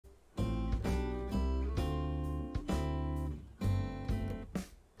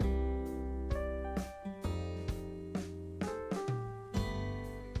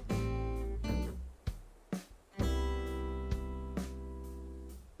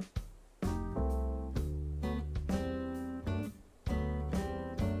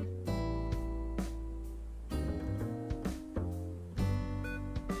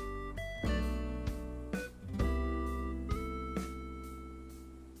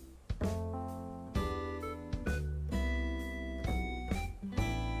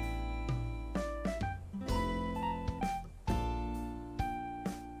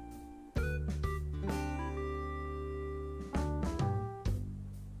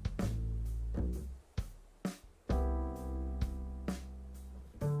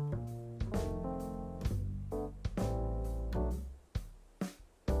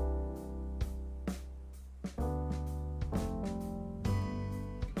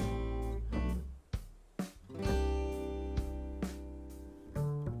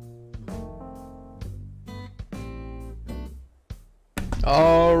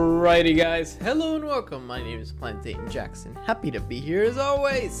Alrighty guys, hello and welcome. My name is Plantain Jackson. Happy to be here as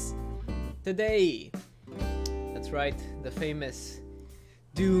always. Today, that's right, the famous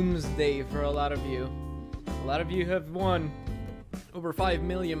doomsday for a lot of you. A lot of you have won over 5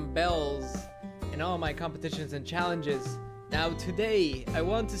 million bells in all my competitions and challenges. Now today, I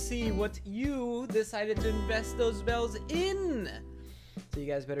want to see what you decided to invest those bells in. So you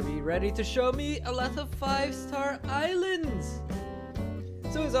guys better be ready to show me a lot of 5-star islands.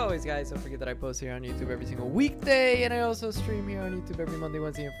 So as always guys, don't forget that I post here on YouTube every single weekday, and I also stream here on YouTube every Monday,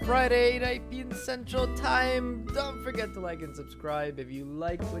 Wednesday, and Friday, 9 p.m. Central Time. Don't forget to like and subscribe if you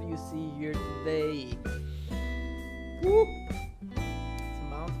like what you see here today. Woo! It's a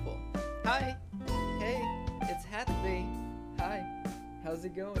mouthful. Hi! Hey! It's Hat Day! Hi! How's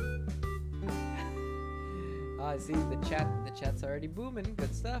it going? I see the chat's already booming.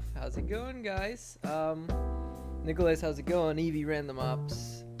 Good stuff. How's it going guys? Nicholas, how's it going? Evie Random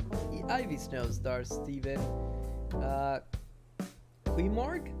Ops, Ivy Snowstar, Steven,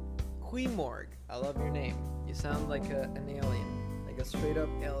 Queemorg? Queemorg, I love your name. You sound like an alien, like a straight up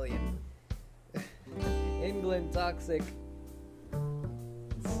alien. England Toxic.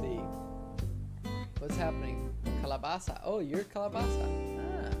 Let's see. What's happening? Calabasa. Oh, you're Calabasa.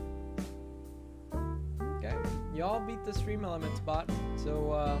 Ah. Okay. Y'all beat the Stream Elements bot,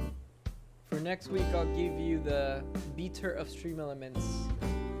 so for next week, I'll give you the beater of Stream Elements.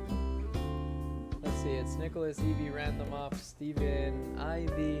 Let's see, it's Nicholas, Evie, Random Ops, Steven,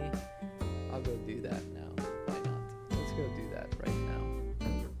 Ivy. I'll go do that now. Why not? Let's go do that right now.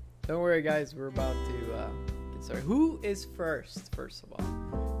 Don't worry, guys, we're about to get started. Who is first of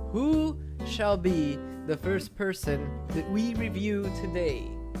all? Who shall be the first person that we review today?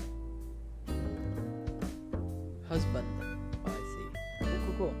 Husband. Oh, I see.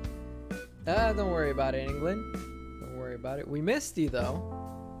 Cool. Don't worry about it, England. Don't worry about it. We missed you, though.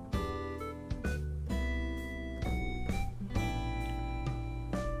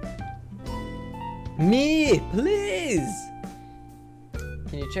 Me, please!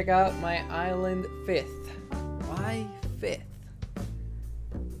 Can you check out my island 5th? Why 5th?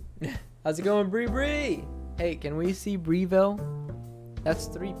 How's it going, Bree? Hey, can we see Breeville? That's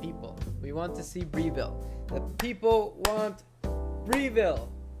 3 people. We want to see Breeville. The people want Breeville.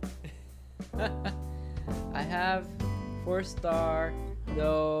 I have 4-star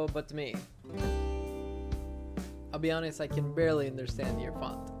though, but to me, I'll be honest, I can barely understand your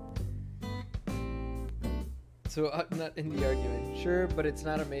font. So I'm not in the argument. Sure, but it's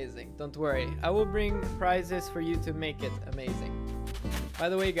not amazing. Don't worry. I will bring prizes for you to make it amazing. By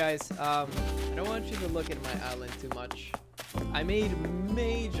the way, guys, I don't want you to look at my island too much. I made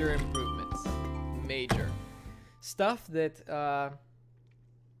major improvements. Major. Stuff that,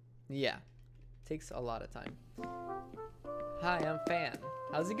 yeah. Takes a lot of time. Hi, I'm Fan.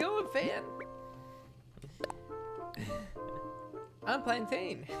 How's it going, Fan? I'm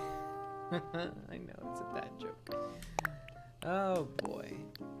Plantain. I know, it's a bad joke. Oh boy.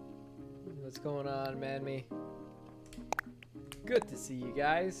 What's going on, man-me? Good to see you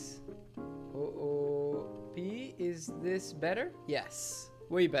guys. P, is this better? Yes.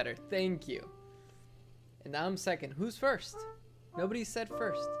 Way better. Thank you. And I'm second. Who's first? Nobody said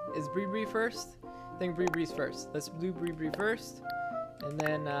first. Is Bree first? I think Bree's first. Let's do Bree first. And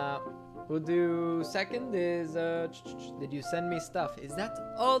then we'll do second is, did you send me stuff? Is that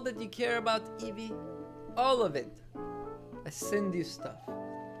all that you care about, Evie? All of it. I send you stuff.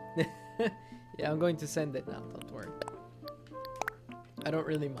 Yeah, I'm going to send it now, don't worry. I don't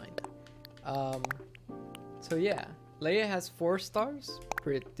really mind. So yeah, Leia has 4 stars.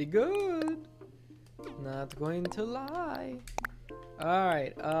 Pretty good. Not going to lie.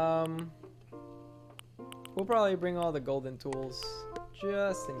 Alright, we'll probably bring all the golden tools,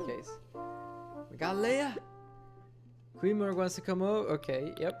 just in case. We got Leia! Queemorg wants to come over.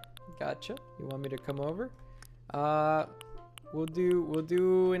 Okay, yep, gotcha. You want me to come over? We'll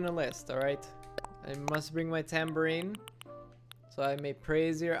do in a list, alright? I must bring my tambourine, so I may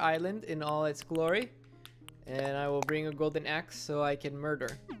praise your island in all its glory. And I will bring a golden axe so I can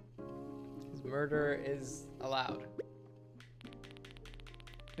murder. Because murder is allowed.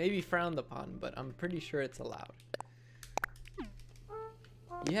 Maybe frowned upon, but I'm pretty sure it's allowed.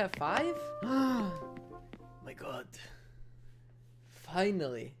 You have 5? My god.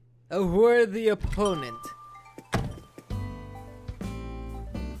 Finally, a worthy opponent.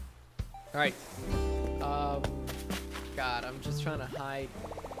 Alright. God, I'm just trying to hide.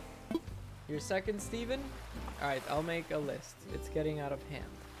 You're second, Steven? Alright, I'll make a list. It's getting out of hand.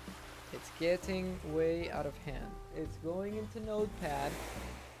 It's getting way out of hand. It's going into Notepad.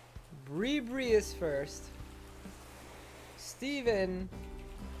 Bree is first. Steven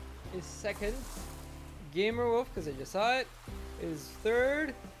is second. Gamer Wolf, because I just saw it, is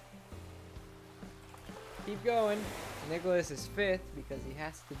third. Keep going. Nicholas is fifth because he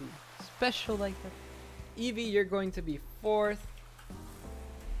has to be special like that. Evie, you're going to be fourth.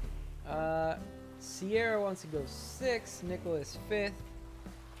 Sierra wants to go sixth. Nicholas fifth.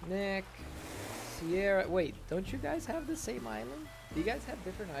 Nick, Sierra. Wait, don't you guys have the same island? Do you guys have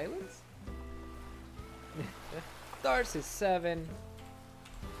different islands? Dars is 7.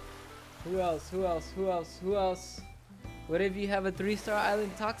 Who else? Who else? Who else? Who else? What if you have a 3-star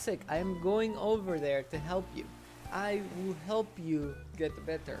island toxic? I am going over there to help you. I will help you get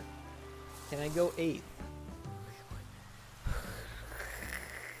better. Can I go 8th?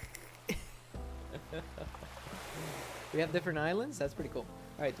 We have different islands? That's pretty cool.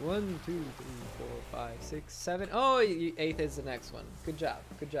 Alright, 1, 2, 3, 4, 5, 6, 7. Oh, 8th is the next one. Good job,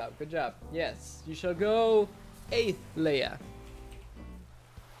 good job, good job. Yes, you shall go 8th, Leia.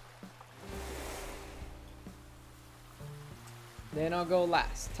 Then I'll go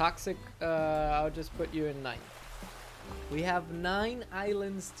last. Toxic, I'll just put you in 9th. We have 9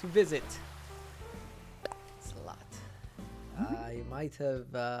 islands to visit. It's a lot. I might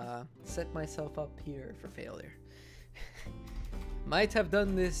have set myself up here for failure. Might have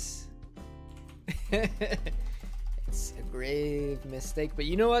done this. It's a grave mistake, but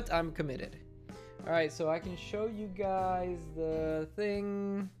you know what? I'm committed. Alright, so I can show you guys the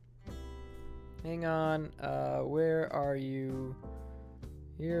thing. Hang on, where are you?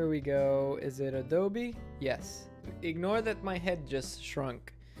 Here we go. Is it Adobe? Yes. Ignore that my head just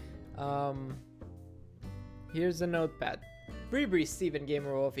shrunk. Here's the notepad. Bree, Steven,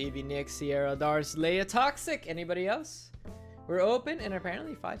 Gamer Wolf, Evie, Nick, Sierra, Dars, Leia, Toxic. Anybody else? We're open and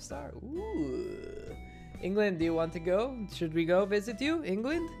apparently 5-star. Ooh. England, do you want to go? Should we go visit you?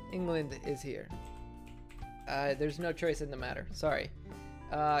 England? England is here. There's no choice in the matter. Sorry.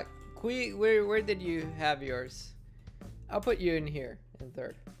 Kui, where did you have yours? I'll put you in here in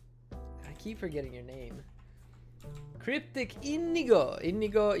 3rd. I keep forgetting your name. Cryptic Inigo.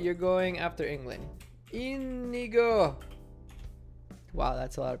 Inigo, you're going after England. Inigo. Wow,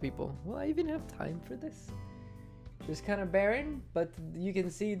 that's a lot of people. Will I even have time for this? Just kind of barren, but you can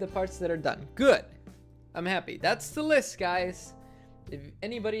see the parts that are done. Good. I'm happy. That's the list, guys. If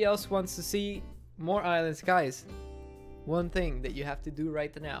anybody else wants to see more islands, guys, one thing that you have to do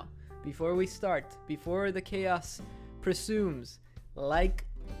right now, before we start, before the chaos presumes, like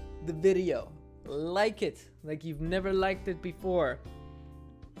the video. Like it like you've never liked it before.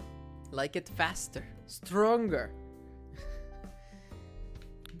 Like it faster, stronger.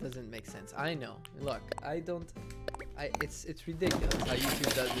 Doesn't make sense. I know. Look, it's ridiculous how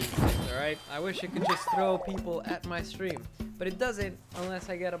YouTube does these things, alright? I wish it could just throw people at my stream, but it doesn't unless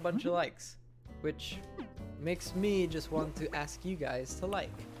I get a bunch of likes, which makes me just want to ask you guys to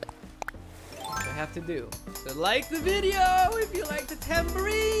like. Which I have to do. So like the video if you like the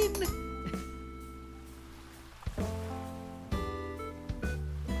tambourine!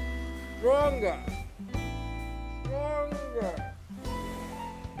 Stronger! Stronger!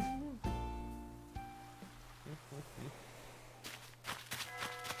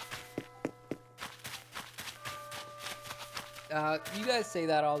 You guys say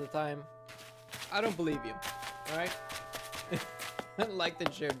that all the time. I don't believe you. Alright? Like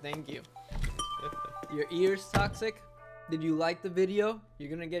and share, thank you. Your ears toxic? Did you like the video? You're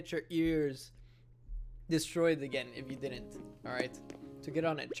gonna get your ears destroyed again if you didn't. Alright? So get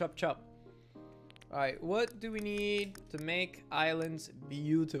on it. Chop chop. Alright, what do we need to make islands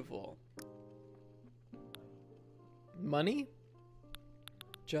beautiful? Money?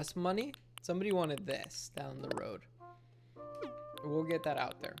 Just money? Somebody wanted this down the road. We'll get that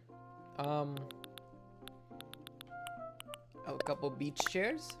out there. Oh, a couple beach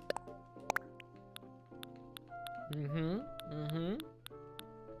chairs.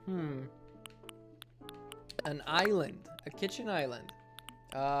 An island. A kitchen island.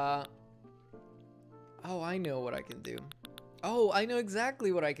 Oh, I know what I can do. Oh, I know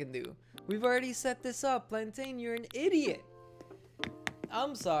exactly what I can do. We've already set this up. Plantain, you're an idiot.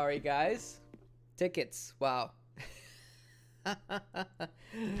 I'm sorry, guys. Tickets. Wow.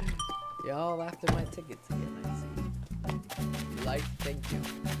 Y'all laughed at my tickets again, I see. Like, thank you.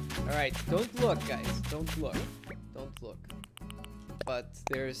 Alright, don't look, guys. Don't look. Don't look. But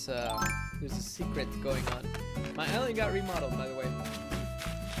there's a secret going on. My island got remodeled, by the way.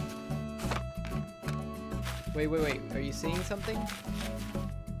 Wait. Are you seeing something?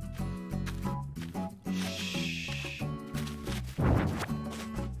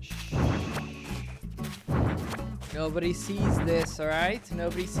 Nobody sees this, alright?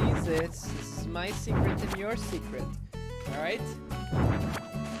 Nobody sees this. This is my secret and your secret. Alright?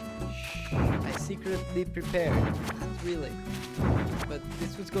 I secretly prepared. Not really. But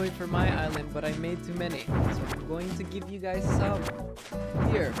this was going for my island, but I made too many. So I'm going to give you guys some.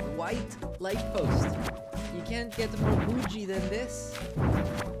 Here, white light post. You can't get more bougie than this.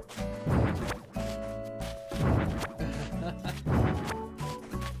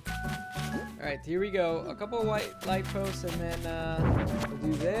 Alright, here we go. A couple of white light posts, and then we'll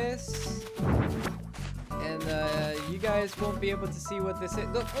do this. And you guys won't be able to see what this is.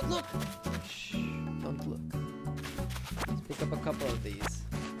 Look, oh, look! Shh, don't look. Let's pick up a couple of these.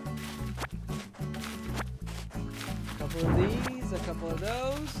 A couple of these, a couple of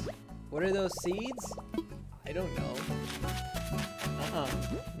those. What are those seeds? I don't know.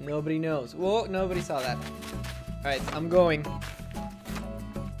 Nobody knows. Whoa, nobody saw that. Alright, I'm going.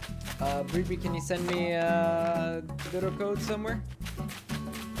 Breeby, can you send me a little code somewhere?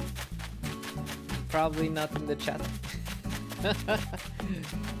 Probably not in the chat.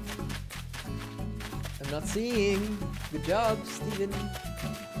 I'm not seeing. Good job, Steven.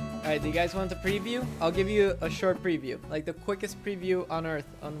 Alright, do you guys want a preview? I'll give you a short preview. Like the quickest preview on Earth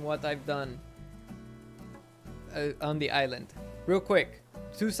on what I've done on the island. Real quick.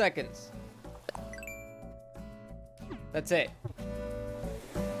 2 seconds. That's it.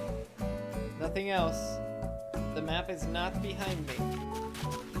 Nothing else. The map is not behind me.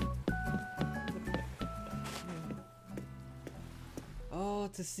 Oh,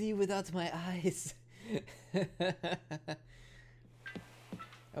 to see without my eyes. I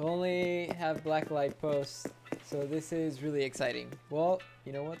only have black light posts, so this is really exciting. Well,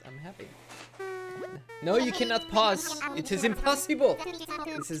 you know what? I'm happy. No, you cannot pause. It is impossible.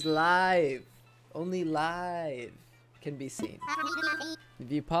 This is live. Only live can be seen.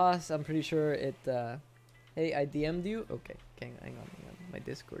 If you pause, I'm pretty sure it... Hey, I DM'd you? Okay, hang on. My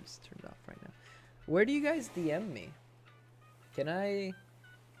Discord's turned off right now. Where do you guys DM me? Can I...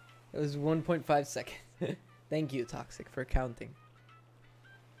 It was 1.5 seconds. Thank you, Toxic, for counting.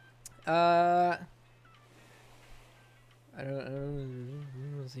 I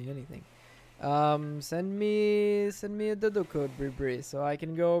don't see anything. Send me a dodo code, Bree, so I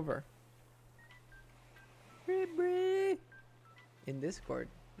can go over. Bree. In Discord.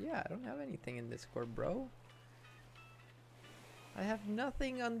 Yeah, I don't have anything in Discord, bro. I have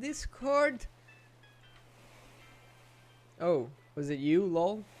nothing on Discord. Oh, was it you,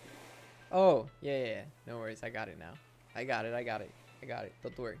 lol? Oh, yeah. No worries, I got it now. I got it.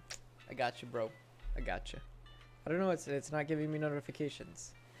 Don't worry. I got you, bro. I got you. I don't know, it's not giving me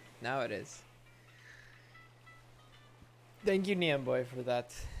notifications. Now it is. Thank you, Neon Boy, for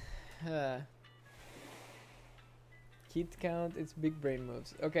that. Keep count, it's big brain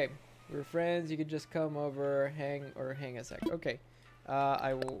moves. Okay, we're friends, you could just come over, hang a sec. Okay.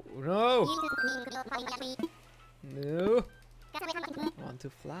 I will... No! No! I want to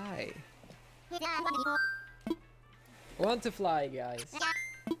fly. I want to fly, guys.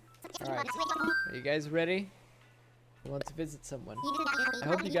 Alright. Are you guys ready? I want to visit someone. I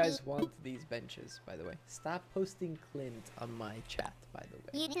hope you guys want these benches, by the way. Stop posting Clint on my chat, by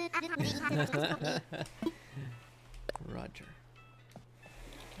the way. Roger.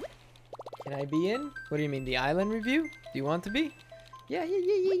 Can I be in? What do you mean, the island review? Do you want to be? Yeah.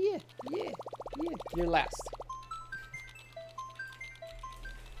 You're last.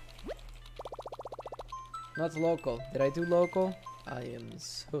 Not local. Did I do local? I am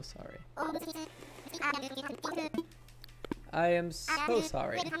so sorry. I am so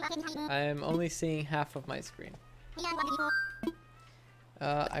sorry. I am only seeing half of my screen.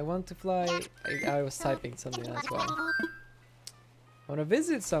 I want to fly. I was typing something as well. I want to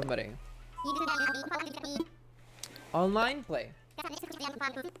visit somebody. Online play.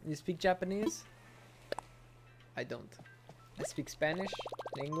 You speak Japanese? I don't. I speak Spanish,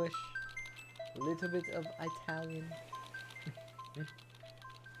 English, a little bit of Italian.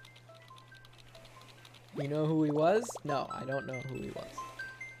 You know who he was? No, I don't know who he was.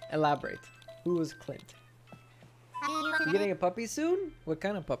 Elaborate. Who was Clint? You getting a puppy soon? What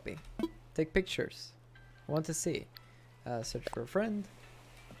kind of puppy? Take pictures. I want to see. Search for a friend.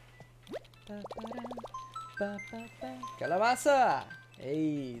 Calabaza!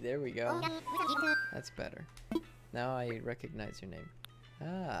 Hey, there we go. That's better. Now I recognize your name.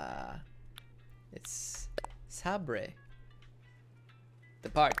 Ah. It's Sabre.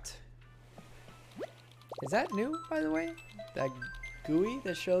 Depart. Is that new, by the way? That GUI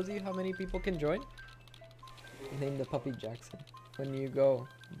that shows you how many people can join? Name the puppy Jackson. When you go...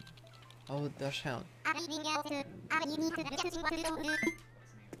 Oh, Dashhound.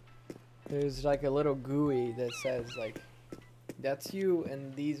 There's like a little GUI that says like, that's you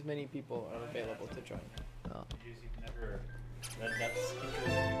and these many people are available to join. Oh. sure. That's because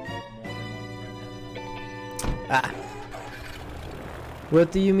more than one friend has it on. Ah.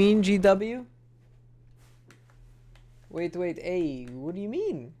 What do you mean, GW? Wait, hey, what do you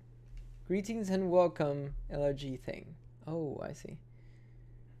mean? Greetings and welcome, LRG thing. Oh, I see.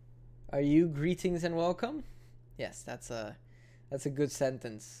 Are you greetings and welcome? Yes, that's a good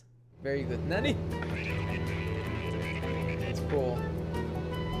sentence. Very good. Nani? That's cool.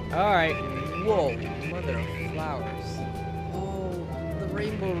 Alright. Whoa, mother of flowers. Oh, the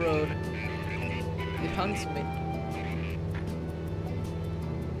Rainbow Road. It hunts me.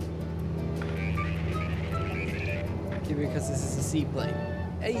 Because this is a seaplane.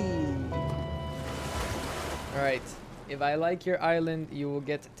 Hey! Alright. If I like your island, you will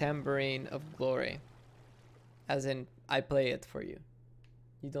get Tambourine of Glory. As in, I play it for you.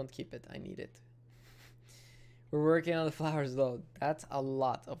 You don't keep it. I need it. We're working on the flowers though. That's a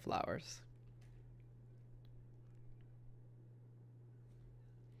lot of flowers.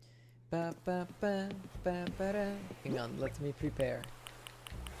 Ba, ba, ba, ba, ba, da. Hang on, let me prepare.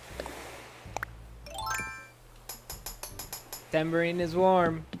 Tambourine is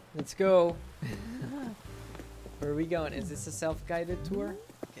warm. Let's go. Where are we going? Is this a self-guided tour?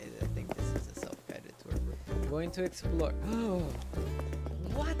 Okay, I think this is a self-guided tour. We're going to explore. Oh,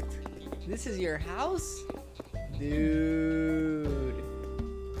 what? This is your house? Dude.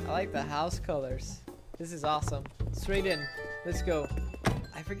 I like the house colors. This is awesome. Straight in. Let's go.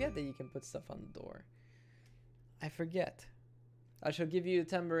 I forget that you can put stuff on the door. I forget. I shall give you a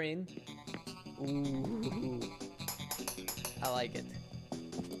tambourine. Ooh. I like it.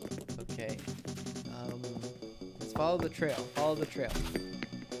 Okay. Let's follow the trail. Follow the trail.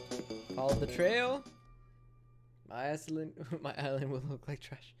 Follow the trail. My island will look like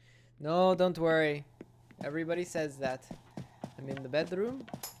trash. No, don't worry. Everybody says that. I'm in the bedroom.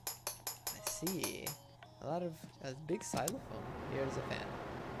 I see. A big xylophone. Here's a fan.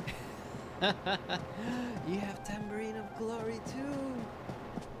 You have Tambourine of Glory too.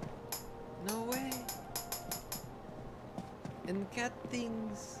 No way. And cat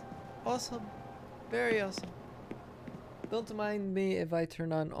things. Awesome. Very awesome. Don't mind me if I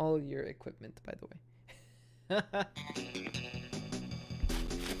turn on all your equipment, by the way.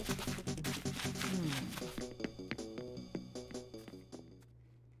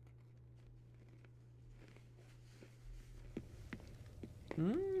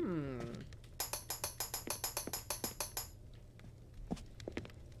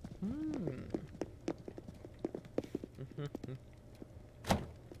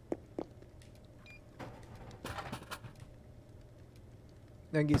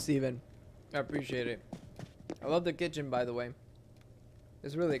 Thank you, Steven. I appreciate it. I love the kitchen, by the way.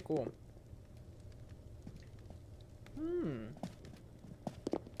 It's really cool.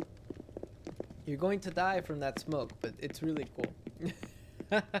 You're going to die from that smoke, but it's really cool.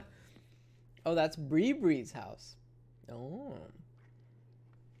 Oh, that's Bree Bree's house. Oh.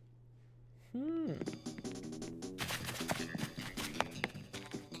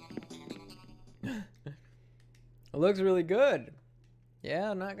 It looks really good.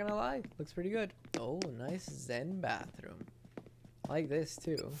 Yeah, I'm not gonna lie. Looks pretty good. Oh, nice Zen bathroom. I like this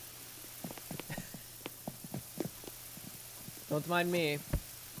too. Don't mind me.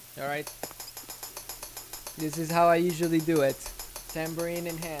 Alright. This is how I usually do it. Tambourine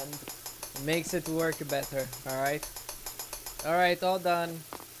in hand. It makes it work better. Alright. Alright, all done.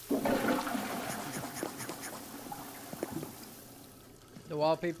 The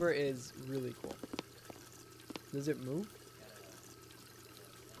wallpaper is really cool. Does it move?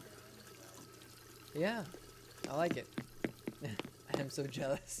 Yeah, I like it. I'm so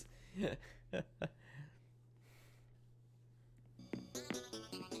jealous.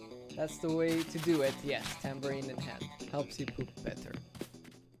 That's the way to do it. Yes, tambourine in hand. Helps you poop better.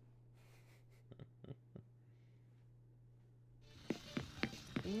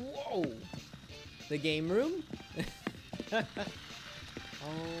 Whoa! The game room? Oh,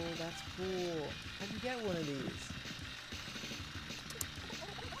 that's cool. How'd you get one of these?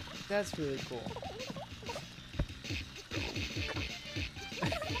 That's really cool.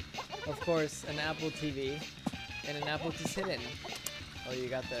 Of course, an Apple TV and an Apple to sit in. Oh, you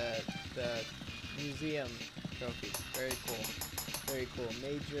got the museum trophy. Very cool. Very cool.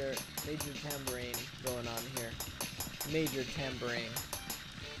 Major tambourine going on here. Major tambourine.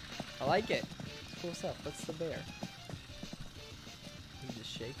 I like it. It's cool stuff. What's the bear? He just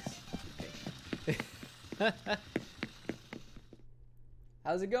shakes. Okay.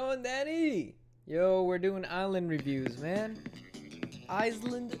 How's it going, Danny? Yo, we're doing island reviews, man.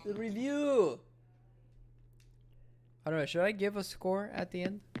 Island review. I don't know. Should I give a score at the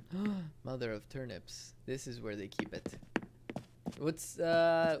end? Mother of turnips. This is where they keep it. What's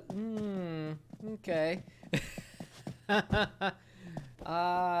okay.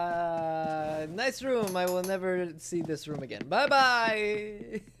 Nice room. I will never see this room again. Bye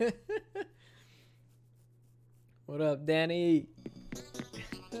bye. What up, Danny?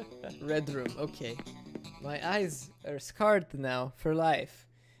 Red room. Okay. My eyes are scarred now for life.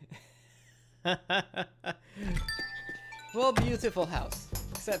 Well, beautiful house.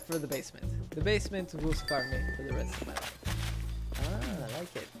 Except for the basement. The basement will scar me for the rest of my life. Ah, I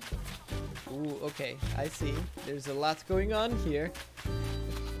like it. Ooh, okay. I see. There's a lot going on here.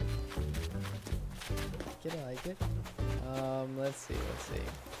 I like it. Let's see.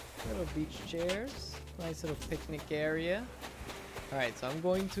 Little beach chairs. Nice little picnic area. Alright, so I'm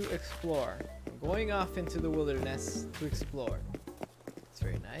going to explore. I'm going off into the wilderness to explore. It's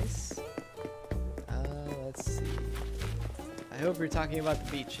very nice. Let's see. I hope you're talking about the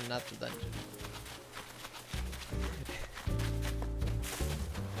beach and not the dungeon.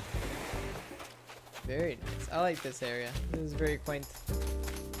 Very nice. I like this area. This is a very quaint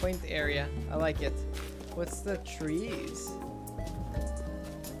area. I like it. What's the trees?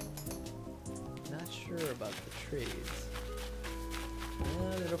 Not sure about the trees. A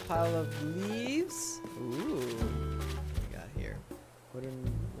little pile of leaves. Ooh. What we got here?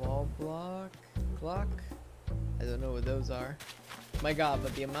 Wooden wall clock. I don't know what those are. My god,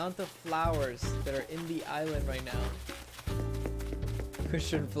 but the amount of flowers that are in the island right now.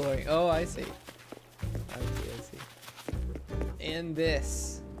 Cushion flooring. Oh, I see. I see. And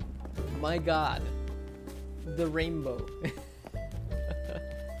this. My god. The rainbow.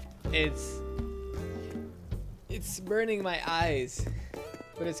 It's burning my eyes.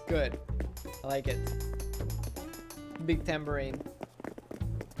 But it's good. I like it. Big tambourine.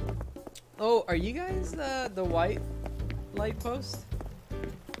 Oh, are you guys the white light post?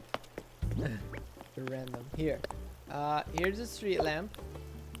 They're random. Here. Here's a street lamp.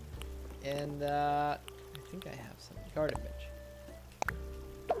 And I think I have some garden bench.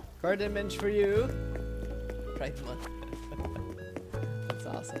 Garden bench for you. Right one. That's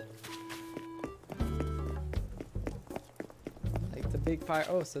awesome. Like the big fire.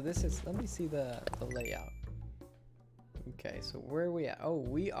 Oh, so this is, let me see the layout. Okay, so where are we at? Oh,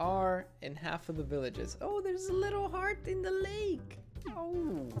 we are in half of the villages. Oh, there's a little heart in the lake.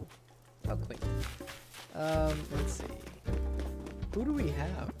 Oh, how quaint. Let's see. Who do we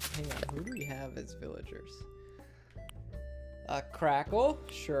have? Hang on, who do we have as villagers? Crackle,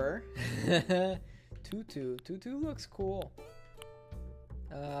 sure. Tutu looks cool.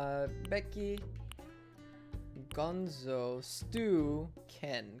 Becky, Gonzo, Stu,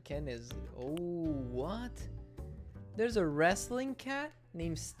 Ken is, oh, what? There's a wrestling cat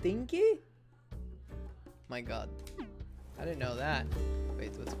named Stinky? My god. I didn't know that.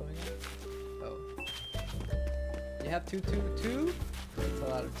 Wait, what's going on? Oh. You have two? That's a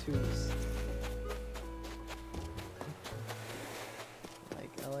lot of twos. I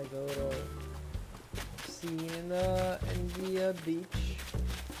like a little scene in the beach.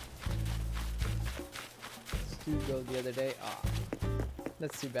 Stu go the other day. Ah,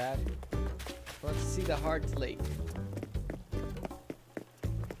 that's too bad. Let's see the Heart Lake.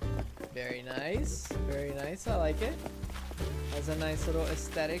 Very nice. Very nice. I like it. Has a nice little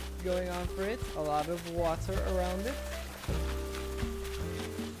aesthetic going on for it. A lot of water around it.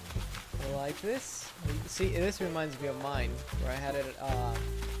 I like this. See, this reminds me of mine, where I had it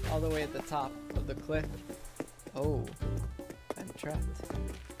all the way at the top of the cliff. Oh, I'm trapped.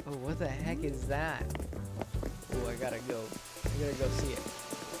 Oh, what the heck is that? Oh, I gotta go see it.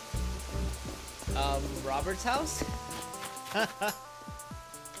 Robert's house?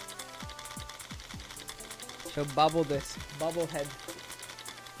 So bobblehead.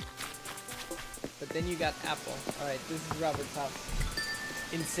 But then you got Apple. Alright, this is Robert's house.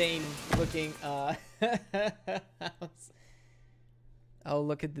 Insane looking house. I'll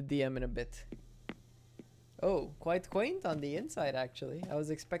look at the DM in a bit. Oh, quite quaint on the inside actually. I was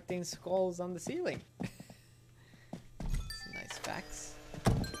expecting skulls on the ceiling. Some nice facts.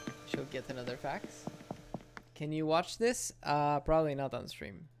 She'll get another fax. Can you watch this? Probably not on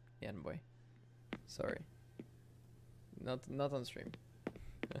stream, Yan boy. Sorry. Not on stream.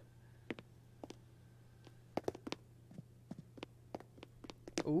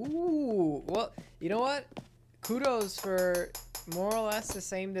 Ooh, well, you know what? Kudos for more or less the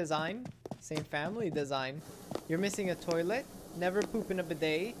same design, same family design. You're missing a toilet. Never poop in a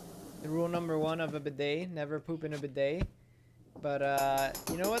bidet. The rule number 1 of a bidet: never poop in a bidet. But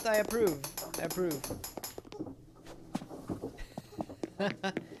you know what? I approve. I approve.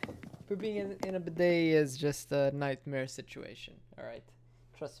 Pooping in a bidet is just a nightmare situation. Alright?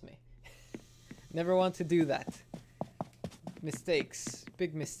 Trust me. Never want to do that. Mistakes.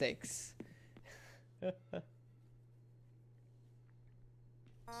 Big mistakes.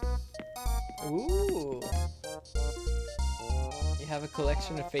 Ooh. You have a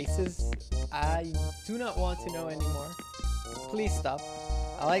collection of faces? I do not want to know anymore. Please stop.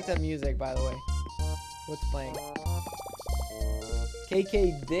 I like that music, by the way. What's playing?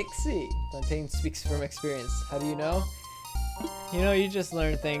 KK Dixie. Plantain speaks from experience. How do you know? You know, you just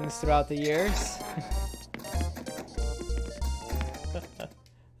learn things throughout the years.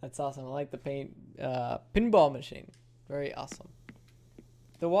 That's awesome. I like the pinball machine. Very awesome.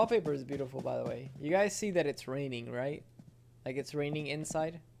 The wallpaper is beautiful, by the way. You guys see that it's raining, right? Like it's raining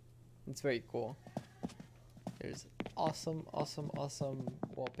inside. It's very cool. There's awesome, awesome, awesome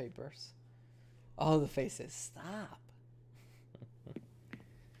wallpapers. Oh, the faces. Stop.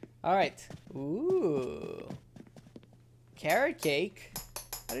 All right. Ooh. Carrot cake.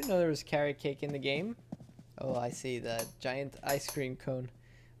 I didn't know there was carrot cake in the game. Oh, I see the giant ice cream cone.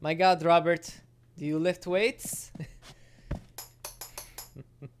 My God, Robert, do you lift weights?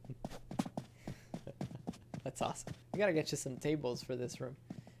 That's awesome. I gotta get you some tables for this room.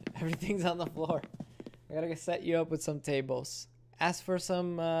 Everything's on the floor. I gotta set you up with some tables. Ask for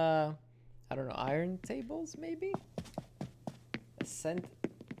some, I don't know, iron tables, maybe? A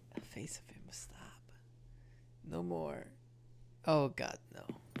face of him. Stop. No more. Oh, God, no.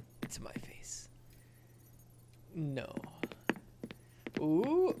 It's my face. No.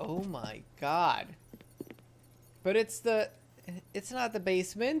 Ooh, oh my God. But it's not the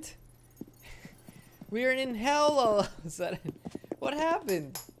basement. We're in hell all of a sudden. What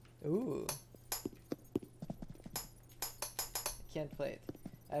happened? Ooh. I can't play it.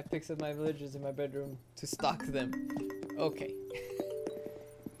 I have pics of my villagers in my bedroom to stalk them. Okay.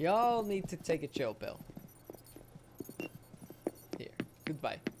 Y'all need to take a chill pill. Here.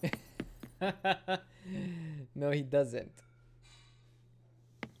 Goodbye. No, he doesn't.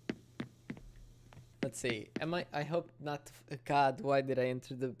 Let's see. I hope not. God, why did I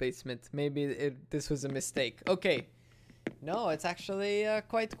enter the basement? Maybe this was a mistake. Okay. No, it's actually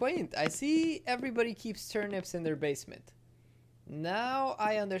quite quaint. I see everybody keeps turnips in their basement. Now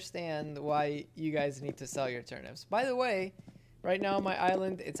I understand why you guys need to sell your turnips. By the way, right now on my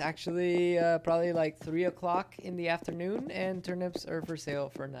island, it's actually probably like 3 o'clock in the afternoon, and turnips are for sale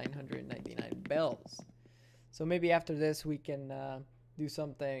for 999 bells. So maybe after this, we can do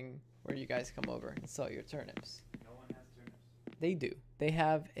something where you guys come over and sell your turnips. No one has turnips. They do. They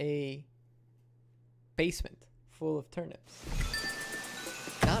have a basement full of turnips.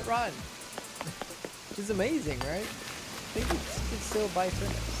 Not rotten. Which is amazing, right? I think you can still buy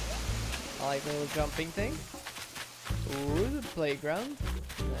turnips. I like the little jumping thing. Ooh, the playground.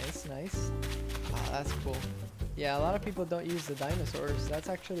 Nice, nice. Wow, that's cool. Yeah, a lot of people don't use the dinosaurs. That's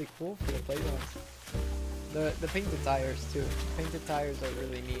actually cool for the playgrounds. The painted tires too. Painted tires are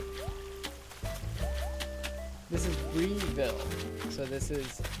really neat. This is Breeville. So this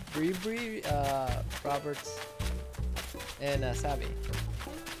is Bree, Roberts, and Savvy.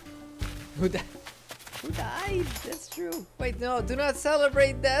 Who died? That's true. Wait, no, do not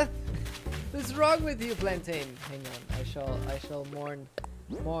celebrate death. What's wrong with you, Plantain? Hang on, I shall mourn.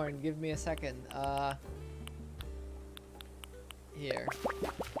 Give me a second. Here.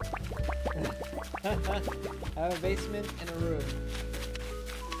 I have a basement and a room.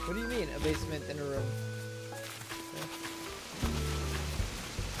 What do you mean, a basement and a room?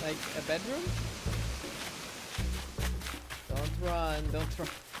 Like a bedroom? Don't run, don't run.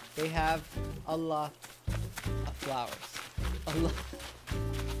 They have a lot of flowers. A lot.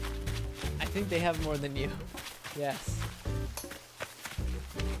 I think they have more than you. Yes.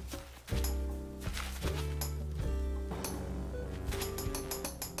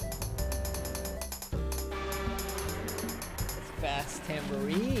 Fast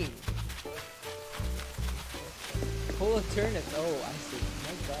tambourine. Full of turnips. Oh, I see.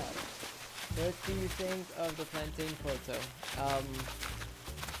 My God. What do you think of the plantain photo?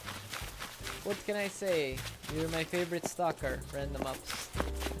 What can I say? You're my favorite stalker, Random Ups.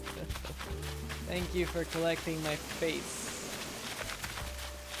 Thank you for collecting my face.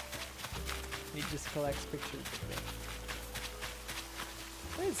 He just collects pictures of me.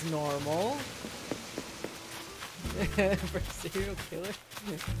 It's normal. For serial killer?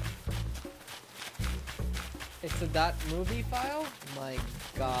 It's a .movie file? My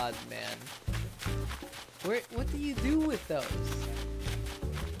God, man. What do you do with those?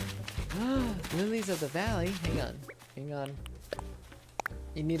 Lilies of the Valley? Hang on.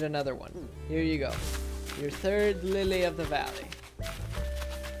 You need another one. Here you go. Your third Lily of the Valley.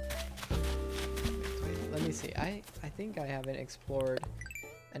 see. I think I haven't explored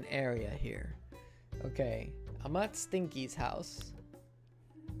an area here. Okay, I'm at Stinky's house.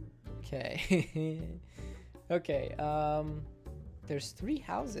 Okay. Okay, there's 3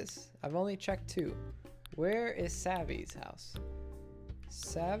 houses. I've only checked 2. Where is Savvy's house?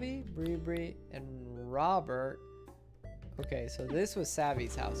 Savvy, Bree, and Robert. Okay, so this was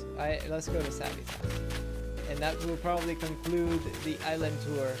Savvy's house. Let's go to Savvy's house. And that will probably conclude the island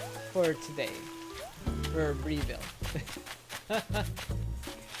tour for today. For Breeville.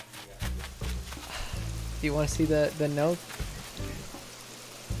 Do you want to see the note?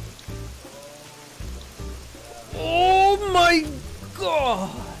 Oh my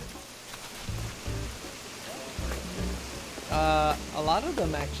god! A lot of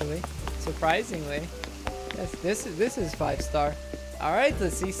them actually, surprisingly. Yes, this is 5-star. All right,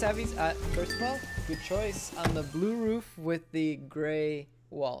 let's see Savvy's. First of all, good choice on the blue roof with the gray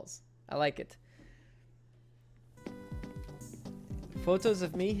walls. I like it. Photos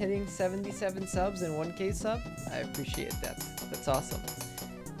of me hitting 77 subs and 1K sub. I appreciate that. That's awesome.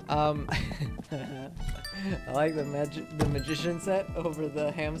 I like the magician set over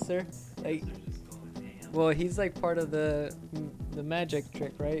the hamster. Like, well, he's like part of the magic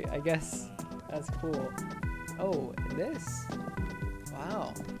trick, right? I guess that's cool. Oh, and this.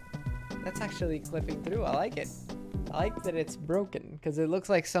 Wow, that's actually clipping through. I like it. I like that it's broken because it looks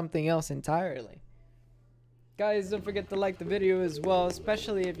like something else entirely. Guys, don't forget to like the video as well,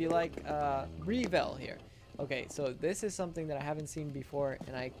 especially if you like Breeville here. Okay, so this is something that I haven't seen before,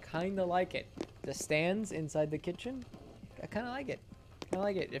 and I kind of like it. The stands inside the kitchen, I kind of like it. I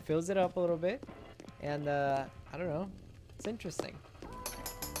like it. It fills it up a little bit, and I don't know. It's interesting.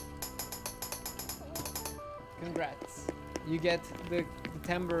 Congrats. You get the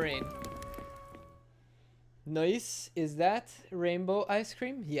tambourine. Nice. Is that rainbow ice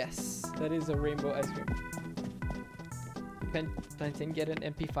cream? Yes, that is a rainbow ice cream. Plantain, get an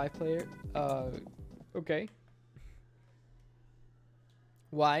MP5 player. Okay.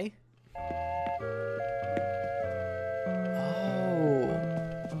 Why? Oh.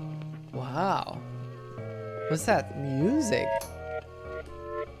 Wow. What's that? Music.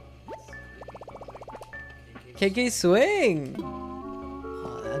 KK Swing.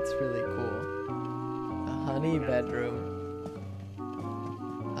 Oh, that's really cool. A honey bedroom.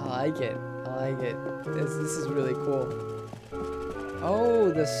 I like it. I like it. This is really cool. Oh,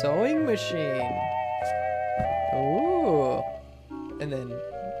 the sewing machine. Ooh. And then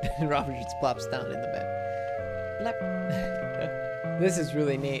Robert just plops down in the bed. Plop. This is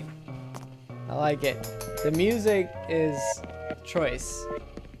really neat. I like it. The music is choice.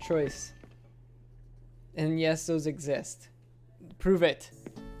 Choice. And yes, those exist. Prove it.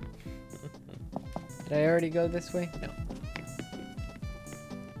 Did I already go this way? No.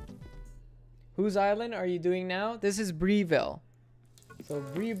 Whose island are you doing now? This is Breeville. So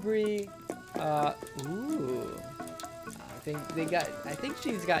Bree, ooh. I think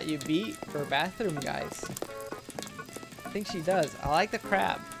she's got you beat for bathroom guys. I think she does. I like the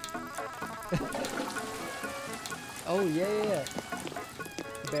crab. Oh yeah.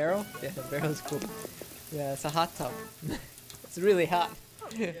 Barrel? Yeah, the barrel's cool. Yeah, it's a hot tub. It's really hot.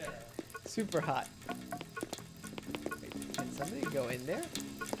 Super hot. Wait, can somebody go in there?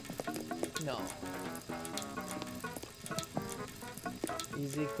 No.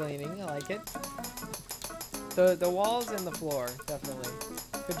 Easy cleaning, I like it. The walls and the floor, definitely.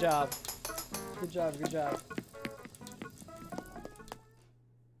 Good job. Good job, good job.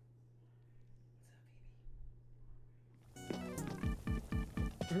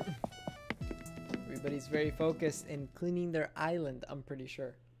 Everybody's very focused in cleaning their island, I'm pretty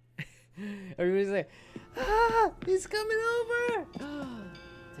sure. Everybody's like, ah, he's coming over!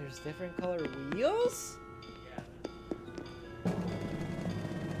 There's different color wheels?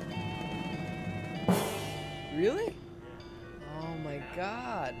 Really? Oh my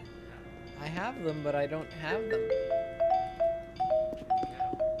god. I have them, but I don't have them.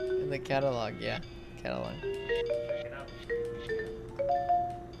 In the catalog, yeah. Catalog.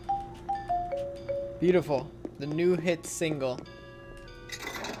 Beautiful. The new hit single.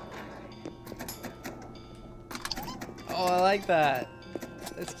 Oh, I like that.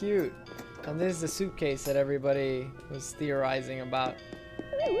 That's cute. And this is the suitcase that everybody was theorizing about.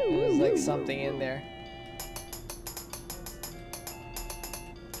 There's like something in there.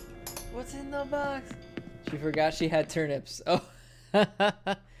 What's in the box? She forgot she had turnips. Oh.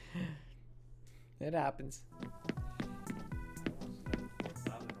 It happens.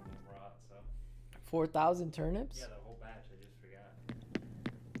 4,000 turnips? Yeah, the whole batch. I just forgot.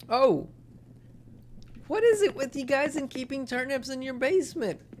 Oh. What is it with you guys and keeping turnips in your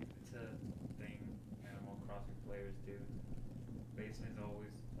basement? It's a thing. Animal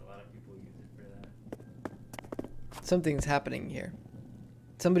Something's happening here.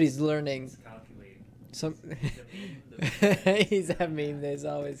 Somebody's learning. It's calculating. Some. The He's a meme. There's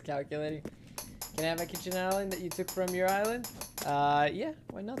always calculating. Can I have a kitchen island that you took from your island? Yeah.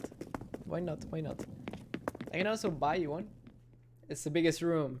 Why not? Why not? Why not? I can also buy you one. It's the biggest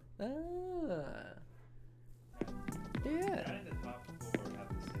room. Ah. Yeah. guy in the top floor have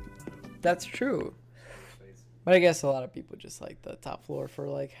the same amount of That's true. space. But I guess a lot of people just like the top floor for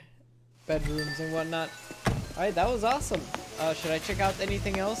like bedrooms and whatnot. Alright, that was awesome. Should I check out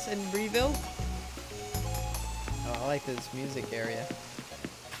anything else in Breville? Oh, I like this music area.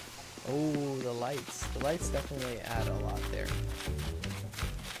 Oh, the lights. The lights definitely add a lot there.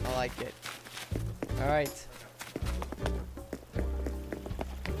 I like it. Alright.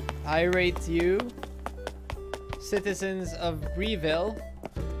 I rate you, citizens of Breville,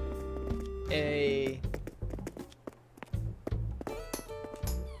 a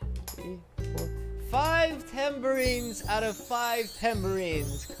 5 tambourines out of 5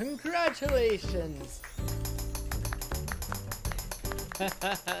 tambourines. Congratulations.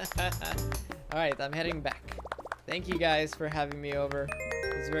 Alright, I'm heading back. Thank you guys for having me over.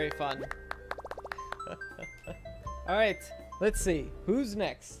 It was very fun. Alright, let's see. Who's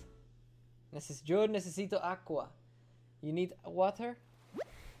next? Yo necesito agua. You need water?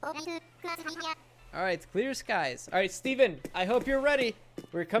 Alright, clear skies. Alright, Steven, I hope you're ready.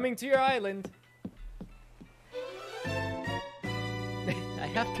 We're coming to your island. I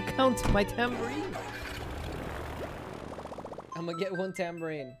have to count my tambourine. I'm gonna get 1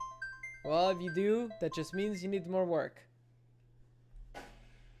 tambourine. Well, if you do, that just means you need more work.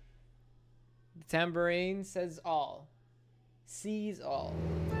 The tambourine says all. Sees all.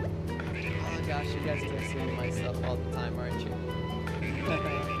 Oh gosh, you guys are listening to my stuff all the time, aren't you?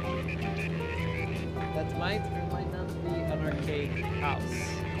 That might or might not be an arcade house.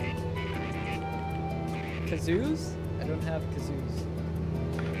 Kazoos? I don't have kazoos.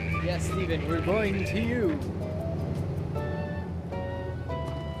 Yes, Steven, we're going to you.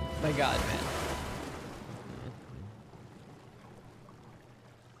 My god, man.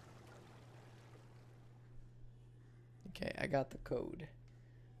 Okay, I got the code.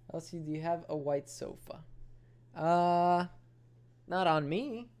 Elsie, do you have a white sofa? Not on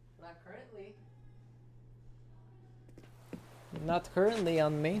me. Not currently. Not currently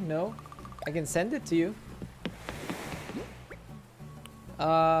on me, no. I can send it to you.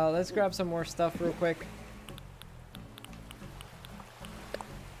 Let's grab some more stuff real quick.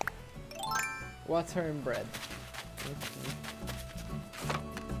 Water and bread.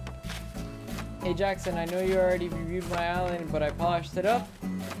 Hey Jackson, I know you already reviewed my island, but I polished it up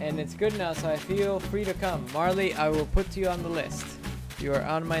and it's good now, so I feel free to come. Marley, I will put you on the list. You are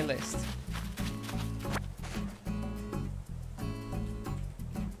on my list.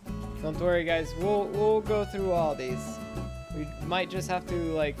 Don't worry guys, we'll go through all these. We might just have to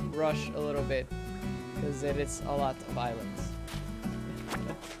like rush a little bit because it is a lot of islands.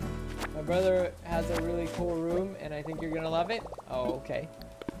 My brother has a really cool room and I think you're gonna love it. Oh, okay.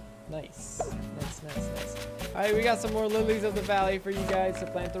 Nice. Nice, nice, nice. Alright, we got some more lilies of the valley for you guys to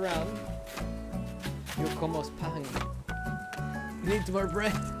plant around. Yo como pan. You need more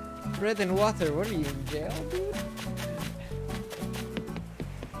bread. Bread and water. What are you, in jail, dude?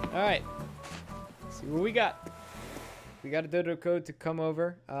 Alright. See what we got. We got a dodo code to come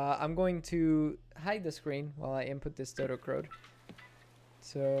over. I'm going to hide the screen while I input this dodo code.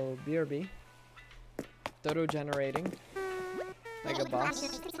 So, BRB. Dodo generating. Mega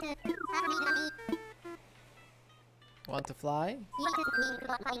boss. Want to fly?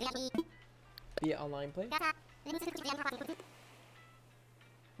 Be online play?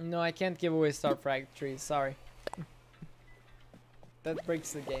 No, I can't give away Star Factories, sorry. That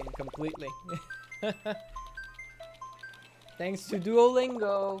breaks the game completely. Thanks to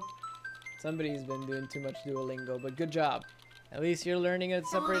Duolingo. Somebody's been doing too much Duolingo, but good job. At least you're learning a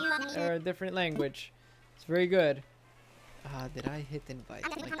separate or a different language. It's very good. Did I hit invite?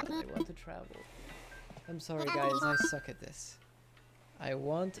 Oh my God, I want to travel. I'm sorry guys, I suck at this. I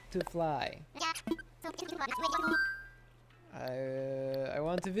want to fly. I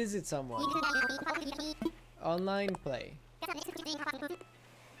want to visit someone. Online play.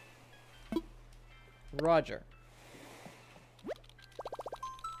 Roger.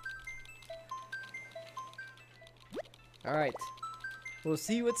 Alright. We'll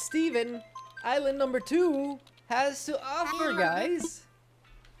see what Steven, island number 2, has to offer, guys.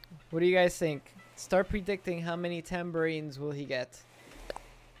 What do you guys think? Start predicting how many tambourines will he get.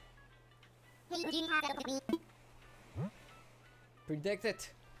 Predict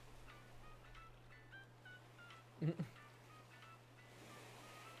it.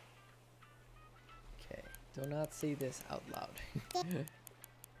 Okay. Do not say this out loud.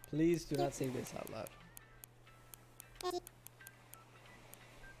 Please do not say this out loud.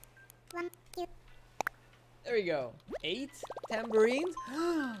 There we go. 8 tambourines.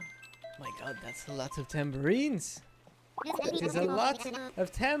 My god, that's a lot of tambourines. It is a lot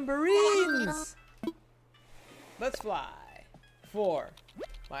of tambourines. Let's fly. 4.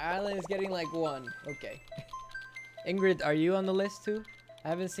 My island is getting like 1. Okay. Ingrid, are you on the list too? I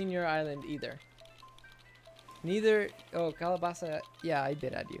haven't seen your island either. Neither. Oh, Calabasa. Yeah, I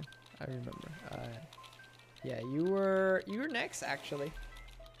did add you. I remember. Yeah, you were next actually.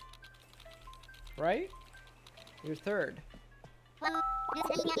 Right? You're third.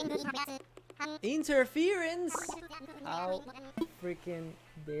 Interference? How freaking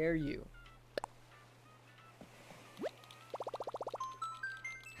dare you?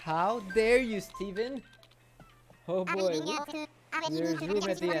 How dare you, Steven? Oh boy, there's room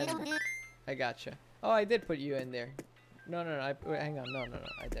at the end. I gotcha. Oh, I did put you in there. No, wait, hang on. No,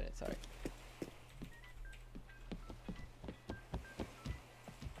 I didn't. Sorry.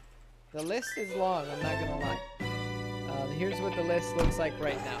 The list is long, I'm not gonna lie. Here's what the list looks like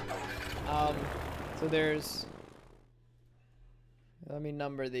right now. So there's... Let me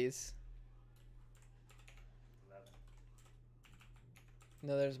number these. 11.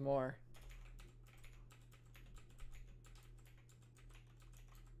 No, there's more.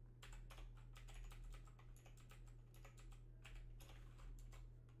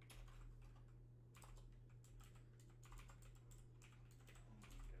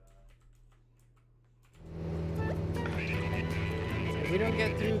 If we don't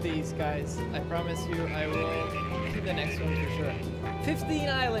get through these, guys, I promise you I will do the next one for sure. 15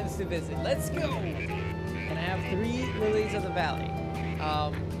 islands to visit. Let's go! And I have 3 lilies of the valley.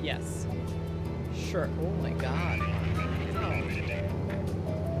 Yes. Sure. Oh my god. Wow.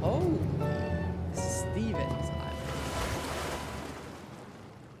 Oh. This is Steven's island.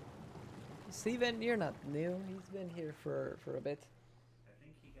 Steven, you're not new. He's been here for a bit. I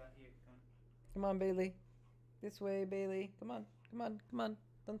think he got here. Come on, Bailey. This way, Bailey. Come on. Come on.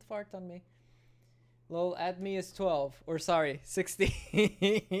 Don't fart on me. Lol, add me as 12. Or sorry, 16.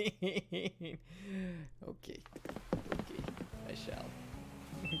 Okay. I shall.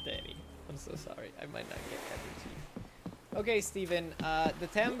 Danny, I'm so sorry. I might not get added to you. Okay, Steven. The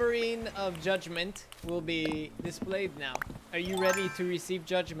tambourine of judgment will be displayed now. Are you ready to receive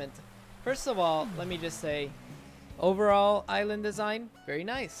judgment? First of all, let me just say, overall island design, very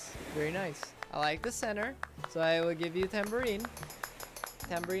nice. Very nice. I like the center, so I will give you tambourine.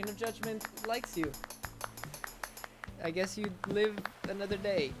 Tambourine of judgment likes you. I guess you'd live another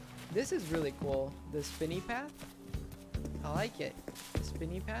day. This is really cool. The spinny path. I like it. The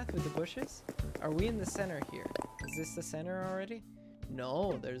spinny path with the bushes. Are we in the center here? Is this the center already?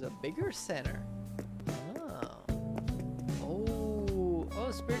 No, there's a bigger center.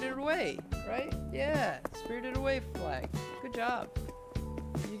 Oh, Spirited Away, right? Yeah, Spirited Away flag. Good job.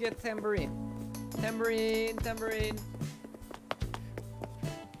 You get tambourine. Tambourine.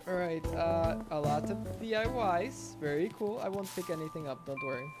 Alright, a lot of DIYs. Very cool. I won't pick anything up, don't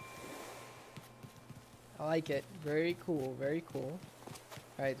worry. I like it. Very cool.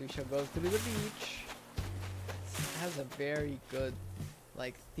 Alright, we shall go through the beach. It has a very good,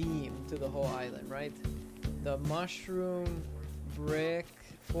 like, theme to the whole island, right? The mushroom, brick,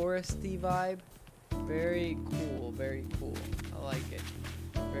 foresty vibe. Very cool. I like it.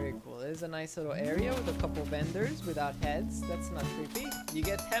 Very cool. There's a nice little area with a couple vendors without heads. That's not creepy. You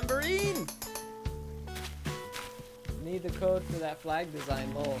get tambourine! Need the code for that flag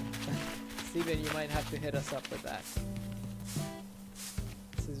design, lol. Steven, you might have to hit us up with that.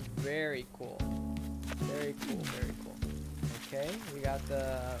 This is very cool. Very cool. Okay, we got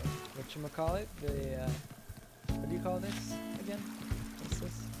the... whatchamacallit? The, what do you call this again? What's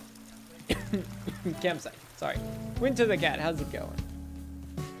this? Campsite. Sorry. Winter the Cat, how's it going?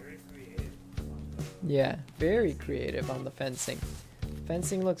 Yeah, very creative on the fencing.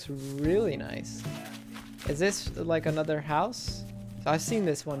 Fencing looks really nice. Is this like another house? I've seen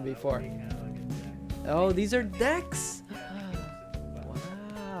this one before. Oh, these are decks!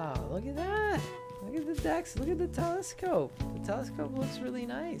 Wow, look at that! Look at the decks, look at the telescope. The telescope looks really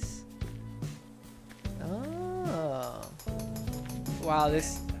nice. Oh. Wow,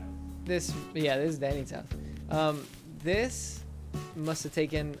 this is Danny's house. This must have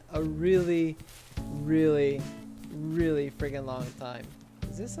taken a really friggin' long time.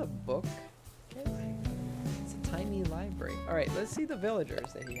 Is this a book? It's a tiny library. Alright, let's see the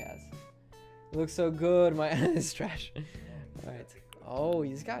villagers that he has. It looks so good. My it's trash. Alright. Oh,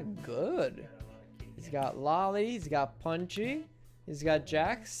 he's got good. He's got Lolly. He's got Punchy. He's got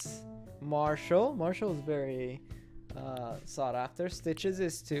Jax. Marshall. Marshall is very sought after. Stitches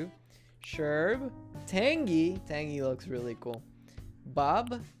is too. Sherb. Tangy. Tangy looks really cool.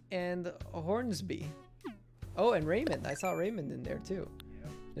 Bob and Hornsby. Oh, and Raymond. I saw Raymond in there too.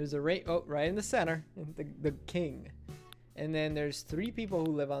 Yep. There's a oh, right in the center. The king. And then there's 3 people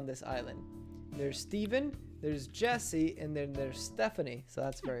who live on this island. There's Steven, there's Jesse, and then there's Stephanie. So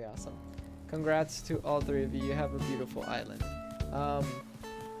that's very awesome. Congrats to all 3 of you. You have a beautiful island.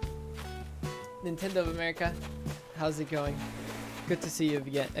 Nintendo of America, how's it going? Good to see you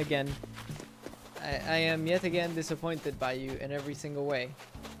again. I am yet again disappointed by you in every single way.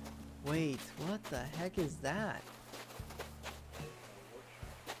 Wait, what the heck is that?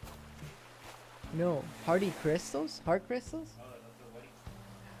 No, Hardy crystals? Heart crystals?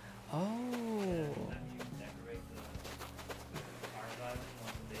 Oh. You decorate the Mars Island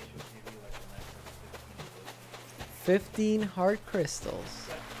once a day, she'll give you like an extra 15 heart crystals.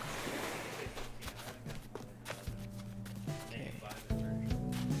 Okay.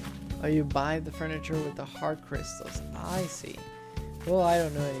 Oh, you buy the furniture with the heart crystals. I see. Well, I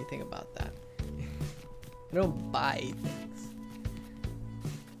don't know anything about that. I don't buy things.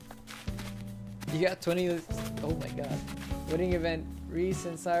 You got 20. Oh my god. Wedding event. Reese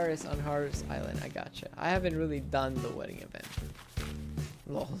and Cyrus on Harvest Island. I gotcha. I haven't really done the wedding event.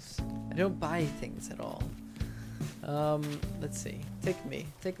 Lols. I don't buy things at all. Let's see. Take me,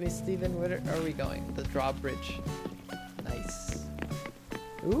 Steven. Where are we going? The drawbridge. Nice.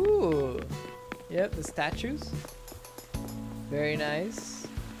 Ooh. Yep, the statues. Very nice.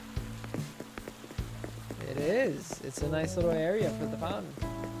 It is. It's a nice little area for the fountain.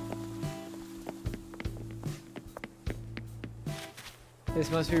 This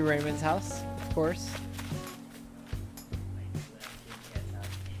must be Raymond's house, of course.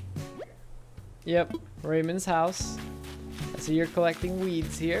 Yep, Raymond's house. I see you're collecting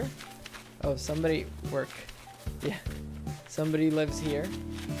weeds here. Oh, somebody work. Yeah, somebody lives here.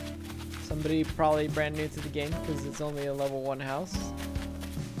 Somebody probably brand new to the game because it's only a level 1 house.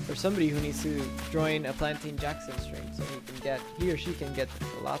 Or somebody who needs to join a Plantain Jackson stream so he or she can get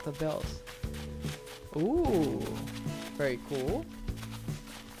a lot of bells. Ooh, very cool.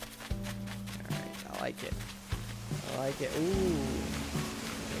 I like it. I like it. Ooh.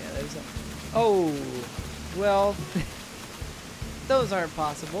 Yeah, there's a... Oh! Well, those aren't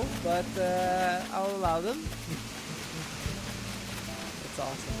possible, but I'll allow them. It's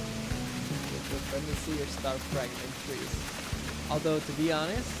awesome. Let me see your star fragment trees. Although, to be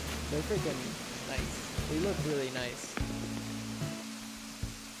honest, they're freaking nice. They look really nice.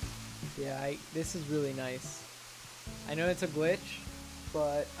 Yeah, this is really nice. I know it's a glitch,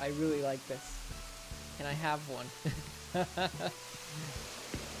 but I really like this. And I have one.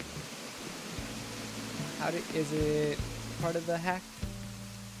 Is it part of the hack?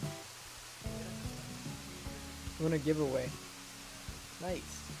 I want a giveaway.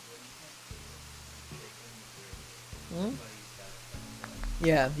 Nice. Hmm?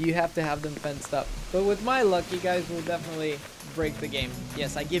 Yeah, you have to have them fenced up. But with my luck, you guys will definitely break the game.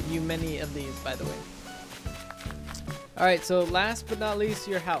 Yes, I give you many of these, by the way. Alright, so last but not least,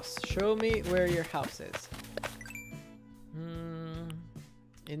 your house. Show me where your house is.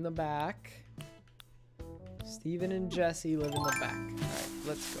 In the back. Steven and Jesse live in the back. Alright,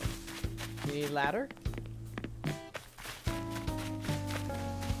 let's go. You need a ladder?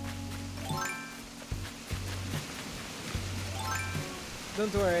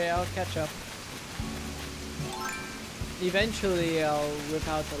 Don't worry, I'll catch up. Eventually, I'll whip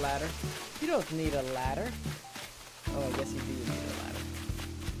out the ladder. You don't need a ladder. Oh, I guess you do need a ladder.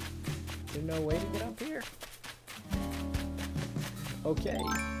 There's no way to get up here. Okay.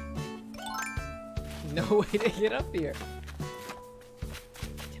 No way to get up here.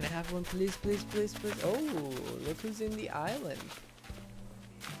 Can I have one, please, please, please, please? Oh, look who's in the island.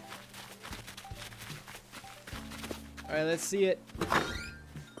 Alright, let's see it.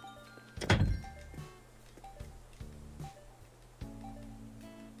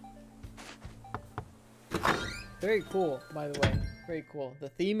 Very cool, by the way. Very cool. The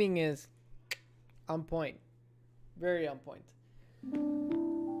theming is on point. Very on point.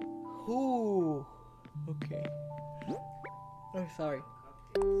 Ooh. Okay. Oh, sorry.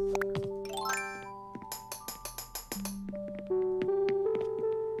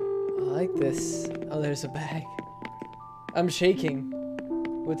 I like this. Oh, there's a bag. I'm shaking.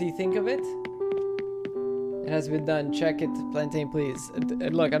 What do you think of it? It has been done. Check it, Plantain, please.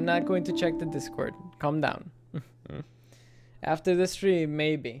 Look, I'm not going to check the Discord. Calm down. After the stream,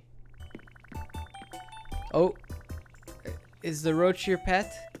 maybe. Oh. Is the roach your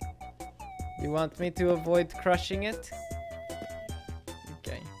pet? You want me to avoid crushing it?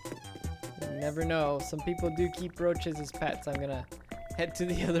 Okay. never know. Some people do keep roaches as pets. I'm gonna head to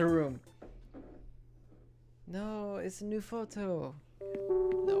the other room. No, it's a new photo.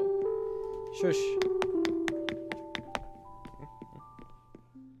 No. Shush.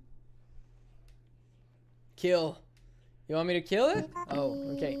 Kill. You want me to kill it? Oh,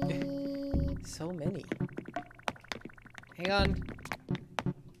 okay. So many. Hang on.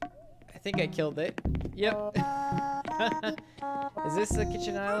 I think I killed it. Yep. Is this the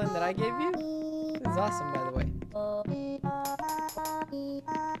kitchen island that I gave you? This is awesome, by the way.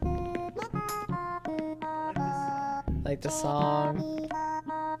 Like the song.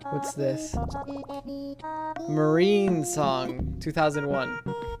 What's this? Marine song, 2001.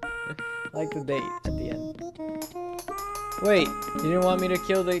 Like the date at the end. Wait, you didn't want me to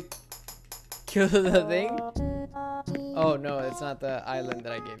kill the thing? Oh no, it's not the island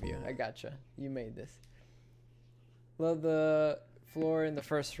that I gave you. I gotcha. You made this. Love the floor in the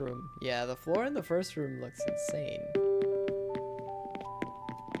first room. Yeah, the floor in the first room looks insane.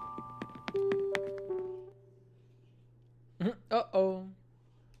 Uh-oh.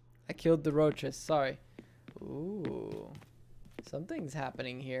 I killed the roaches. Sorry. Ooh. Something's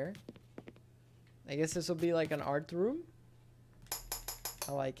happening here. I guess this will be like an art room.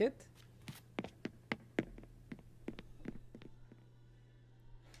 I like it.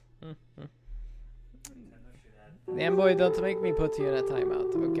 Damn boy, don't make me put you in a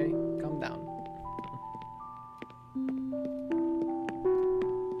timeout, okay? Calm down.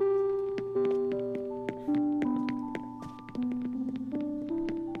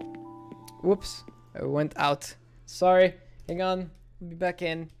 Whoops, I went out. Sorry, hang on, I'll be back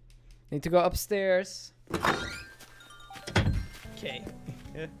in. Need to go upstairs. Okay.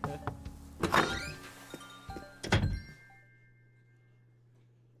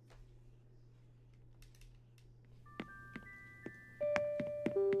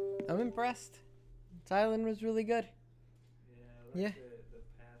 I'm impressed. This island was really good. Yeah, I like Yeah.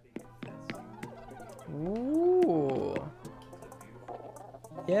 the pathing. Ooh.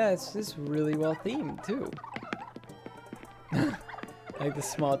 Yeah, it's just really well themed too. Like the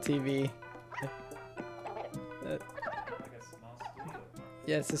small TV. Like a small studio.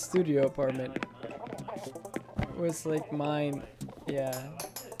 Yeah, it's a studio apartment. Like It was like mine. Yeah. I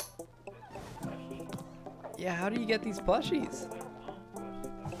liked it. Yeah, how do you get these plushies?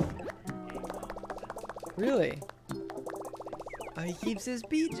 Really? Oh, he keeps his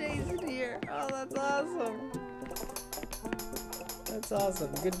PJs in here. Oh, that's awesome. That's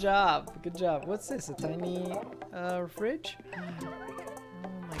awesome. Good job. Good job. What's this? A tiny fridge? Oh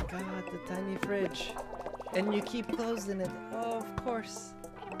my god, the tiny fridge. And you keep closing it. Oh, of course.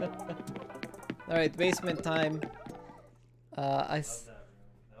 Alright, basement time. I love that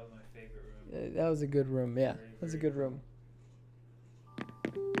room. That was my favorite room. That was a good room. Yeah, that was a good room.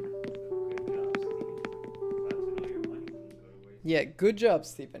 Yeah, good job,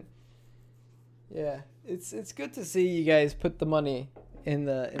 Stephen. Yeah, it's good to see you guys put the money in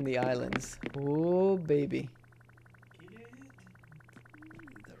the islands. Oh baby.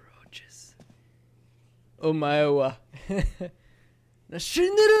 The roaches. Oh my wa.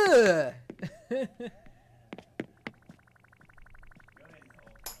 Nashinderu.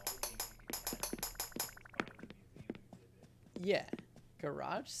 Yeah,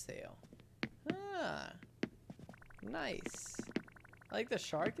 garage sale. Ah, nice. I like the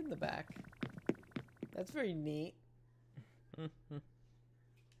shark in the back. That's very neat.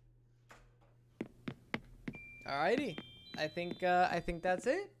 Alrighty, I think that's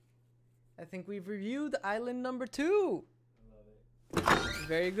it. I think we've reviewed island number 2. I love it.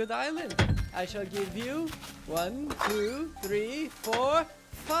 Very good island. I shall give you 1, 2, 3, 4,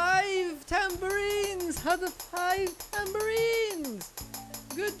 5 tambourines. Out of 5 tambourines.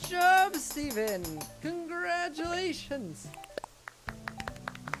 Good job, Steven. Congratulations.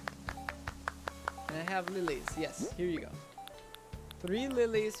 And I have lilies. Yes, here you go. 3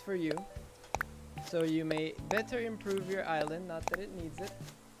 lilies for you. So you may better improve your island. Not that it needs it.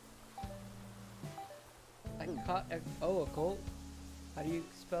 I caught a coal. How do you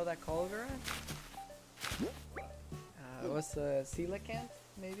spell that Colgar? What's the coelacanth?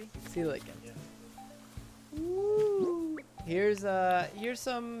 Maybe coelacanth. Yeah. Woo! Here's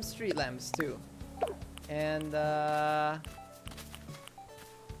some street lamps too, and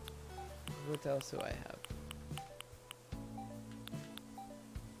what else do I have?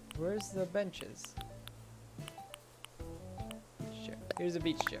 Where's the benches? Chair. Here's a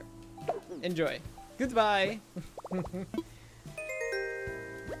beach chair. Enjoy. Goodbye.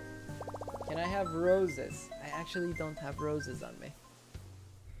 Can I have roses? I actually don't have roses on me.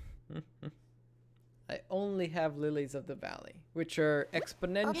 I only have lilies of the valley, which are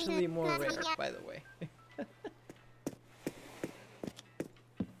exponentially more rare, by the way.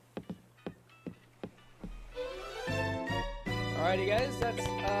 Alrighty guys, that's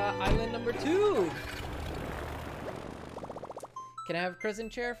island number 2. Can I have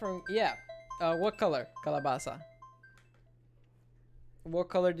crescent chair from, yeah. What color? Calabasa. What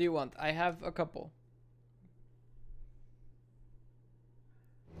color do you want? I have a couple.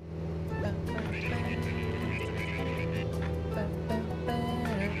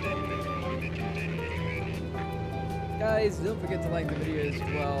 Guys, don't forget to like the video as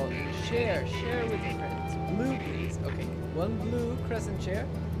well and share with your friends. Blue, please. Okay, 1 blue crescent chair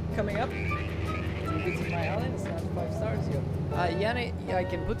coming up. Visit my island. It's not 5 stars, yo. Yanni, yeah, I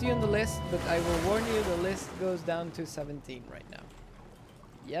can put you on the list, but I will warn you, the list goes down to 17 right now.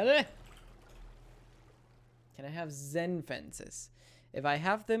 Yanni! Can I have Zen fences? If I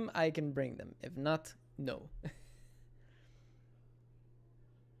have them, I can bring them. If not, no.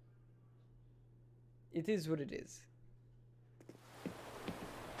 It is what it is.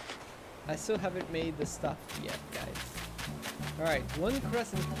 I still haven't made the stuff yet, guys. Alright, 1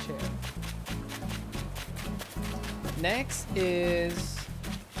 crescent chair. Next is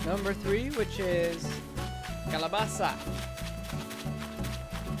number 3, which is Calabasa.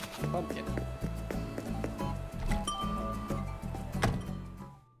 Pumpkin.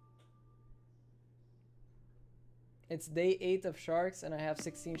 It's day 8 of sharks and I have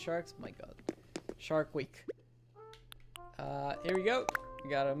 16 sharks. My god. Shark week. Here we go. We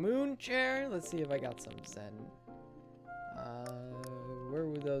got a moon chair. Let's see if I got some Zen. Where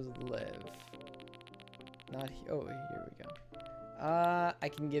would those live? Not here. Oh, here we go. I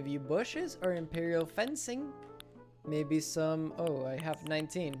can give you bushes or imperial fencing. Maybe some. Oh, I have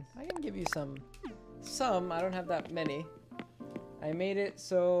 19. I can give you some. Some. I don't have that many. I made it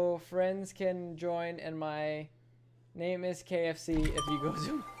so friends can join, and my name is KFC if you go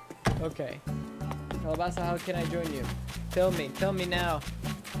to. Okay. Calabasa, how can I join you? Tell me now.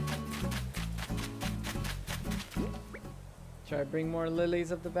 Should I bring more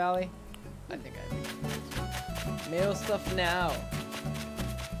lilies of the valley? I think I do. Mail stuff now.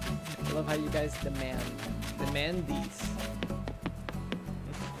 I love how you guys demand these.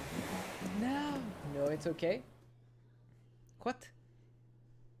 No, it's okay. What?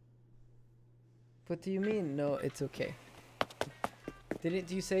 What do you mean? No, it's okay. Didn't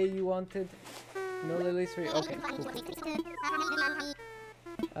you say you wanted no lilies for you? Okay, cool.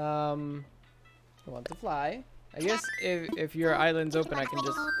 I want to fly. I guess if your island's open, I can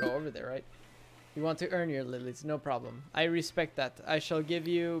just go over there, right? You want to earn your lilies, no problem. I respect that. I shall give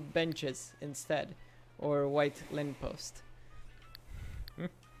you benches instead, or white land post. Wait,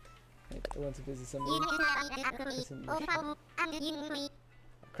 I want to visit somebody.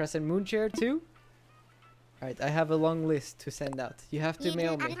 Crescent moon chair too? Alright, I have a long list to send out. You have to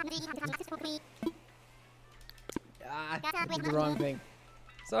mail me. Ah, I did the wrong thing.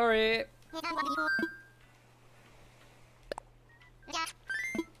 Sorry.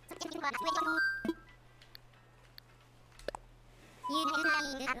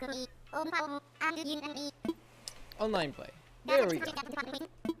 Online play. There we go.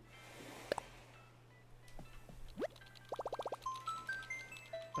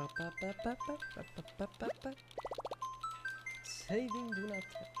 Saving, do not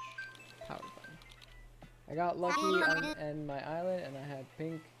touch. Power button. I got lucky on my island, and I had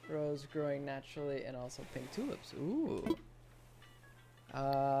pink rose growing naturally, and also pink tulips. Ooh.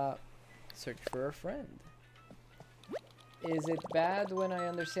 Search for a friend. Is it bad when I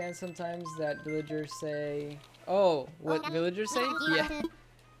understand sometimes that villagers say... Oh, what villagers say? Yeah.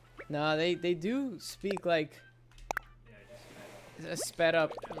 No, they do speak like... sped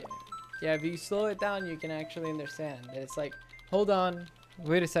up. Yeah, if you slow it down, you can actually understand. It's like, hold on,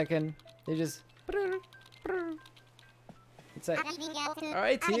 wait a second. They just... It's like,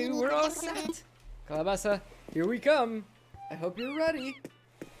 alright team, we're all set. Calabasa, here we come. I hope you're ready.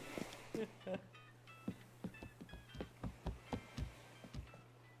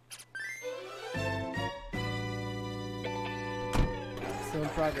 Still in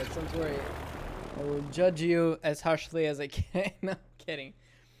progress, don't worry. I will judge you as harshly as I can. No, I'm kidding.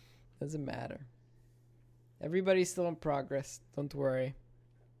 Doesn't matter. Everybody's still in progress, don't worry.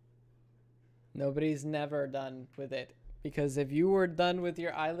 Nobody's never done with it. Because if you were done with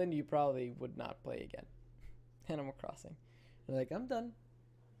your island, you probably would not play again. Animal Crossing. You're like, I'm done.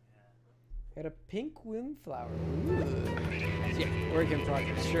 Got a pink windflower. Ooh. Yeah, work in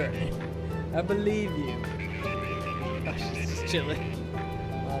progress, sure. I believe you. Oh, she's just chilling.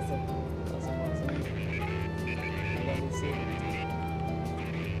 Awesome. Awesome. Let me see.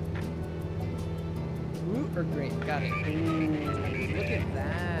 or green. Got it. Ooh, look at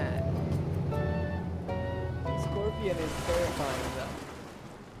that. Scorpion is terrifying though.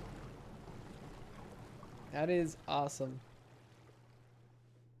 That is awesome.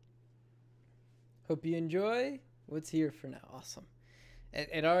 Hope you enjoy what's here for now. Awesome.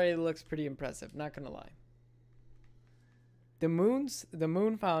 It already looks pretty impressive, not gonna lie. The moon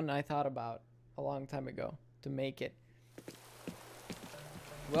fountain I thought about a long time ago to make it.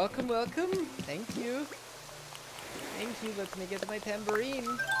 Welcome, welcome. Thank you. Thank you. Let me get my tambourine.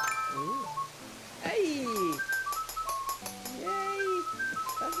 Ooh. Hey! Yay!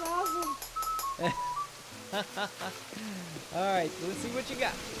 That's awesome. Alright, let's see what you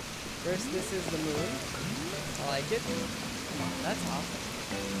got. First, this is the moon. I like it. That's awesome.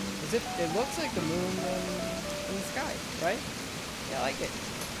 It looks like the moon in the sky, right? Yeah, I like it.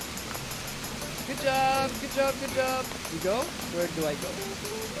 Good job, good job, good job. You go? Where do I go?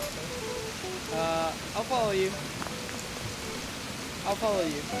 I'll follow you. I'll follow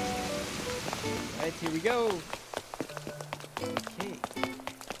you. Alright, here we go. Okay.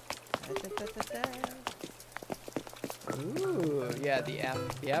 Ooh, yeah, the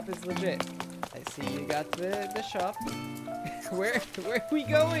app is legit. I see you got the shop. Where are we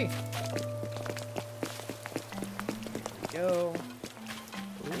going? Here we go.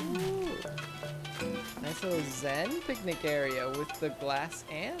 Ooh. Nice little zen picnic area with the glass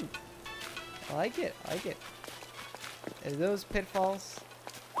ant. I like it, I like it. Are those pitfalls?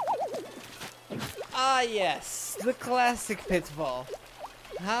 Ah yes, the classic pitfall.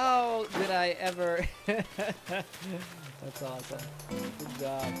 How did I ever... That's awesome. Good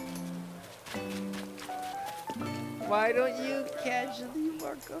job. Why don't you casually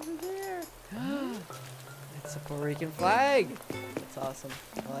walk over there? It's a Puerto Rican flag. That's awesome.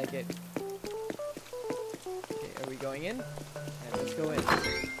 I like it. Okay, are we going in? Yeah, let's go in. Let's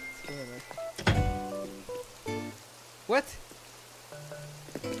go in there. What?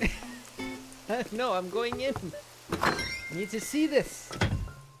 No, I'm going in. I need to see this.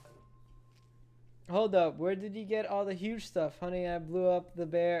 Hold up, where did you get all the huge stuff? Honey, I blew up the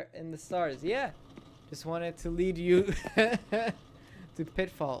bear and the stars. Yeah, just wanted to lead you to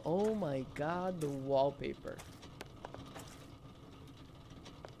Pitfall. Oh my god, the wallpaper.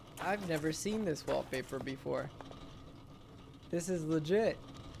 I've never seen this wallpaper before. This is legit.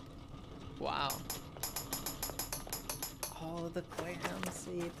 Wow. Oh, the clam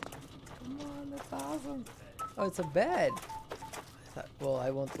seat. Come on, that's awesome. Oh, it's a bed. Well, I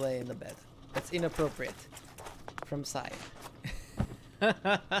won't lay in the bed. That's inappropriate from side. Alright,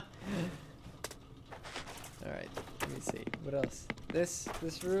 let me see. What else? This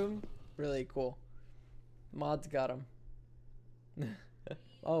room, really cool. Mods got him.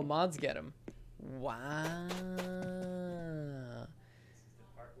 Oh, mods get him. Wow. This is the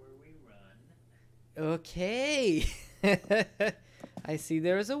part where we run. Okay. I see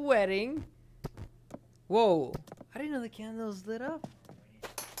there's a wedding. Whoa. I didn't know the candles lit up.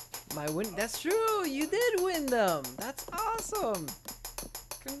 That's true. You did win them. That's awesome.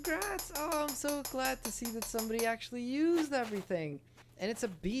 Congrats. Oh, I'm so glad to see that somebody actually used everything. And it's a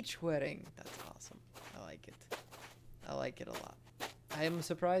beach wedding. That's awesome. I like it. I like it a lot. I am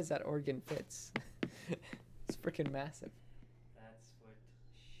surprised that organ fits. It's freaking massive. That's what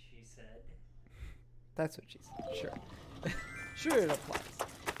she said. That's what she said. Sure. Sure, it applies.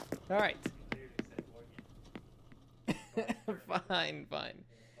 All right. Fine, fine.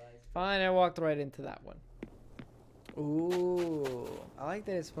 Fine, I walked right into that one. Ooh, I like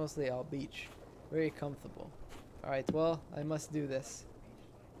that it's mostly all beach. Very comfortable. Alright, well, I must do this.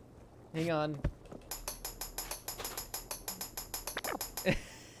 Hang on.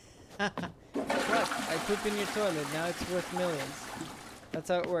 What? I poop in your toilet, now it's worth millions. That's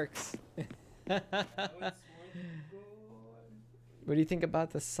how it works. What do you think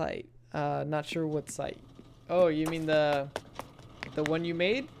about the site? Not sure what site. Oh, you mean the one you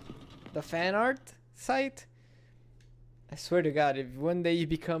made? The fan art site? I swear to God, if one day you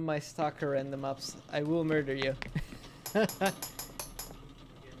become my stalker and the ups, I will murder you.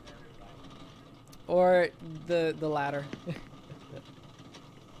 Or the latter.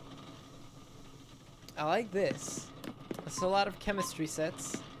 I like this. It's a lot of chemistry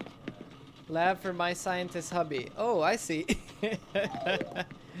sets. Lab for my scientist hubby. Oh, I see.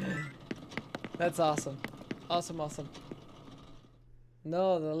 That's awesome. Awesome, awesome.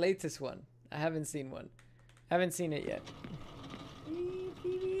 No, the latest one. I haven't seen one. Haven't seen it yet. Hey,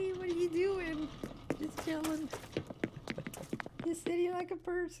 Phoebe, what are you doing? Just chilling. You're sitting like a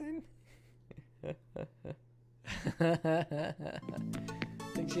person.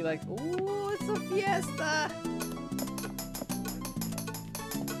 Think she like, ooh, it's a fiesta.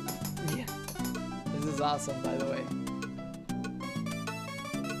 Yeah. This is is awesome, by the way.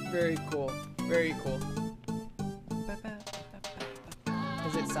 Very cool. Very cool.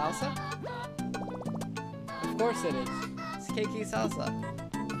 Is it salsa? Of course it is. It's cakey salsa.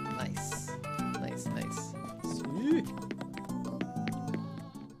 Nice. Nice, nice. Sweet.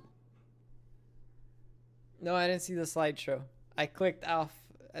 No, I didn't see the slideshow. I clicked off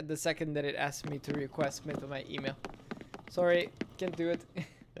at the second that it asked me to request me to my email. Sorry, can't do it.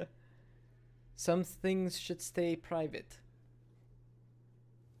 Some things should stay private.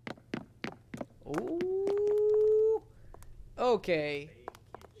 Ooh. Okay.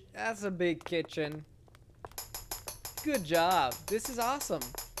 That's a big kitchen. Good job. This is awesome.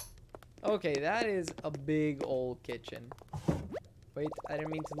 Okay, that is a big old kitchen. Wait, I didn't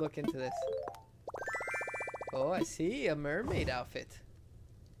mean to look into this. Oh, I see. A mermaid outfit.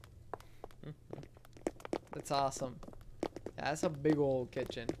 That's awesome. Yeah, that's a big old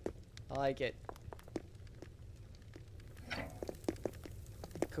kitchen. I like it.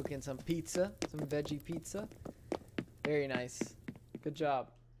 Cooking some pizza. Some veggie pizza. Very nice. Good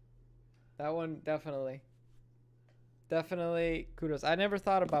job. That one, definitely. Definitely kudos. I never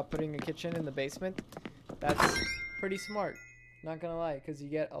thought about putting a kitchen in the basement. That's pretty smart. Not gonna lie, because you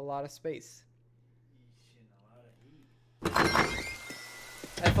get a lot of space.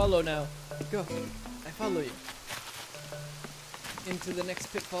 I follow now. Go. I follow you. Into the next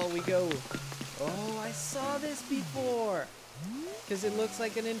pitfall we go. Oh, I saw this before. Because it looks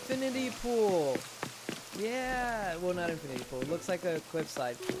like an infinity pool. Yeah. Well, not infinity pool. It looks like a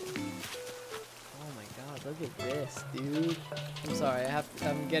cliffside pool. Oh my god, look at this, dude. I'm sorry,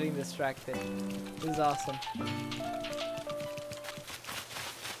 I'm getting distracted. This is awesome.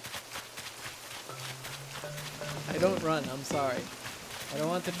 I don't run, I'm sorry. I don't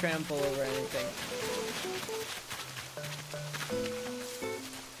want to trample over anything.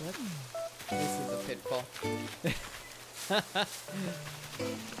 What? This is a pitfall.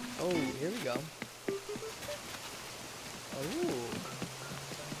 Oh, here we go. Oh.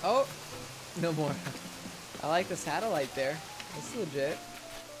 Oh! No more. I like the satellite there. That's legit.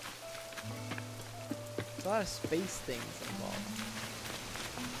 There's a lot of space things involved.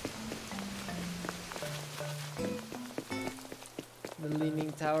 The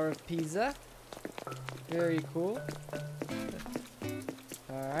Leaning Tower of Pisa. Very cool.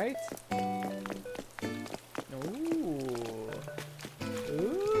 Alright. Ooh.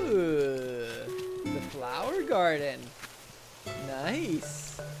 Ooh. The flower garden.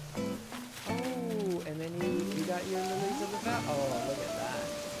 Nice. Oh, and then you got your lilies of the valley. Oh, look at that.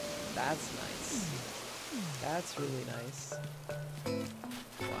 That's nice. That's really nice.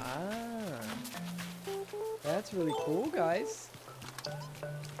 Wow. That's really cool, guys.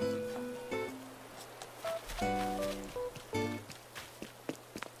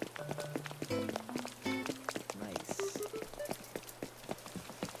 Nice.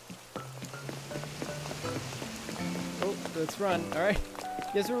 Oh, let's run. All right.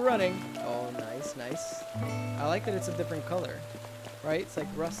 Guess we're running. Oh, nice, nice. I like that it's a different color, right? It's like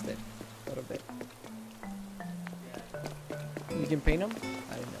rusted a little bit. You can paint them?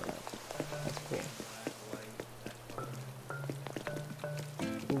 I didn't know that. That's cool.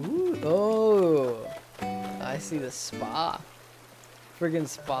 Ooh, oh, I see the spa. Friggin'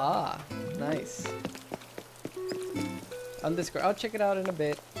 spa. Nice. On Discord. I'll check it out in a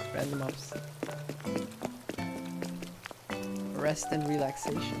bit. Random ups. Rest and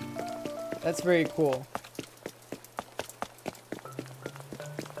relaxation. That's very cool.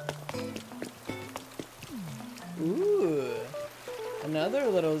 Ooh, another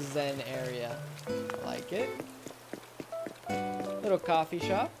little zen area. I like it. Little coffee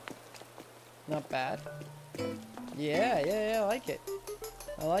shop. Not bad. Yeah, yeah, yeah, I like it.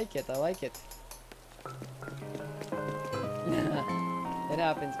 I like it, I like it. It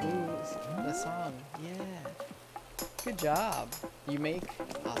happens. Ooh, the song. Yeah. Good job. You make?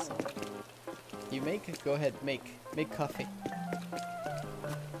 Awesome. You make? Go ahead, make. Make coffee.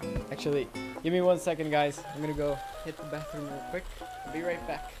 Actually, give me 1 second, guys. I'm gonna go hit the bathroom real quick. I'll be right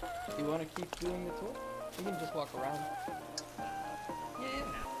back. You wanna keep doing the tour? You can just walk around. Yeah.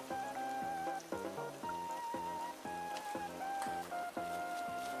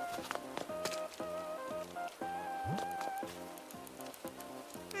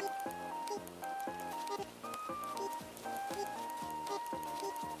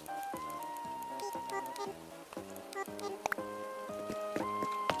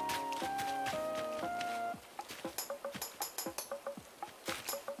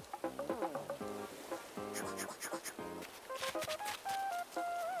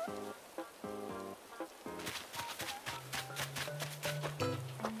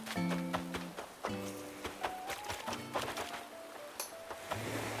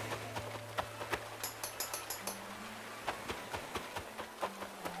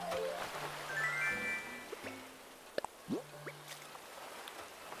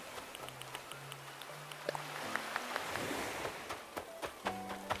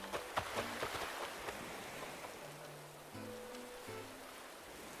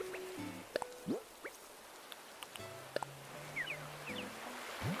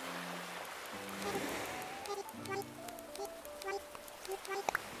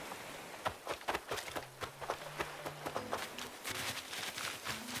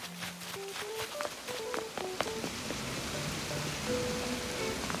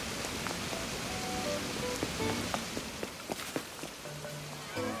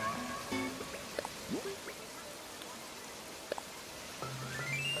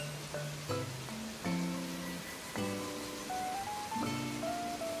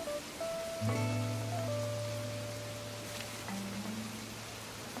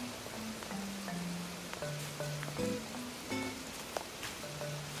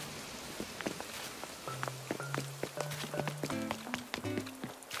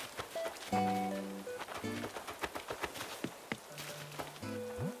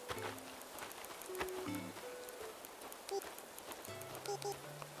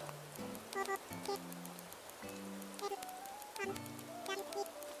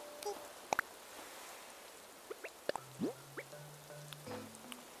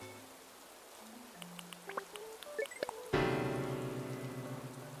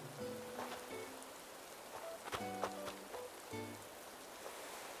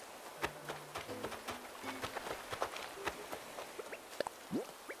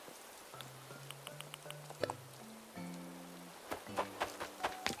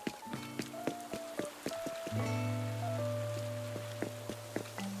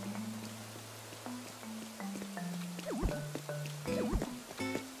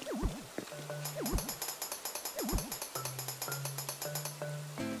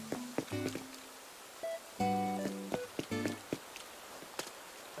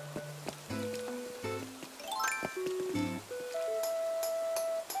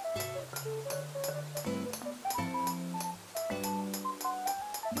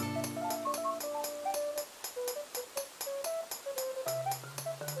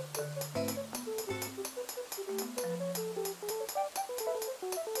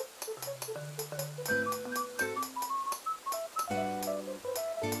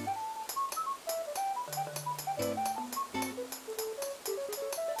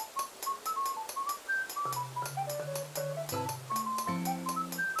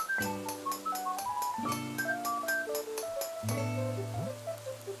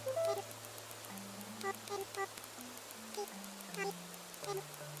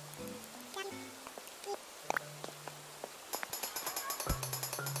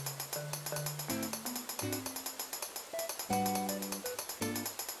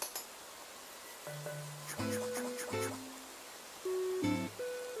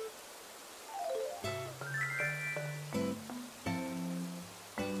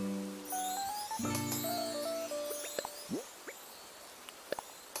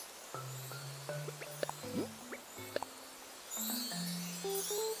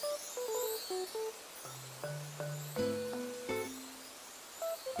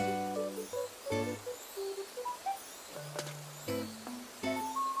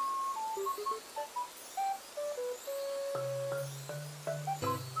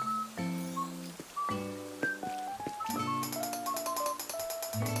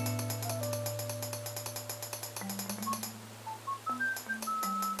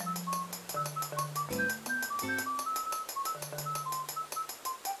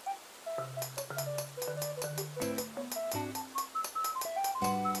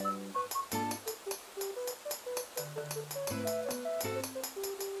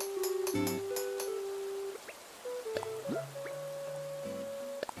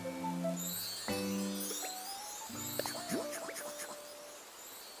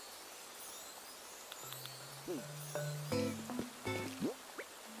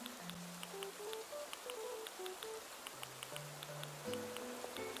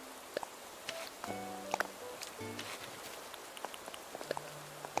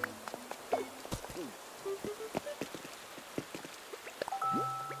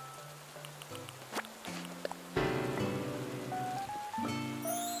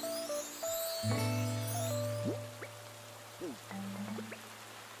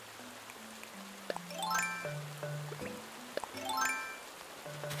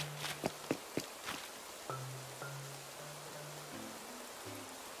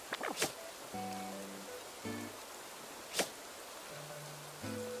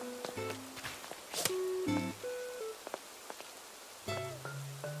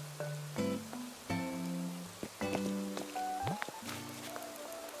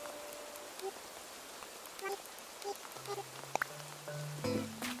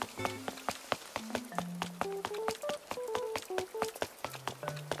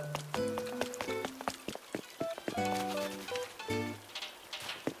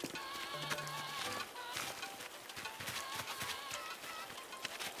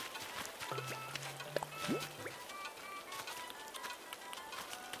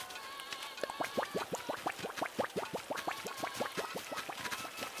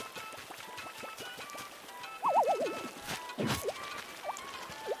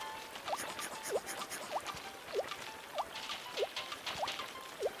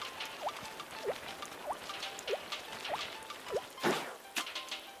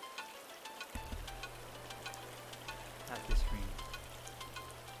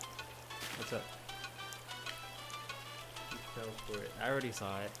 What's up? You fell for it. I already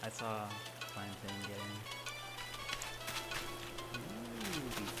saw it. I saw Plantain getting. Ooh,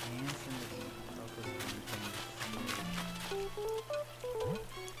 the ants in the Plantain.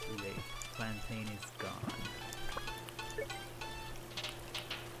 Too late. Plantain is gone.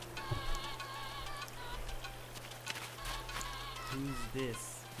 Who's this?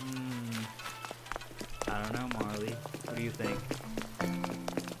 I don't know, Marley. What do you think?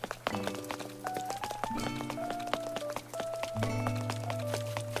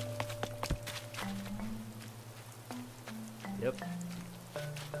 Yep.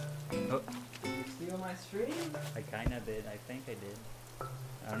 Oh. Did you steal my stream? I kinda did. I think I did.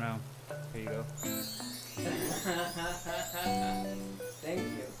 I don't know. Here you go. Thank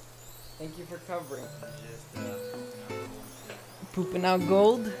you. Thank you for covering. Just, Pooping out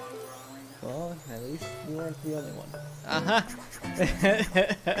gold? Well, at least you weren't the only one.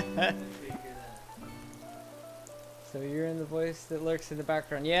 So you're in the voice that lurks in the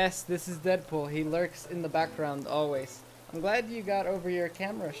background. Yes, this is Deadpool. He lurks in the background always. I'm glad you got over your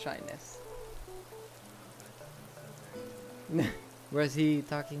camera shyness. Was he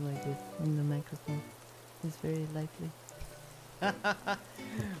talking like this in the microphone? It's very likely.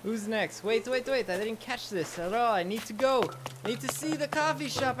 Who's next? Wait, I didn't catch this at all. I need to go. I need to see the coffee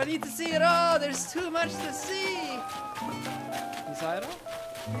shop. I need to see it all. There's too much to see. You saw it all?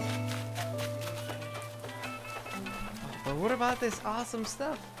 But what about this awesome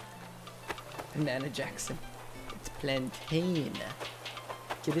stuff? Banana Jackson. It's Plantain.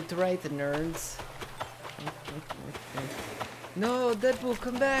 Get it right, nerds. No, Deadpool,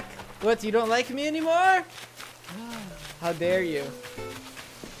 come back. What, you don't like me anymore? How dare you?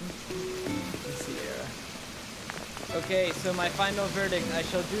 Let's see there. Okay, so my final verdict I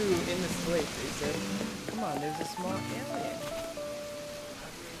shall do in this plate, they said. Come on, there's a small alien.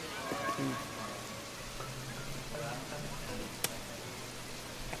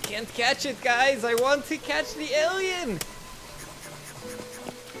 I can't catch it, guys! I want to catch the alien!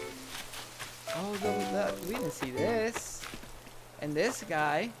 Oh, we didn't see this. And this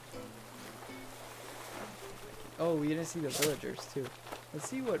guy. Oh, we didn't see the villagers, too. Let's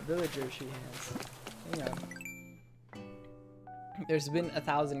see what villagers she has. Hang on. There's been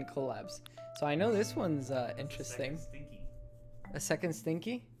 1,000 collabs. So I know this one's interesting. Stinky. A second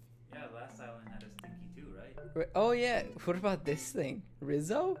Stinky? Yeah, last island had a Stinky too, right? Oh yeah, what about this thing?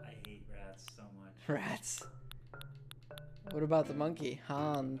 Rizzo? I hate rats so much. Rats. What about the monkey?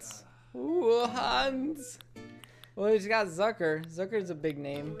 Hans. Ooh, Hans! Well, he's got Zucker. Zucker's a big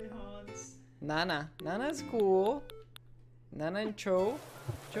name. Hans. Nana. Nana's cool. Nana and Cho.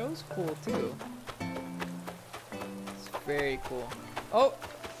 Cho's cool too. It's very cool. Oh!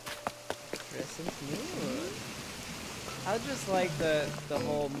 Crescent Moon. I just like the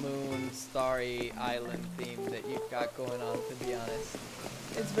whole moon, starry island theme that you've got going on, to be honest.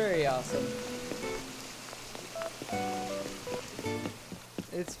 It's very awesome.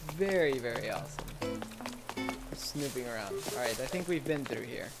 It's very, very awesome. Snooping around. Alright, I think we've been through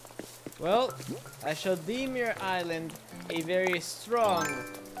here. Well, I shall deem your island a very strong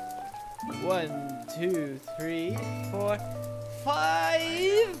 1, 2, 3, 4,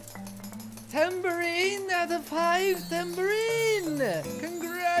 5 tambourine out of 5 tambourine!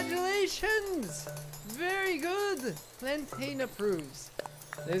 Congratulations! Very good! Plantain approves.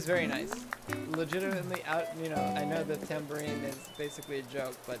 It is very nice. Legitimately out, you know, I know that tambourine is basically a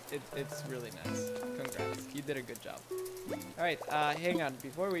joke, but it's really nice. Congrats. You did a good job. Alright, hang on.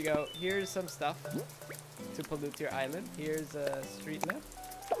 Before we go, here's some stuff to pollute your island. Here's a street lamp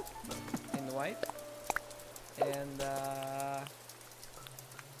in white. And,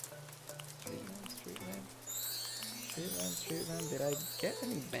 street lamp. Did I get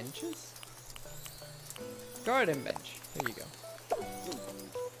any benches? Garden bench. There you go.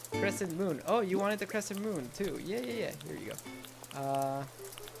 Crescent moon. Oh, you wanted the crescent moon too. Yeah. Here you go.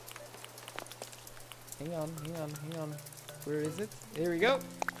 Hang on. Where is it? Here we go.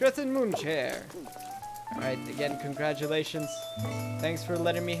 Crescent moon chair. Alright, again, congratulations. Thanks for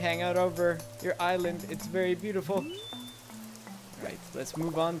letting me hang out over your island. It's very beautiful. Alright, let's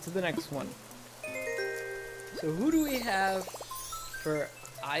move on to the next one. So who do we have for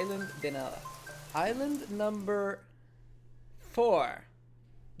Island Vanilla? Island number 4.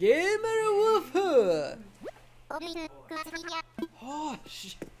 Gamer Wolfhood! Oh,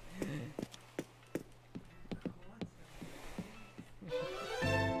 shit.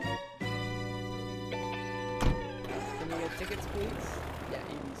 Can we get tickets, please?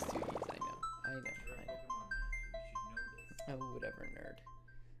 Yeah, EV's 2 E's, I know. Oh, whatever, nerd.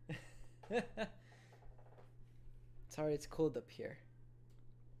 Sorry, it's cold up here.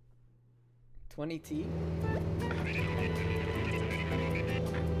 20T?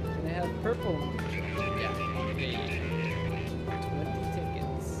 Can I have purple? Yeah. 20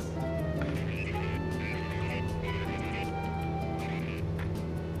 tickets.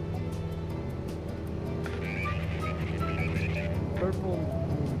 Purple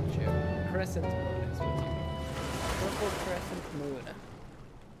moon chip. Crescent moon is what you mean. Purple crescent moon.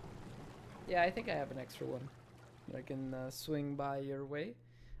 Yeah, I think I have an extra one. I can swing by your way.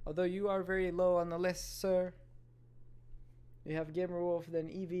 Although you are very low on the list, sir. You have Gamer Wolf, then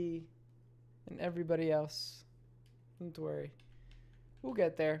Eevee, and everybody else. Don't worry. We'll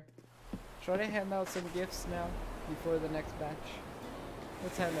get there. Try to hand out some gifts now before the next batch.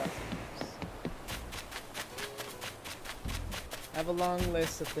 Let's hand out some gifts. I have a long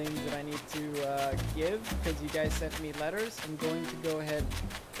list of things that I need to give because you guys sent me letters. I'm going to go ahead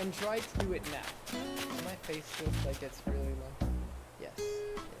and try to do it now. Does my face look like it's really low? Yes.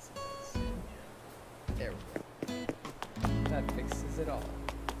 Yes, it does. There we go. That fixes it all.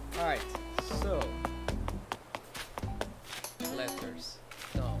 Alright, so. Letters.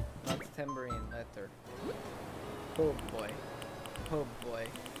 No, not tambourine letter. Oh boy. Oh boy.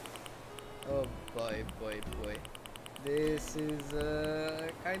 Oh boy, boy. This is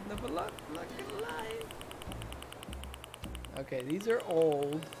kind of a lot, not gonna lie. Okay, these are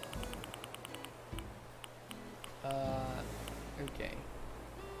old. Okay.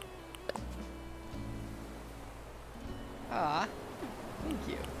 Ah, thank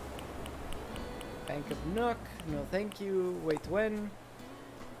you. Bank of Nook, no thank you. Wait, when?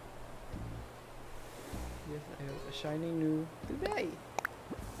 Yes, I have a shiny new today.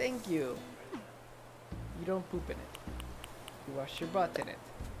 Thank you. You don't poop in it. You wash your butt in it.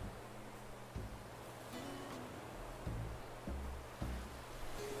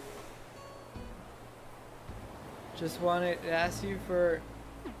 Just wanted to ask you for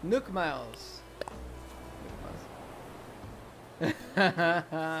Nook Miles. Nook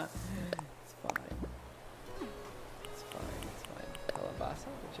Miles. It's fine. It's fine. It's fine. Calabasa,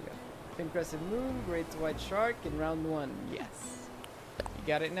 what you got? Pink Crescent Moon, Great White Shark in round 1. Yes. You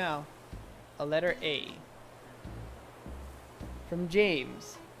got it now. A letter A. From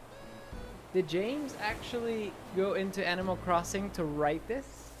James. Did James actually go into Animal Crossing to write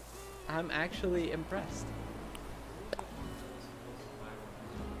this? I'm actually impressed.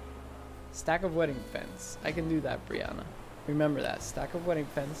 Stack of wedding fence. I can do that, Brianna. Remember that. Stack of wedding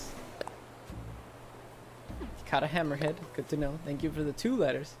fence. Caught a hammerhead. Good to know. Thank you for the 2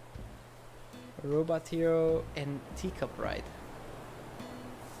 letters. A robot hero and teacup ride.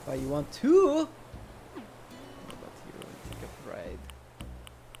 Why you want 2? Robot hero and teacup ride.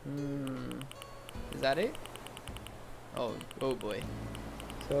 Is that it? Oh boy.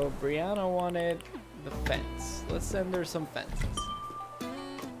 So Brianna wanted the fence. Let's send her some fences.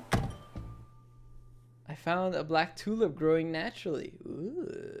 I found a black tulip growing naturally.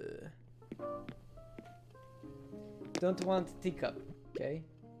 Ooh. Don't want a teacup, okay?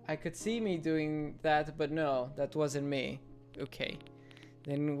 I could see me doing that, but no, that wasn't me. Okay.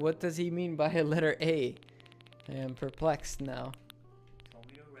 Then what does he mean by a letter A? I am perplexed now. Told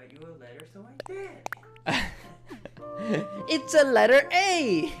me to write you a letter, so I did. It's a letter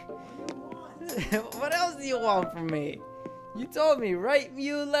A! What do you want? What else do you want from me? You told me, write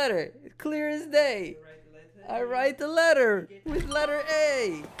me a letter. Clear as day. You write the letter? I write the letter with letter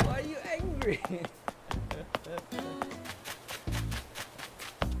A. Why are you angry?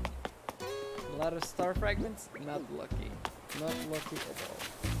 A lot of star fragments? Not lucky. Not lucky at all.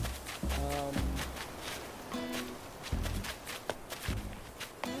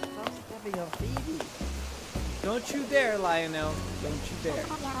 Stop stepping on baby. Don't you dare, Lionel. Don't you dare.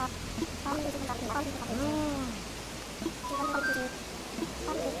 Not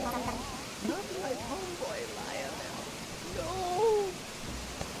my homeboy, Lionel. No!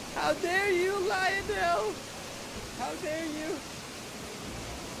 How dare you, Lionel! How dare you!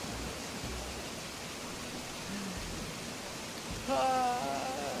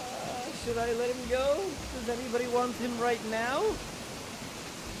 Should I let him go? Does anybody want him right now?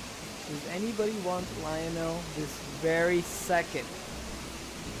 Does anybody want Lionel this very second?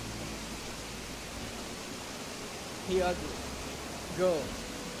 He ugly. Go.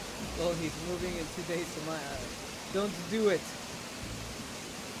 Oh, he's moving in 2 days to my eyes. Don't do it.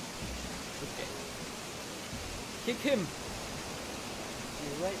 Okay. Kick him.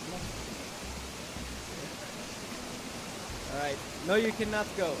 You're right next to him. Alright. No, you cannot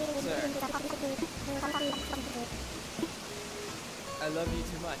go, sir. I love you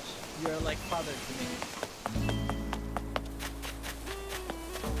too much. You're like father to me.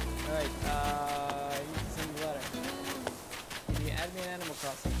 Alright, I need to send a letter. Can you add me in Animal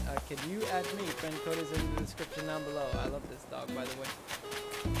Crossing? Can you add me? Friend code is in the description down below. I love this dog, by the way.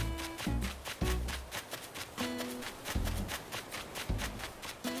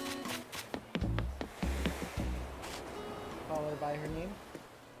 Call her by her name.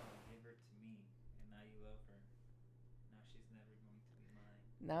 Give her to me, and now you love her. Now she's never going to be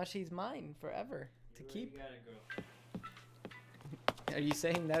mine. Now she's mine forever to You keep. already got a girl. Are you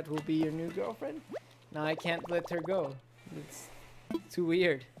saying that will be your new girlfriend? No, I can't let her go. It's too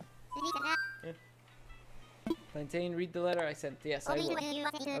weird. Plantain, read the letter I sent. Yes, I will.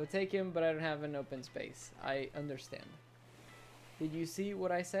 I would take him, but I don't have an open space. I understand. Did you see what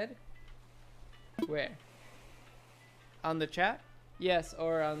I said? Where? On the chat? Yes,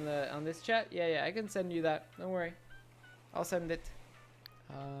 or on this chat? Yeah, I can send you that. Don't worry. I'll send it.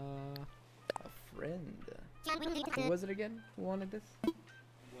 A friend. Who was it again? Who wanted this? What?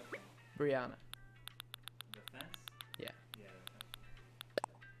 Brianna. The fence? Yeah. Yeah,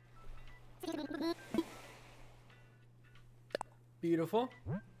 the fence. Beautiful.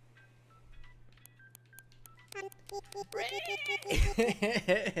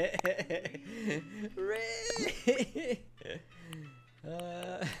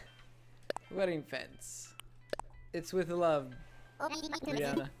 Wedding fence. It's with love,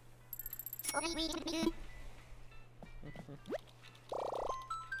 Brianna.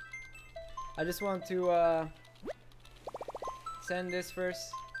 I just want to send this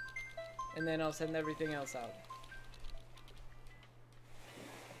first, and then I'll send everything else out.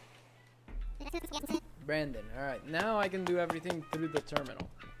 Brandon, alright, now I can do everything through the terminal.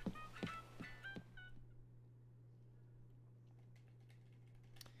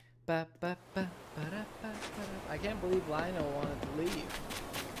 I can't believe Lionel wanted to leave.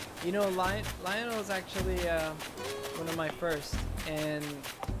 You know, Lionel is actually one of my first, and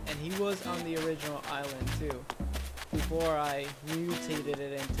he was on the original island too. before I mutated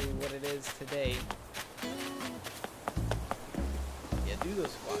it into what it is today. Yeah, do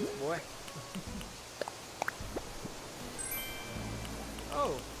those squats, boy.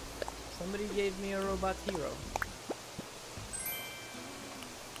 Oh, somebody gave me a robot hero.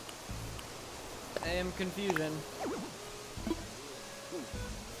 I am confusion.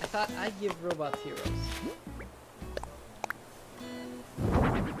 I thought I'd give robot heroes.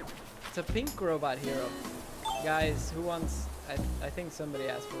 It's a pink robot hero. Guys, who wants... I think somebody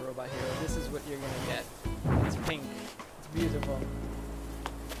asked for a robot hero. This is what you're gonna get. It's pink. It's beautiful.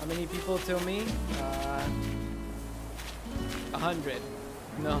 How many people to me? 100.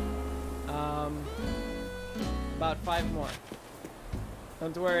 No. About 5 more.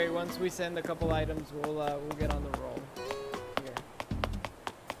 Don't worry, once we send a couple items, we'll get on the roll. Here.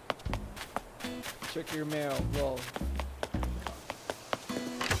 Check your mail. Roll.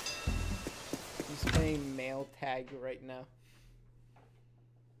 He's playing mail tag right now.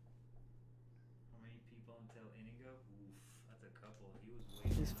 How many people until Inigo? Oof, that's a couple. He was way.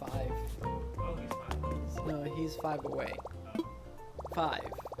 He's 5. Oh, he's 5. No, he's 5 away. Oh. 5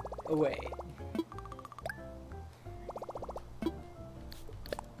 away.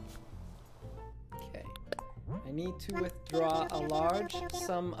 Okay. I need to withdraw a large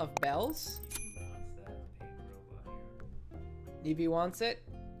sum of bells. Evie wants it.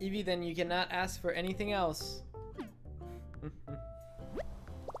 Evie, then you cannot ask for anything else.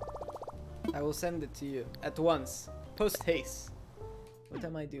 I will send it to you at once. Post haste. What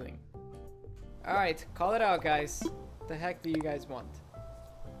am I doing? Alright, call it out, guys. What the heck do you guys want?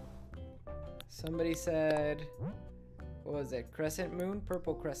 Somebody said... What was it? Crescent moon?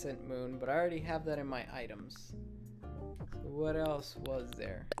 Purple crescent moon. But I already have that in my items. So what else was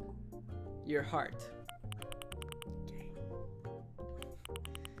there? Your heart. Okay.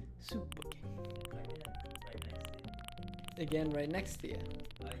 Super okay. Again, right next to you.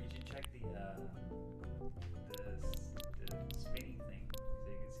 You should check the spinning thing so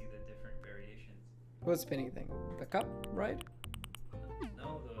you can see the different variations. What spinning thing? The cup, right?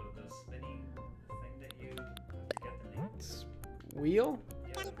 No, the spinning thing that you forget the name. Wheel?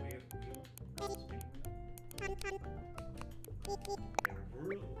 Yeah, the wheel. The spinning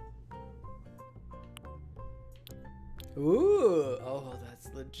wheel. Ooh, oh, that's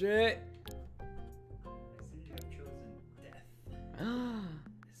legit. I see you have chosen death.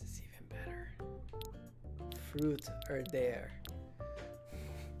 This is even better. Fruit are there.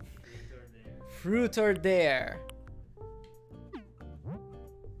 Fruit are there.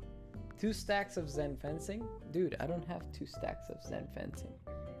 2 stacks of Zen fencing? Dude, I don't have 2 stacks of Zen fencing.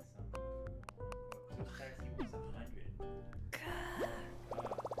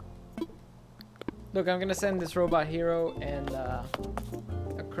 Look, I'm gonna send this robot hero and a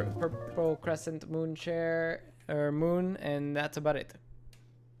purple crescent moon chair or moon, and that's about it.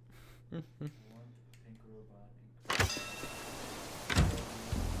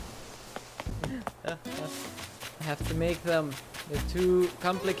 I have to make them. They're too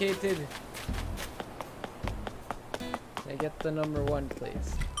complicated. Can I get the number 1,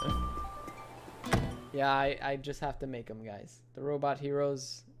 please? Yeah, I just have to make them, guys. The robot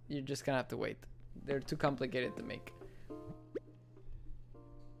heroes, you're just gonna have to wait. They're too complicated to make.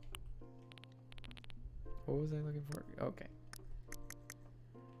 What was I looking for? Okay.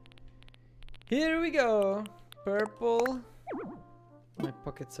 Here we go. Purple. My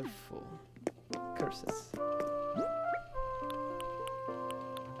pockets are full. Curses.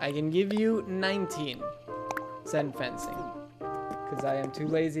 I can give you 19 Zen fencing. Because I am too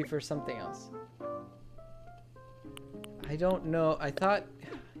lazy for something else. I don't know. I thought...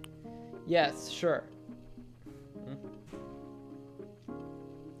 Yes, sure.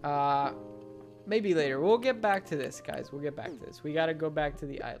 Maybe later. We'll get back to this, guys. We'll get back to this. We gotta go back to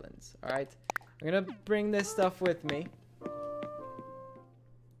the islands. Alright? I'm gonna bring this stuff with me.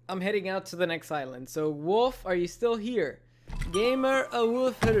 I'm heading out to the next island. So, Wolf, are you still here? Gamer a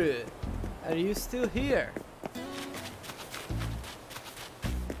Wolferu, are you still here? Can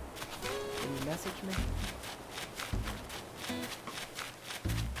you message me?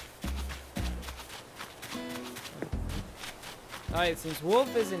 Alright, since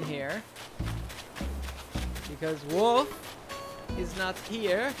Wolf isn't here, because Wolf is not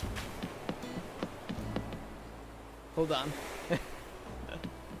here. Hold on.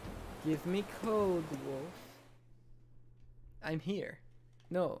 Give me code, Wolf. I'm here.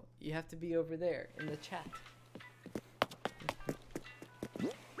 No, you have to be over there in the chat.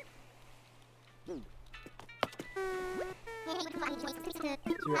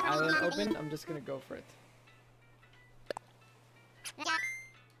 Is your island open? I'm just gonna go for it.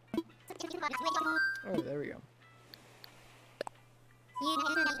 Oh, there we go.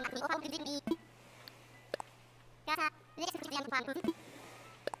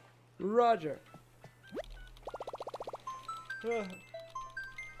 Roger. Ugh.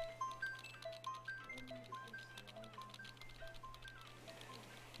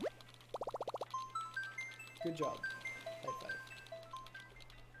 Good job.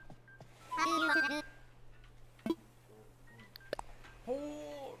 High five.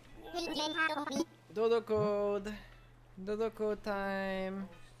 Oh, Dodo code. Dodo code time.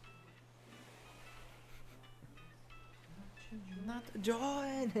 Not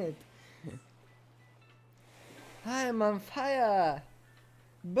join it. I'm on fire.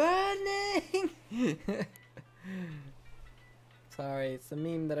 Burning. Sorry, it's the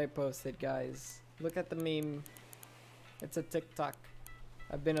meme that I posted, guys. Look at the meme. It's a TikTok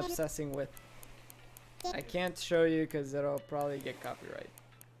I've been obsessing with. I can't show you because it'll probably get copyright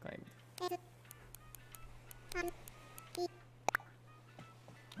claimed.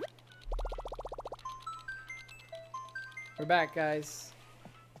 We're back, guys.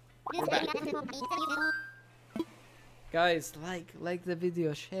 We're back. Guys, like the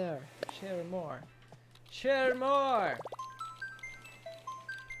video, share more. Share more!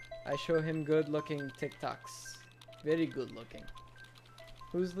 I show him good looking TikToks. Very good looking.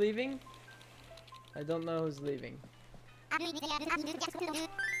 Who's leaving? I don't know who's leaving.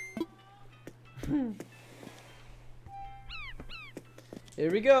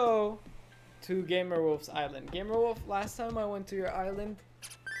 Here we go! To Gamer Wolf's island. Gamer Wolf, last time I went to your island,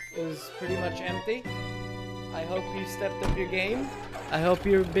 it was pretty much empty. I hope you stepped up your game. I hope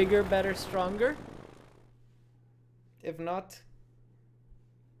you're bigger, better, stronger. If not,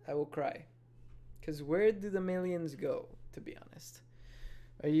 I will cry. Because where do the millions go, to be honest?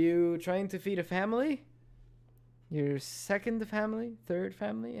 Are you trying to feed a family? Your second family? Third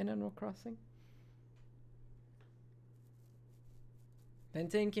family in Animal Crossing?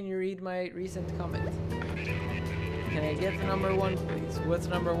 Plantain, can you read my recent comment? Can I get the number 1, please? What's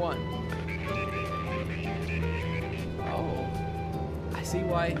number 1? Oh. I see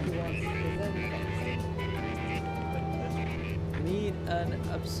why he wants his entrance. Need an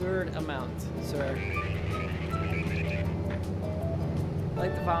absurd amount, sir. I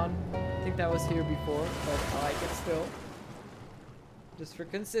like the fountain. I think that was here before, but I like it still. Just for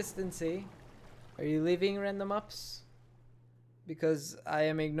consistency. Are you leaving random ups? Because I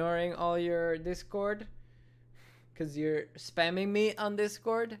am ignoring all your Discord. Because you're spamming me on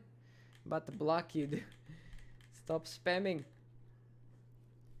Discord. I'm about to block you, dude. Stop spamming.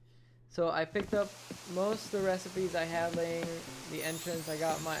 So I picked up most of the recipes I had laying the entrance. I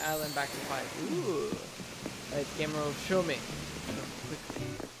got my island back to 5. Ooh. Alright, Gamer Wolf, show me.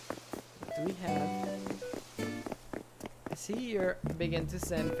 What do we have? I see you're big into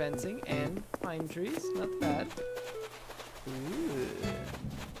sand fencing and pine trees. Not bad. Ooh.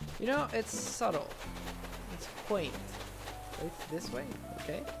 You know, it's subtle. It's quaint. Right, this way?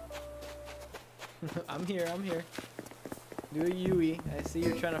 Okay. I'm here, I'm here. Do a Yui. I see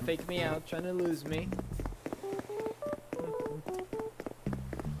you're trying to fake me out, trying to lose me.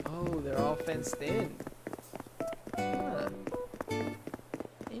 Oh, they're all fenced in. Huh.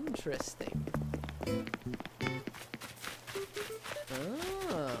 Interesting.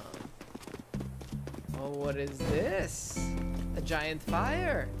 Oh. Oh, what is this? A giant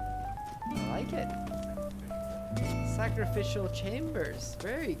fire. I like it. Sacrificial chambers.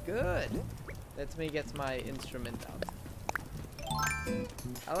 Very good. Let me get my instrument out.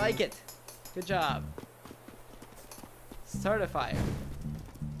 I like it. Good job. Start a fire.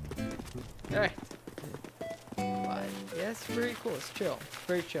 Alright. Fine. Yes, very cool. It's chill.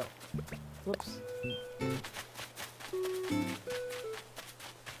 Very chill. Whoops.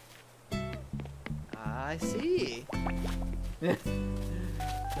 I see. It's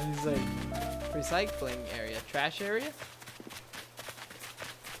like recycling area, trash area.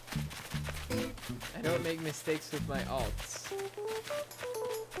 I don't make mistakes with my alts.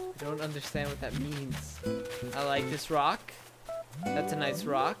 I don't understand what that means. I like this rock. That's a nice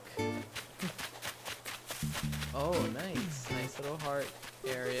rock. Oh, nice. Nice little heart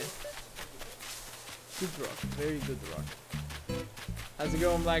area. Good rock. Very good rock. How's it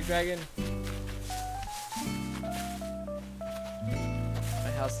going, Black Dragon?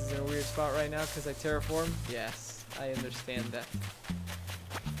 My house is in a weird spot right now because I terraformed. Yes, I understand that.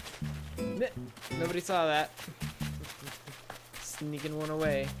 Nobody saw that. Sneaking one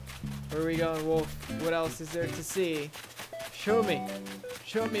away. Where are we going, Wolf? What else is there to see? Show me.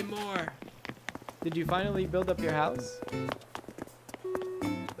 Show me more. Did you finally build up your house?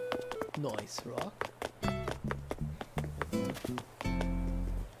 Nice rock.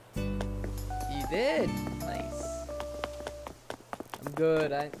 You did. Nice. I'm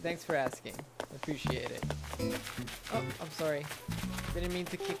good. Thanks for asking. Appreciate it. Oh, I'm sorry. Didn't mean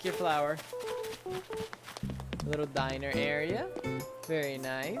to kick your flower. Little diner area. Very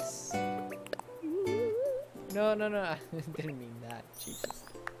nice. No, no, no. Didn't mean that. Jesus.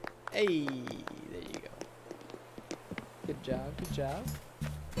 Hey, there you go. Good job, good job.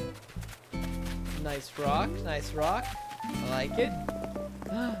 Nice rock, nice rock. I like it.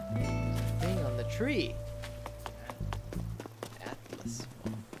 There's a thing on the tree. Atlas.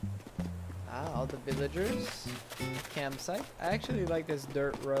 Ah, all the villagers. Campsite. I actually like this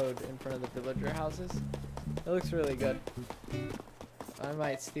dirt road in front of the villager houses. It looks really good. I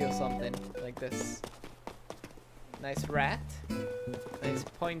might steal something like this. Nice rat. Nice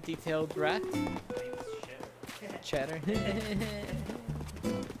pointy-tailed rat. Cheddar.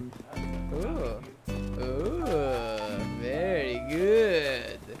 Ooh. Ooh. Very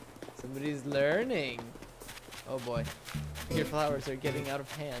good. Somebody's learning. Oh boy. Your flowers are getting out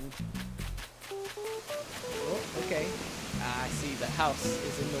of hand. Oh, okay. I see the house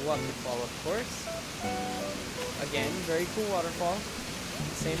is in the waterfall, of course. Again, very cool waterfall.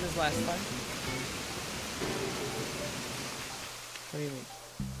 Same as last time. What do you mean?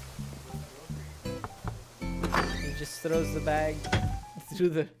 He just throws the bag through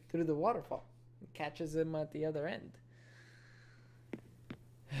the waterfall and catches him at the other end.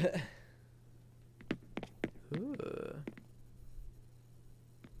 Ooh.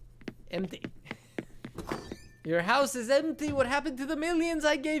 Empty. Your house is empty. What happened to the millions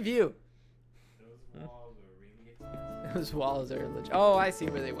I gave you? Those walls are really expensive. Those walls are legit. Oh, I see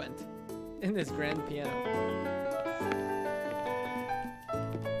where they went. In this grand piano.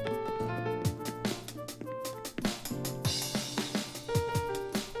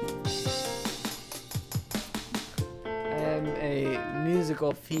 I am a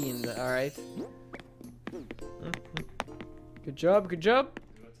musical fiend, alright? Good job, good job.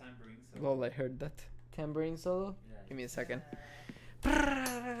 Do a tambourine solo. Well, I heard that. Tambourine solo? Yeah. Give me a second.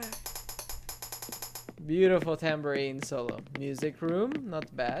 Beautiful tambourine solo. Music room,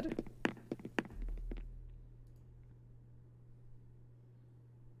 not bad.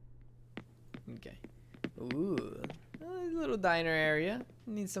 Okay. Ooh. A little diner area.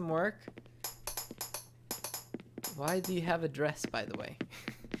 Needs some work. Why do you have a dress, by the way?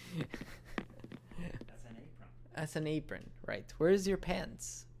 That's an apron. That's an apron, right. Where's your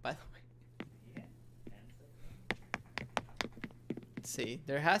pants, by the way? Yeah. See,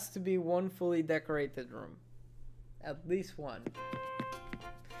 there has to be one fully decorated room. At least one.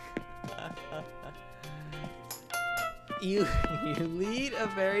 You lead a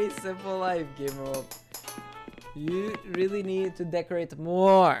very simple life, Gamer. You really need to decorate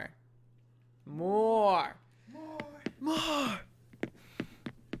more. More. More.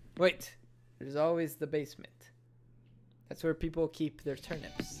 Wait, there's always the basement. That's where people keep their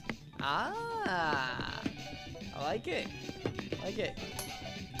turnips. Ah, I like it. Like it.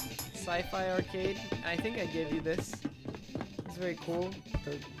 Sci-fi arcade. I think I gave you this. It's very cool.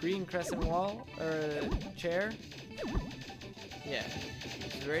 The green crescent wall or chair. Yeah,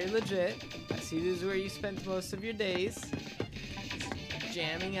 it's very legit. I see this is where you spent most of your days.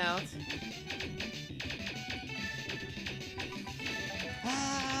 Jamming out.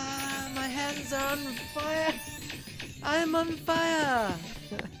 Ah, my hands are on fire. I'm on fire.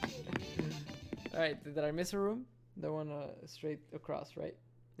 All right, did I miss a room? The one straight across, right?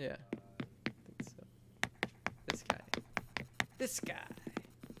 Yeah, I think so. This guy. This guy.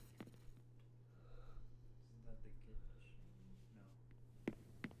 Isn't that the kitchen?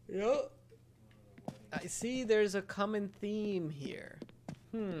 No. Yep. I see there's a common theme here.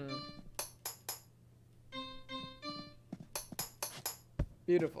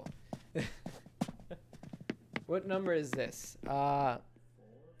 Beautiful. What number is this? 4 or 5?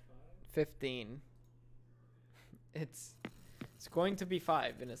 15. It's going to be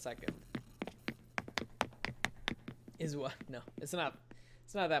 5 in a second. Is what? No, it's not.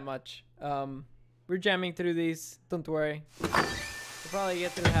 It's not that much. We're jamming through these. Don't worry. We'll probably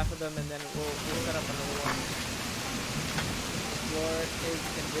get through half of them and then we'll set up another one. Floor is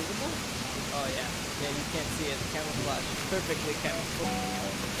invisible? Oh yeah. Yeah, you can't see it. Camouflage. Perfectly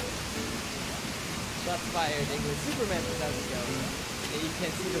camouflaged. Shots fired. English Superman 2000 ago. Yeah, you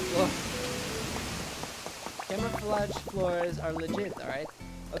can't see the floor. Camouflage floors are legit, alright?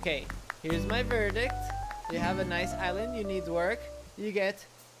 Okay, here's my verdict. You have a nice island, you need work. You get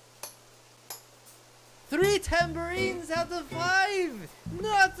 3 tambourines out of 5!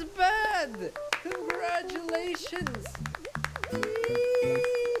 Not bad! Congratulations!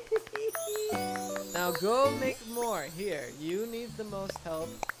 Now go make more. Here, you need the most help.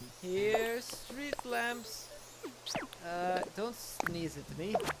 Here, street lamps. Don't sneeze at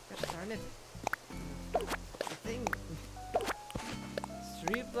me. Gosh darn it. The thing.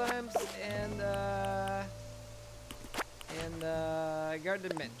 Street lamps and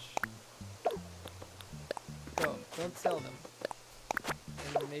garden bench. Go. Don't sell them.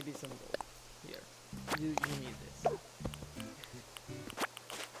 And maybe some gold. Here. You need this.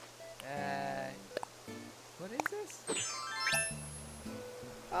 What is this?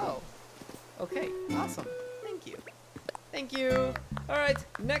 Oh. Okay. Awesome. Thank you. Thank you. All right.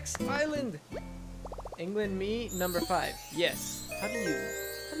 Next island. England, me, number 5. Yes. How do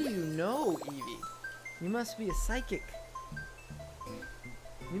you know, Evie? You must be a psychic.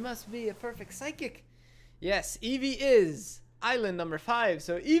 You must be a perfect psychic. Yes, Evie is island number 5.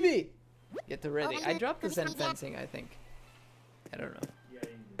 So Evie, get to ready. I dropped the Zen fencing, I think. I don't know. Yeah,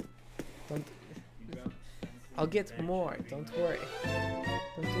 you did. Don't. You dropped I'll get more. Don't worry.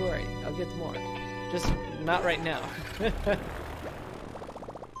 Don't worry. I'll get more. Just not right now.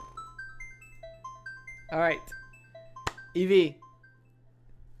 All right, Evie.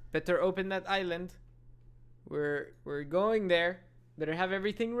 Better open that island. We're going there. Better have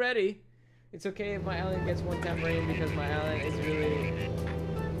everything ready. It's okay if my island gets one time rain because my island is really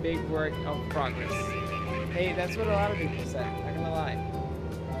big work of progress. Hey, that's what a lot of people said. Not gonna lie.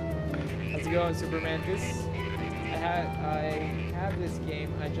 How's it going, Super Mantis? I have this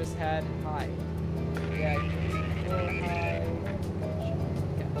game. I just had high. Yeah. High.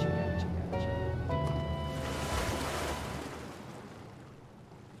 Gotcha.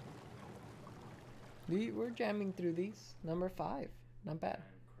 We're jamming through these. Number 5. Not bad. I'm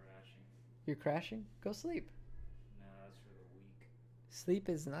crashing. You're crashing? Go sleep. No, that's for the weak. Sleep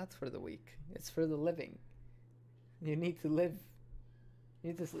is not for the weak. It's for the living. You need to live. You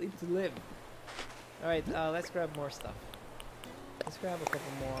need to sleep to live. Alright, let's grab more stuff. Let's grab a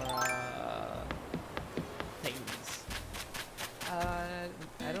couple more things.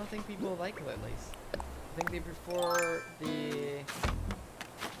 I don't think people like lilies. I think they prefer the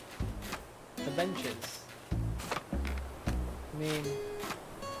benches. I mean,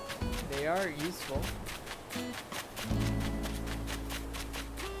 they are useful.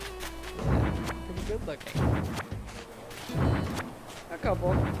 Yeah, pretty good looking. A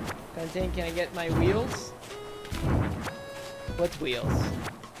couple. Plantain, can I get my wheels? What wheels?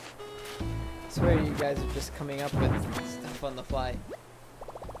 I swear you guys are just coming up with stuff on the fly.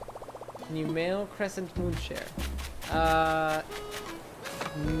 Can you mail Crescent Moon share?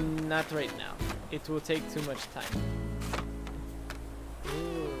 Not right now. It will take too much time.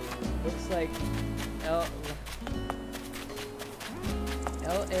 Ooh, looks like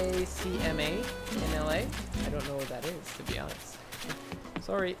LACMA in LA. I don't know what that is, to be honest.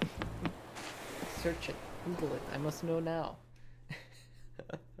 Sorry. Search it. Google it. I must know now.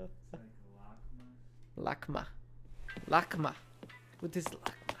 It's like Lakma. Lakma. What is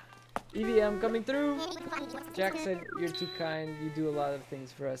Lakma? Evie, I'm coming through. Jack said you're too kind. You do a lot of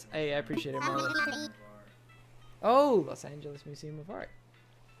things for us. Hey, I appreciate it, Marlon. Oh, Los Angeles Museum of Art.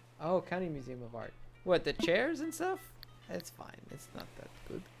 Oh, County Museum of Art. What, the chairs and stuff? It's fine. It's not that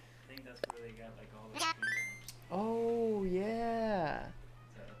good. I think that's where they got like all the speed bumps. Oh, yeah.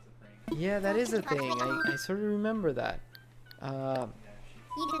 So that's a thing. Yeah, that is a thing. I sort of remember that.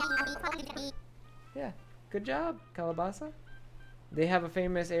 Yeah, good job, Calabasa. They have a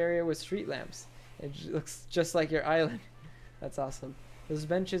famous area with street lamps. It looks just like your island. That's awesome. Those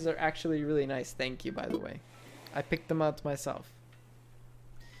benches are actually really nice. Thank you, by the way. I picked them out myself.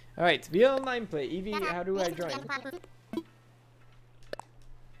 Alright, via online play. Evie, how do I join?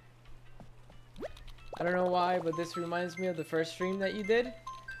 I don't know why, but this reminds me of the first stream that you did.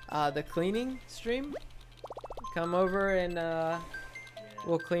 The cleaning stream. Come over and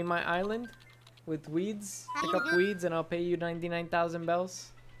we'll clean my island with weeds. Pick up weeds and I'll pay you 99,000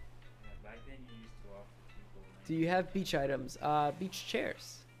 bells. Yeah, back then you used to offer people. Do you have beach items? Beach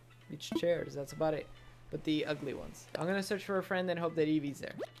chairs. Beach chairs, that's about it. But the ugly ones. I'm gonna search for a friend and hope that Evie's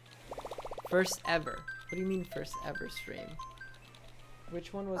there. First ever. What do you mean first ever stream?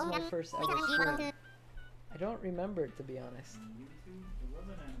 Which one was my first ever stream? I don't remember, to be honest. YouTube? It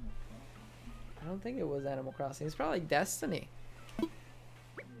wasn't Animal Crossing. I don't think it was Animal Crossing. It's probably Destiny. Yeah,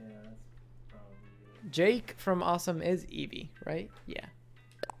 that's probably it. Jake from Awesome is Evie, right? Yeah.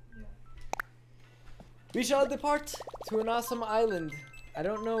 Yeah. We shall depart to an awesome island. I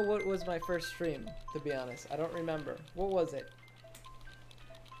don't know what was my first stream, to be honest. I don't remember. What was it?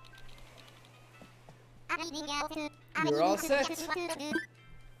 You're all set.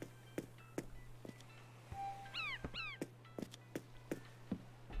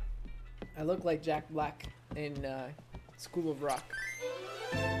 I look like Jack Black in School of Rock.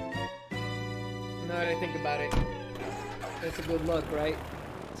 Now that I think about it, it's a good look, right?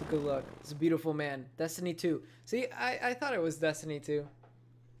 It's a good look. It's a beautiful man. Destiny 2. See, I thought it was Destiny 2.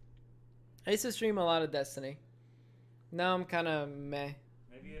 I used to stream a lot of Destiny. Now I'm kind of meh.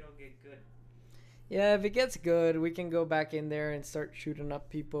 Maybe it'll get good. Yeah, if it gets good, we can go back in there and start shooting up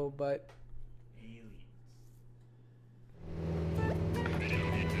people, but... Aliens.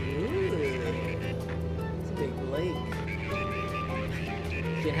 Ooh. It's a big lake.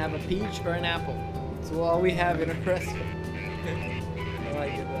 You can have a peach or an apple. That's all we have in a restaurant. I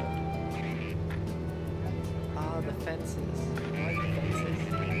like it though. Ah, the fences. I like the fences.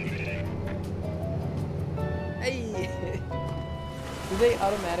 Hey! Do they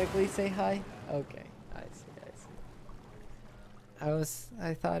automatically say hi? Okay, I see, I see.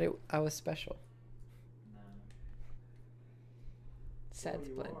 I thought I was special. No. Sad Well,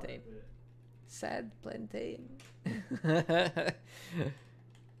 you Plantain. are, but Sad Plantain.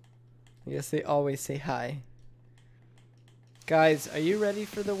 I guess they always say hi. Guys, are you ready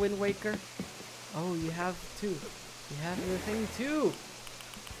for the Wind Waker? Oh, you have two. You have your thing too.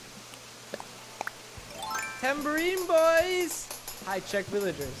 Tambourine boys! Hi, check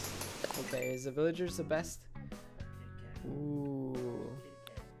villagers. Okay, is the villagers the best? Ooh.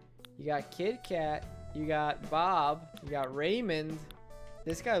 You got Kid Kat. You got Bob. You got Raymond.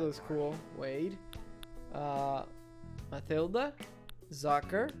 This guy looks cool. Wade. Matilda.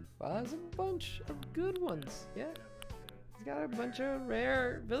 Zucker. Wow, there's a bunch of good ones. Yeah. He's got a bunch of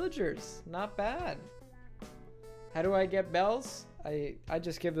rare villagers. Not bad. How do I get bells? I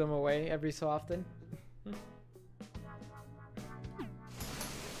just give them away every so often.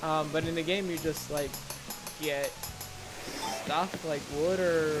 But in the game you just like get stuff like wood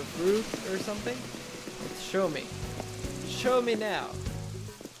or fruit or something. Show me. Show me now.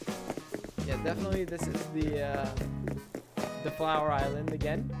 Yeah, definitely this is the flower island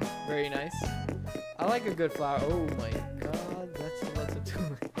again. Very nice. I like a good flower. Oh my god, that's lots of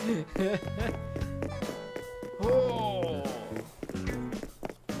tooling. Oh.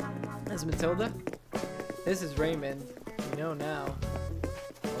 That's Matilda. This is Raymond. You know now.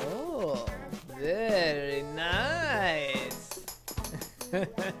 Oh, very nice.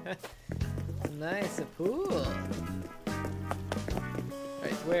 Nice a pool.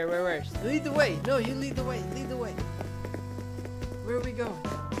 Right, where? Lead the way. No, you lead the way. Lead the way. Where we go?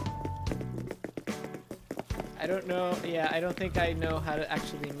 I don't know. Yeah, I don't think I know how to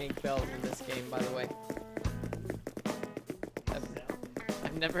actually make bells in this game, by the way.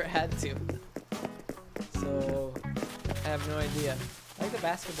 I've never had to. So, I have no idea. I like the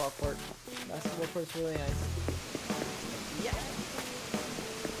basketball court. Basketball court's really nice. Yeah.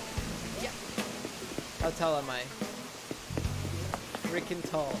 Yeah. How tall am I? Freaking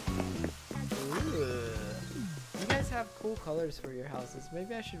tall. Ooh. You guys have cool colors for your houses.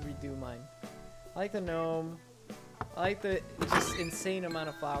 Maybe I should redo mine. I like the gnome. I like the just insane amount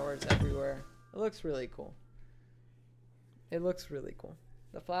of flowers everywhere. It looks really cool. It looks really cool.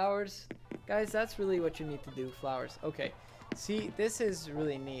 The flowers, guys, that's really what you need to do, flowers. Okay, see, this is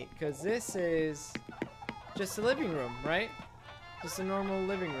really neat because this is just a living room, right? Just a normal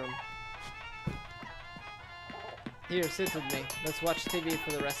living room. Here, sit with me. Let's watch TV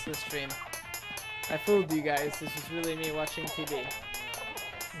for the rest of the stream. I fooled you guys. This is really me watching TV.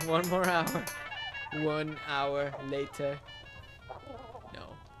 One more hour. 1 hour later.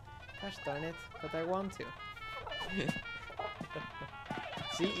 No. Gosh darn it, but I want to.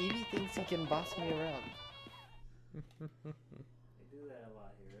 See, Evie thinks he can boss me around. they do that a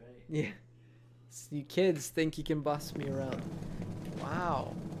lot here, right? Yeah. You kids think you can boss me around.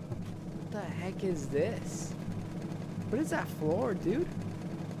 Wow. What the heck is this? What is that floor, dude?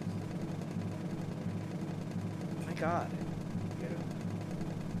 Oh my god.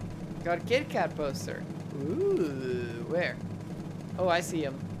 Got a Kit Kat poster. Ooh, where? Oh, I see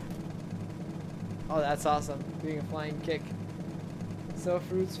him. Oh, that's awesome. Doing a flying kick. So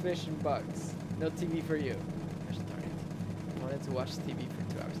fruits, fish, and bugs. No TV for you. Gosh darn it. I wanted to watch TV for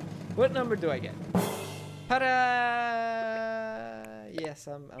 2 hours. What number do I get? Ta-da! Yes,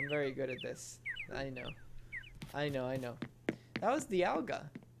 I'm very good at this. I know. That was the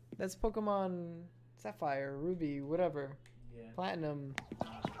Alga. That's Pokemon Sapphire, Ruby, whatever. Yeah. Platinum.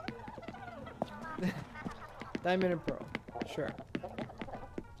 Diamond and Pearl. Sure.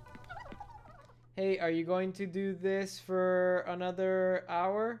 Hey, are you going to do this for another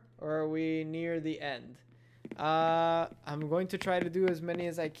hour? Or are we near the end? I'm going to try to do as many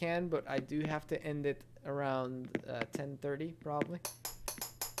as I can, but I do have to end it around 10:30 probably.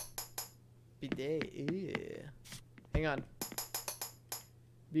 Bidet. Ew. Hang on.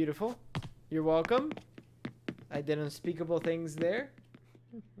 Beautiful. You're welcome. I did unspeakable things there.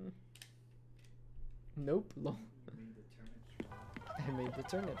 Nope. Lol. You made the turnips raw. I made the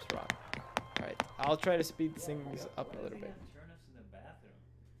turnips raw. Alright, I'll try to speed things up a little bit. Turnips in the bathroom.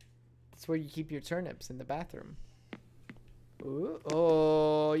 That's where you keep your turnips, in the bathroom. Ooh,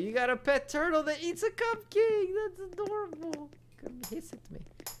 oh, you got a pet turtle that eats a cupcake. That's adorable. Come hiss at me.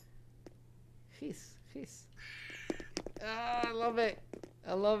 Hiss, hiss. Ah, I love it.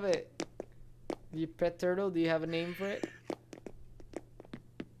 I love it. Your pet turtle, do you have a name for it?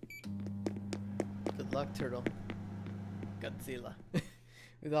 Good luck, turtle. Godzilla.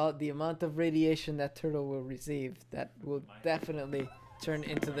 With all the amount of radiation that turtle will receive, that will definitely turn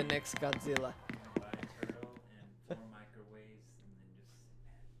into the next Godzilla. Buy a turtle and 4 microwaves and then just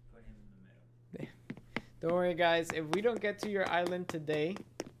put him in the middle. Don't worry, guys. If we don't get to your island today,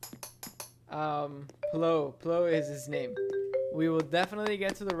 Plo is his name. We will definitely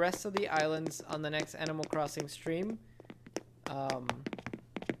get to the rest of the islands on the next Animal Crossing stream.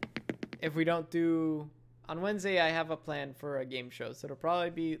 If we don't do... On Wednesday, I have a plan for a game show, so it'll probably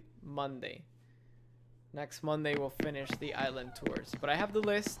be Monday. Next Monday, we'll finish the island tours. But I have the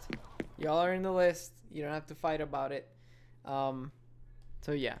list. Y'all are in the list. You don't have to fight about it.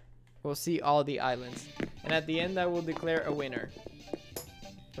 So yeah, we'll see all the islands. And at the end, I will declare a winner.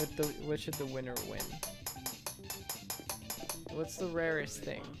 What should the winner win? What's the rarest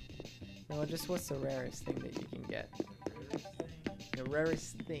thing? No, just what's the rarest thing that you can get? The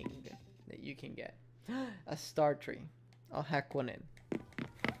rarest thing that you can get. A star tree. I'll hack one in.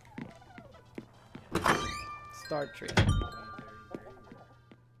 Star tree.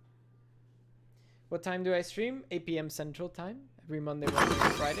 What time do I stream? 8 p.m. Central Time. Every Monday, Wednesday,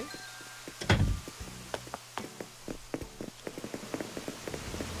 and Friday.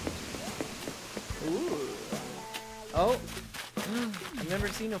 Ooh. Oh. I've never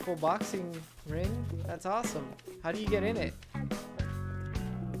seen a full boxing ring. That's awesome. How do you get in it?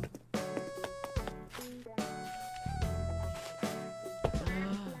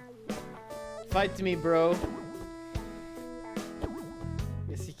 Fight to me, bro.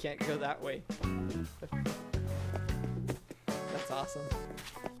 Guess you can't go that way. That's awesome.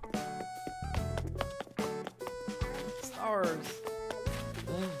 Stars.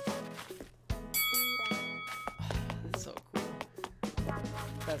 That's so cool.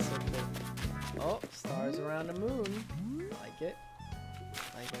 That's so cool. Oh, stars around the moon. Like it.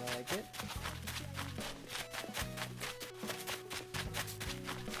 Like it, like it.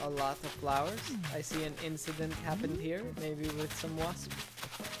 A lot of flowers. I see an incident happened here, maybe with some wasps.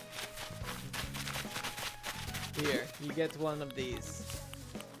 Here, you get one of these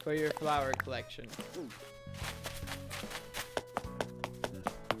for your flower collection.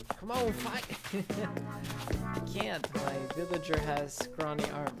 Come on, fight! I can't. My villager has scrawny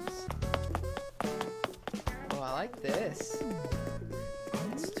arms. Oh, I like this.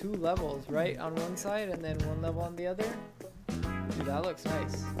 It's 2 levels, right? On one side and then 1 level on the other. Dude, that looks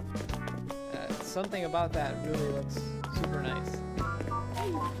nice. Something about that really looks super nice.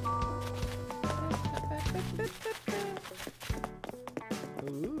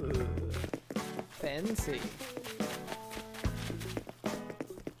 Ooh, fancy.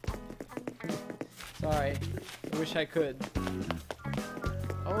 Sorry, I wish I could.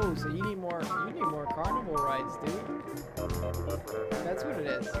 Oh, so you need more carnival rides, dude. That's what it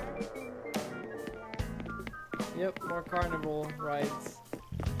is. Yep, more carnival rides.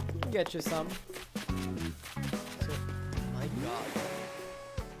 I'll get you some. So, my God.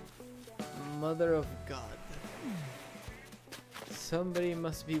 Mother of God. Somebody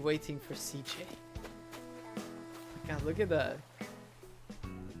must be waiting for CJ. God, look at the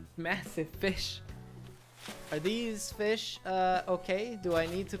massive fish. Are these fish okay? Do I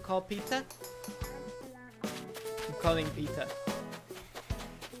need to call PETA? I'm calling PETA.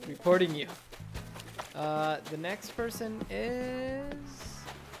 Reporting you. The next person is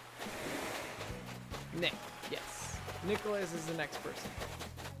Nick. Yes, Nicholas is the next person.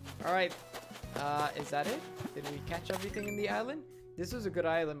 All right. Is that it? Did we catch everything in the island? This was a good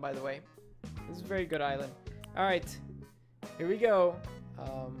island, by the way. This is a very good island. All right, here we go.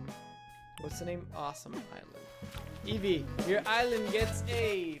 What's the name? Awesome Island. Evie, your island gets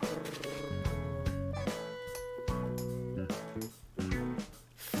a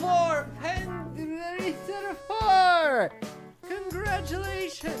 404.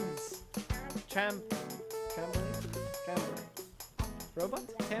 Congratulations. Tambourine? Robot?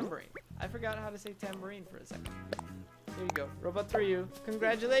 Tambourine. I forgot how to say tambourine for a second. Here you go. Robot for you.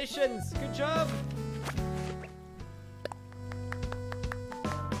 Congratulations. Good job.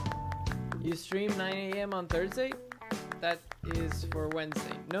 You stream 9 a.m. on Thursday? That is for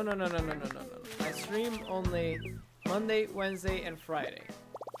Wednesday. No. I stream only Monday, Wednesday, and Friday.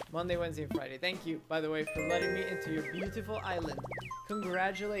 Monday, Wednesday, and Friday. Thank you, by the way, for letting me into your beautiful island.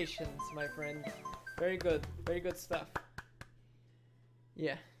 Congratulations, my friend. Very good stuff.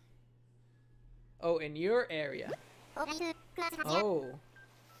 Yeah. Oh, in your area. Oh.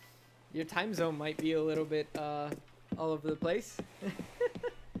 Your time zone might be a little bit, all over the place.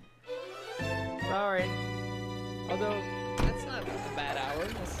 Sorry. Although, that's not a bad hour,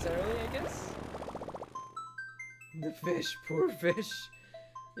 necessarily, I guess. The fish, poor fish.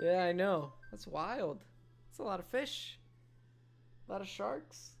 Yeah, I know. That's wild. That's a lot of fish. A lot of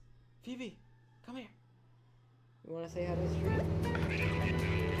sharks. Phoebe, come here. You want to say hi to the street?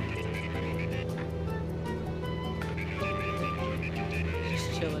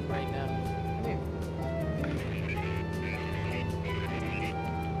 Just chilling right now. Come here.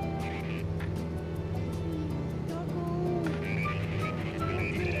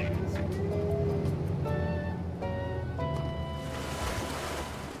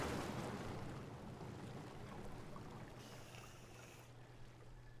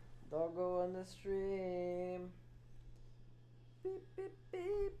 Doggo on the stream. Beep, beep,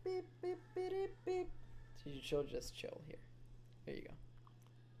 beep, beep, beep, beep, beep. So she'll just chill here. There you go.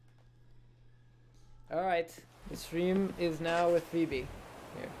 Alright. The stream is now with Phoebe.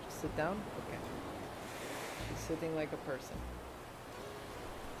 Here, just sit down. Okay. She's sitting like a person.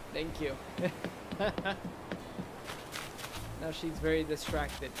 Thank you. Now she's very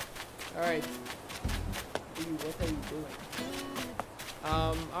distracted. Alright. What are you doing?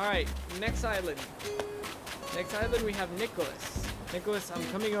 Alright, next island. Next island we have Nicholas. Nicholas, I'm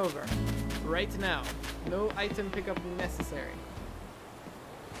coming over. Right now. No item pickup necessary.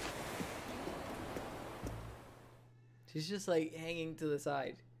 She's just like hanging to the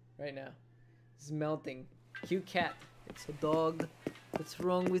side right now. It's melting. Cute cat. It's a dog. What's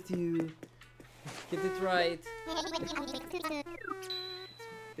wrong with you? Get it right.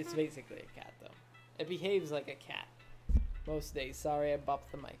 It's basically a cat though. It behaves like a cat. Most days. Sorry, I bopped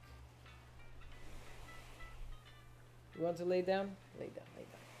the mic. You want to lay down? Lay down, lay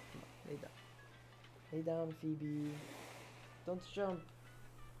down. Come on, lay down. Lay down, Phoebe. Don't jump.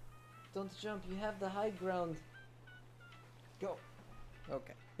 Don't jump. You have the high ground. Go.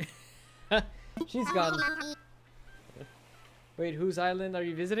 Okay. She's gone. Wait, whose island are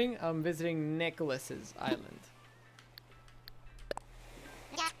you visiting? I'm visiting Nicholas's island.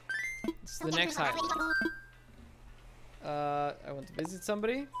 It's the next island. I want to visit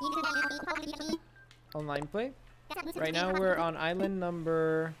somebody. Online play. Right now we're on island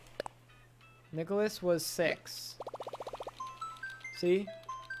number... Nicholas was 6. See?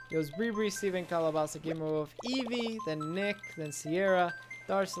 It was Bree, Steven, Calabasa, Gamer Wolf, Evie, then Nick, then Sierra,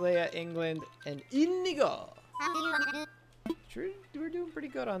 Darcelea, England, and Inigo. We're doing pretty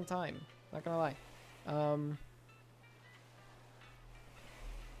good on time. Not gonna lie.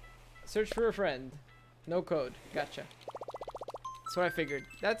 Search for a friend. No code. Gotcha. That's what I figured.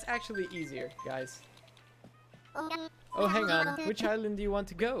 That's actually easier, guys. Oh, hang on. Which island do you want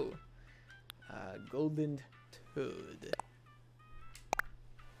to go? Golden Toad.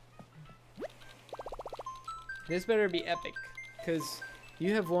 This better be epic, because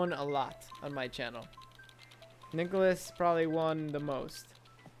you have won a lot on my channel. Nicholas probably won the most.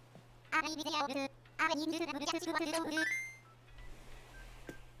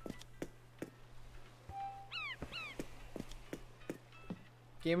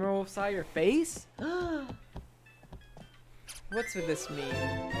 Gamer Wolf saw your face? What's with this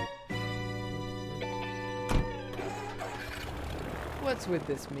meme? What's with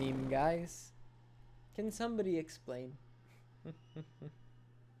this meme, guys? Can somebody explain?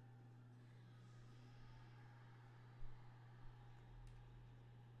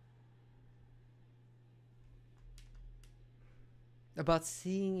 About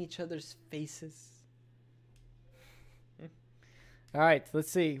seeing each other's faces. Alright,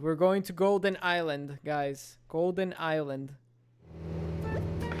 let's see. We're going to Golden Island, guys. Golden Island.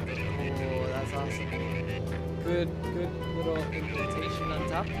 Oh, that's awesome. Good little indentation on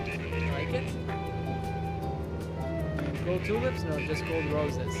top. I like it. Gold tulips? No, just gold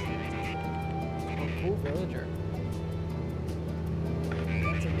roses. Oh, cool villager.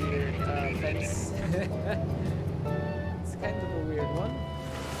 That's a weird fence. It's kind of a weird one.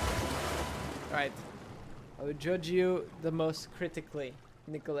 Alright. I would judge you the most critically,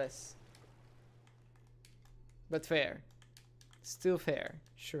 Nicholas. But fair. Still fair,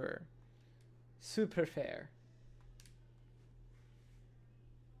 sure. Super fair.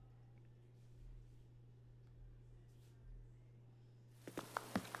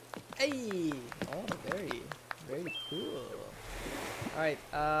 Hey! Oh, very cool. Alright,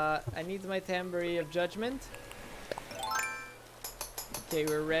 I need my tambourine of judgment. Okay,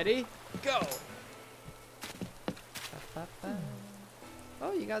 we're ready. Go.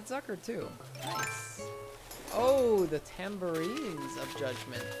 Oh, you got Zucker too. Nice. Oh, the tambourines of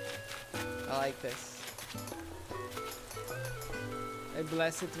judgment. I like this. I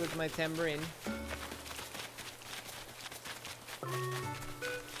bless it with my tambourine.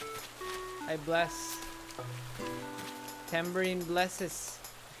 I bless. Tambourine blesses.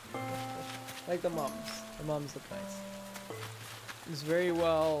 Like the mums. The mums look nice. It's very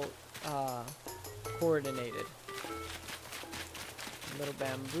well coordinated. Little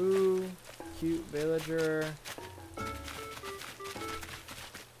bamboo. Cute villager.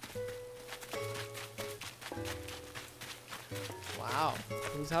 Wow.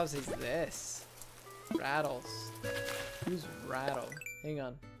 Whose house is this? Rattles. Who's Rattle? Hang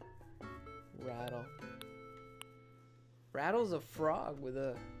on. Rattle. Rattle's a frog with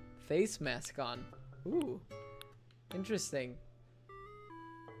a face mask on. Ooh. Interesting.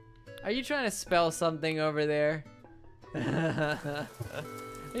 Are you trying to spell something over there? Are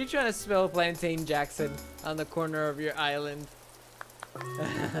you trying to spell Plantain Jackson on the corner of your island?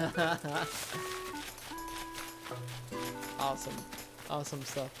 Awesome. Awesome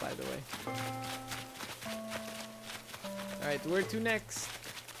stuff, by the way. Alright, where to next?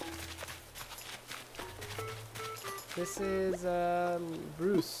 This is,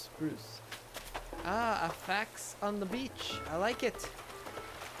 Bruce. Ah, a fax on the beach. I like it.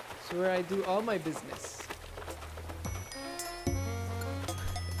 It's where I do all my business.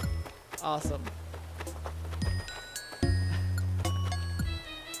 Awesome.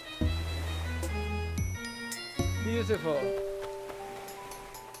 Beautiful.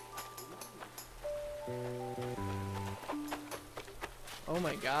 Oh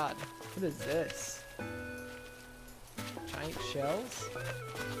my god. What is this? Giant shells?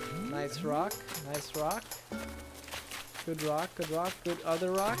 Nice rock. Nice rock. Good rock. Good rock. Good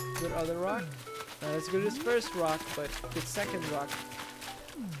other rock. Good other rock. Not as good as first rock, but good second rock.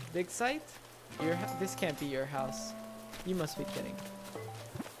 Dig site? This can't be your house. You must be kidding.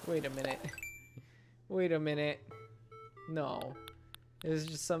 Wait a minute. Wait a minute. No. It was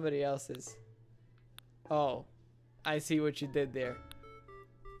just somebody else's. Oh. I see what you did there.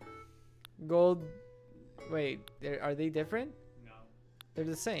 Gold. Wait. Are they different? No. They're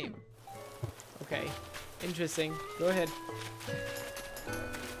the same. Okay. Interesting. Go ahead.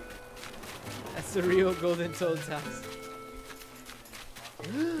 That's the real Golden Toad's house.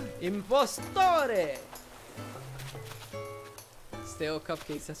 Impostore! Stale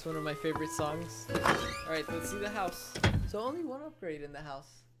Cupcakes, that's one of my favorite songs. Alright, let's see the house. So only one upgrade in the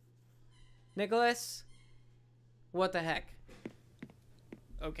house. Nicholas? What the heck?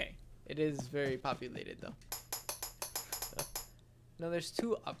 Okay, it is very populated though. No, there's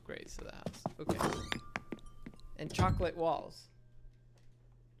 2 upgrades to the house. Okay. And chocolate walls.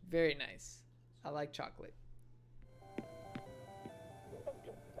 Very nice. I like chocolate.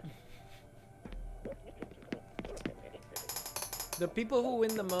 The people who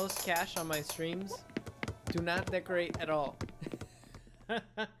win the most cash on my streams do not decorate at all.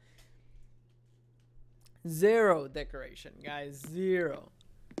 0 decoration, guys. 0.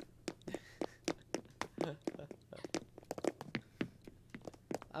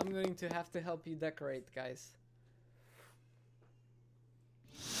 I'm going to have to help you decorate, guys.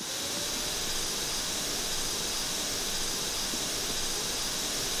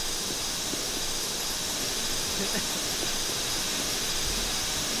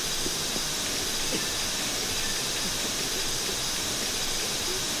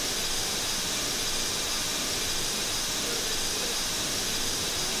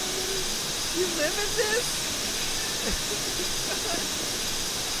 You live in this?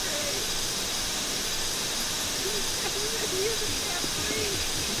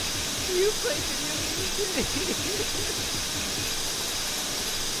 You play video games?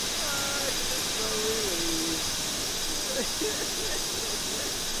 So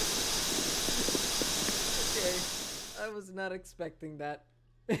okay, I was not expecting that.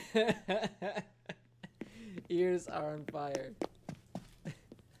 Ears are on fire.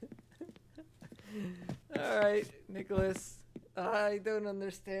 Alright, Nicholas. I don't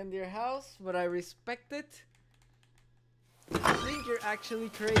understand your house, but I respect it. I think you're actually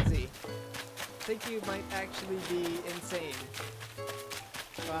crazy. I think you might actually be insane.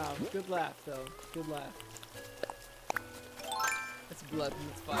 Wow, good laugh though. Good laugh. It's blood,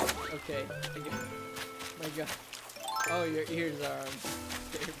 it's fine. Okay, my god. Oh, your ears are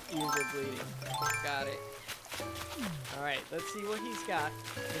your ears are bleeding. Got it. Alright, let's see what he's got.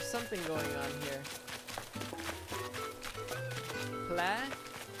 There's something going on here.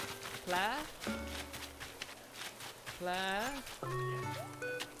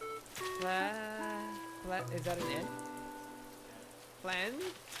 Is that an N?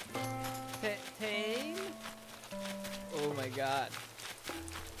 Plantain? Oh my god.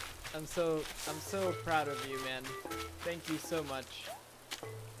 I'm so proud of you, man. Thank you so much.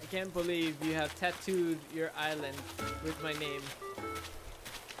 I can't believe you have tattooed your island with my name.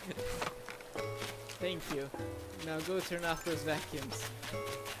 Thank you. Now go turn off those vacuums.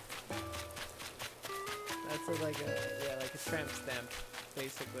 That's like a tramp stamp,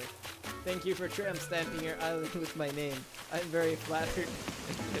 basically. Thank you for tramp stamping your island with my name. I'm very flattered.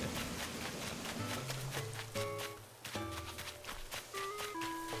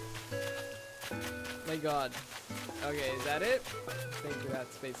 My god. Okay, is that it? I think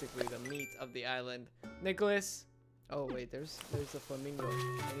that's basically the meat of the island. Nicholas! Oh wait, there's a flamingo. I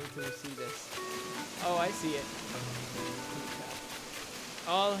need to see this. Oh, I see it.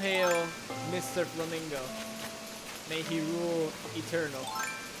 All hail Mr. Flamingo. May he rule eternal.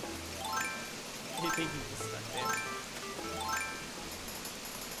 I think he just stuck there.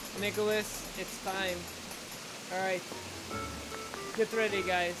 Nicholas, it's time. Alright. Get ready,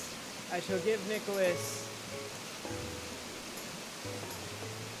 guys. I shall give Nicholas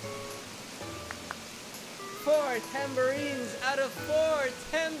 4 tambourines out of 4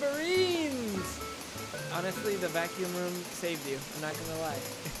 tambourines! Honestly, the vacuum room saved you. I'm not gonna lie.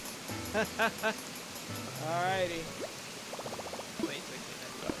 Alrighty. Wait,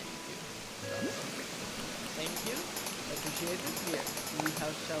 that's already too. Thank you. I appreciate it. Here, you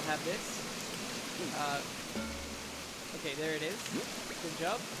shall have this. Okay, there it is. Good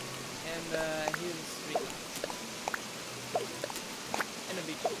job. And here's street lights. And a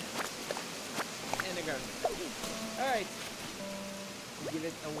beach. And a garden. Alright. Give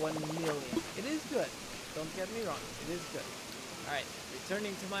it a 1 million. It is good. Don't get me wrong. It is good. Alright.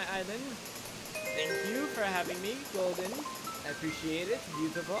 Returning to my island. Thank you for having me, Golden. I appreciate it.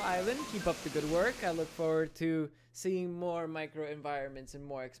 Beautiful island. Keep up the good work. I look forward to seeing more micro environments and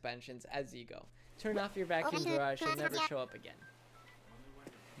more expansions as you go. Turn off your vacuums or I shall never show up again.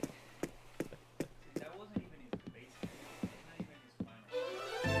 That wasn't even his basement. Not even his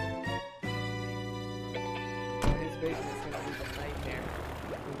final. His basement's gonna be the nightmare.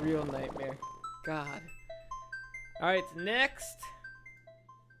 The real nightmare. God. Alright, next.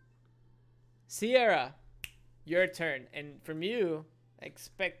 Sierra. Your turn. And from you, I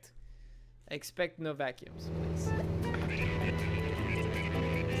expect no vacuums, please.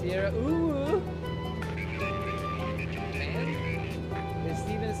 Sierra, ooh! Man, is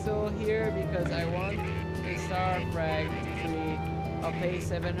Steven still here? Because I want a star frag tree. I'll pay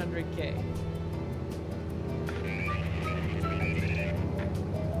 700k.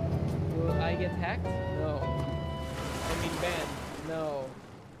 Will I get hacked? No. I mean banned. No.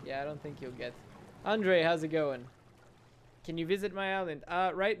 Yeah, I don't think you'll get. Andre, how's it going? Can you visit my island?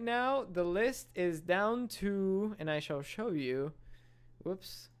 Right now, the list is down to, and I shall show you.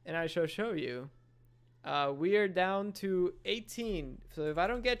 Whoops. And I shall show you. We are down to 18. So if I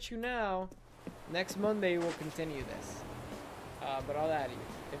don't get you now, next Monday we'll continue this. But I'll add you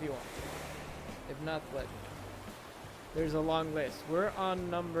if you want. If not, let me. There's a long list. We're on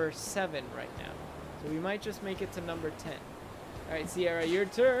number 7 right now. So we might just make it to number 10. Alright, Sierra, your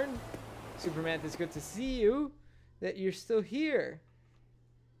turn. Superman, it's good to see you. That you're still here.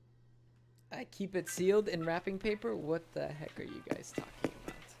 I keep it sealed in wrapping paper? What the heck are you guys talking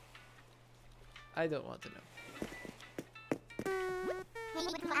about? I don't want to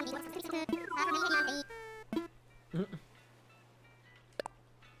know.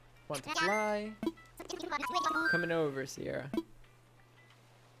 Want to fly? Coming over, Sierra.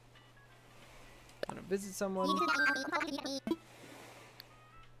 Want to visit someone?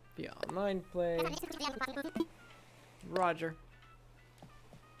 Be online play. Roger.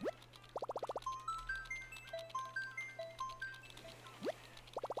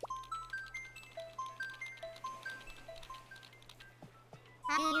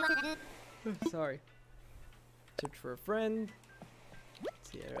 Sorry. Search for a friend.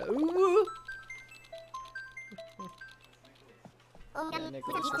 Sierra. Ooh. Yeah,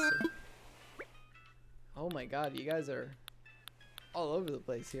 Nicholas' sister. Oh my god, you guys are all over the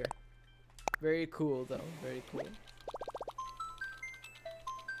place here. Very cool though, very cool.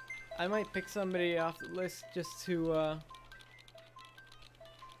 I might pick somebody off the list just to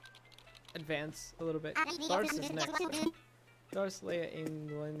advance a little bit. Lars is next. Lars, Leia,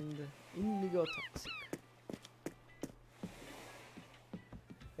 England, Indigo Toxic.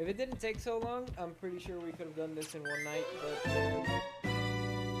 If it didn't take so long, I'm pretty sure we could have done this in one night, but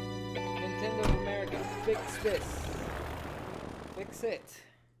Nintendo of America, fix this. Fix it.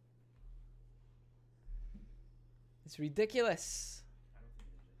 It's ridiculous. I don't think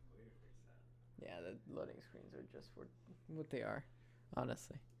there's just a way to fix that. Yeah, the loading screens are just what they are,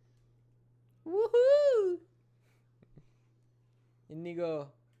 honestly. Woohoo!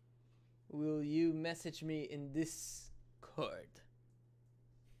 Inigo, will you message me in Discord?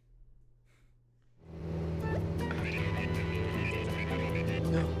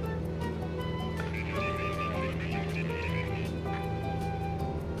 No.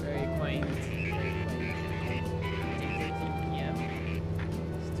 Very quaint. Very quaint. 8:13 p.m.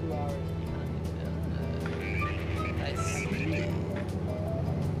 It's 2 hours behind. I see.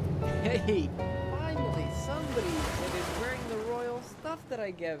 Hey, finally somebody that is wearing the royal stuff that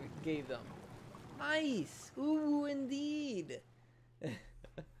I gave them. Nice. Ooh, indeed.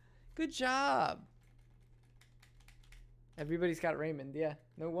 Good job. Everybody's got Raymond, yeah.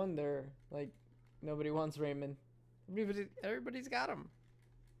 No wonder, like, nobody wants Raymond. Everybody's got him.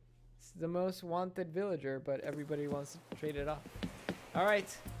 It's the most wanted villager, but everybody wants to trade it off. All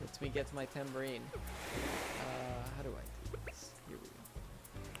right, let me get my tambourine. How do I do this? Here we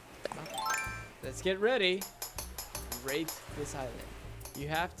go. Let's get ready. Rate this island. You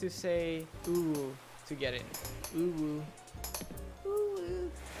have to say ooh to get in. Ooh.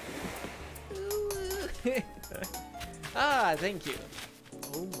 Ooh. Ooh. Ah, thank you.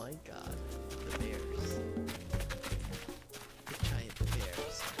 Oh my god. The bears. The giant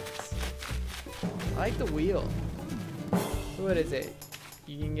bears. I like the wheel. What is it?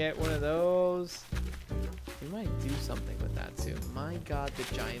 You can get one of those. We might do something with that too. My god, the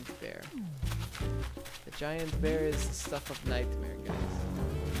giant bear. The giant bear is the stuff of nightmare, guys.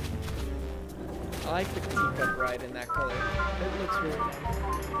 I like the teacup ride in that color. It looks really nice.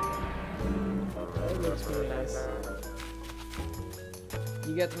 It looks really nice.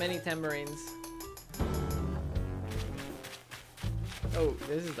 You get many tambourines. Oh,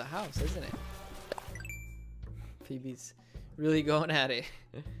 this is the house, isn't it? Phoebe's really going at it.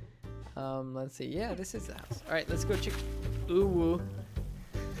 Let's see. Yeah, this is the house. All right, let's go check. Ooh woo.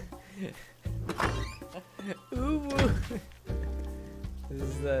 Ooh woo. This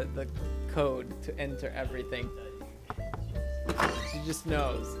is the code to enter everything. She just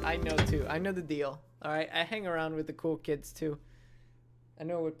knows. I know too. I know the deal. All right, I hang around with the cool kids too. I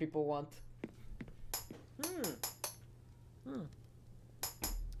know what people want.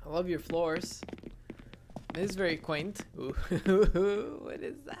 I love your floors. It is very quaint. Ooh. What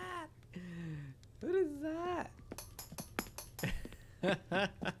is that? What is that?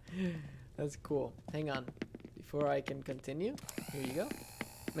 That's cool. Hang on. Before I can continue, here you go.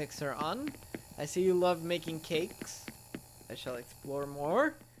 Mixer on. I see you love making cakes. I shall explore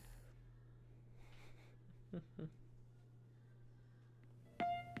more.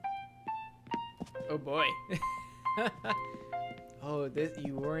 Oh boy. Oh, this,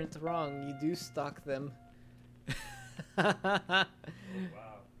 you weren't wrong. You do stock them. Oh, wow.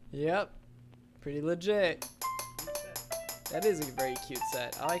 Yep. Pretty legit. That is a very cute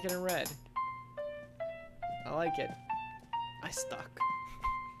set. I like it in red. I like it. I stuck.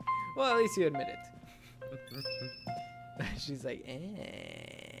 Well, at least you admit it. She's like,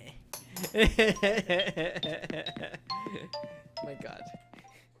 eh. My god.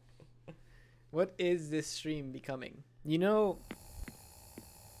 What is this stream becoming? You know...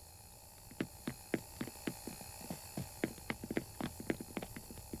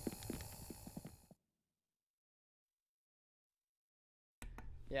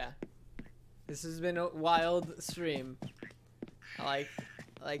 Yeah. This has been a wild stream. I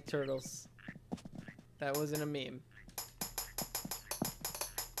like turtles. That wasn't a meme.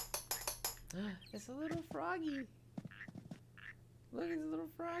 It's a little froggy. Look, it's a little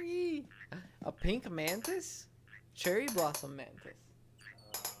froggy. A pink mantis? Cherry blossom mantis.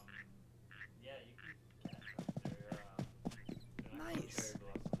 Yeah, you can catch them. They're not called Nice. cherry blossom.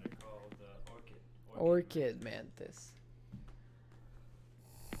 They're called orchid. Orchid mantis.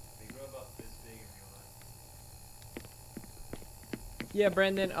 They grow about this big in real life. Yeah,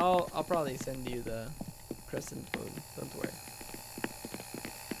 Brandon, I'll probably send you the crescent food. Don't worry.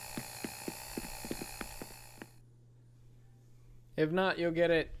 If not, you'll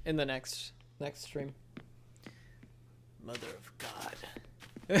get it in the next stream. Mother of God.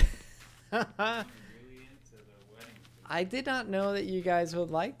 Really into the wedding. I did not know that you guys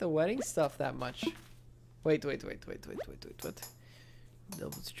would like the wedding stuff that much. Wait.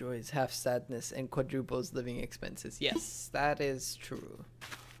 Doubles joys, half sadness, and quadruples living expenses. Yes, that is true.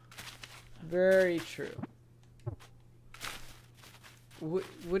 Very true.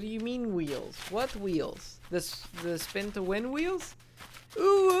 What do you mean wheels? What wheels? The spin to win wheels?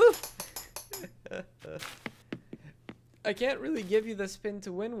 Ooh! I can't really give you the spin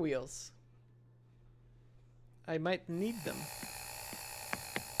to win wheels. I might need them.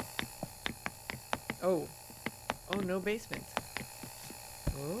 Oh. Oh, no basement.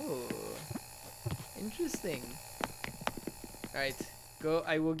 Oh. Interesting. Alright. Go.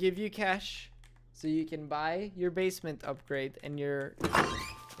 I will give you cash so you can buy your basement upgrade and your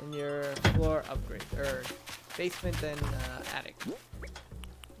floor upgrade. Or basement and attic.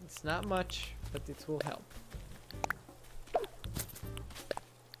 It's not much, but it will help.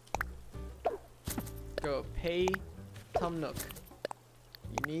 Go. Pay Tom Nook.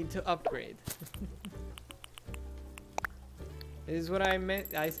 You need to upgrade. This is what I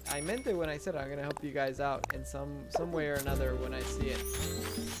meant. I meant it when I said I'm gonna help you guys out in some way or another when I see it.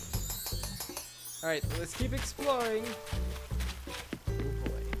 All right, let's keep exploring. Oh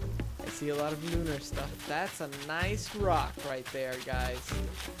boy, I see a lot of lunar stuff. That's a nice rock right there, guys.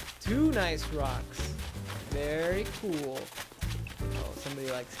 2 nice rocks. Very cool. Oh, somebody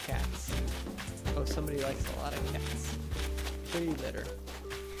likes cats. Oh, somebody likes a lot of cats. Kitty litter.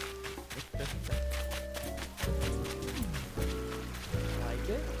 I like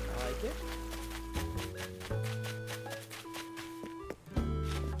it. I like it.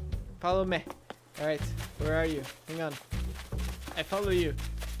 Follow me. Alright, where are you? Hang on. I follow you.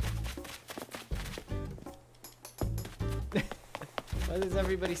 Why does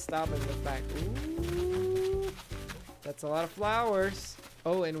everybody stop and look back? Ooh, that's a lot of flowers.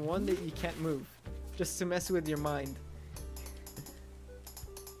 Oh, and one that you can't move. Just to mess with your mind.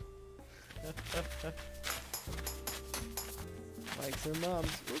 Likes her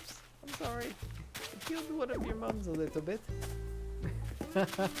mom's. Oops, I'm sorry. I killed one of your moms a little bit.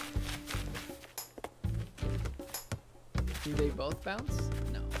 Do they both bounce?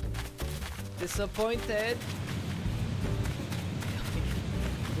 No. Disappointed.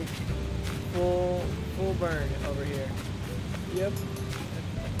 Full burn over here. Yep.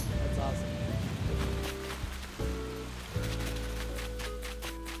 That's awesome.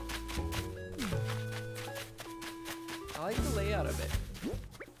 I like the layout of it.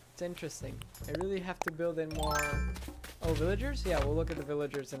 It's interesting. I really have to build in more. Oh, villagers? Yeah, we'll look at the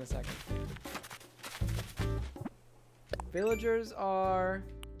villagers in a second. Villagers are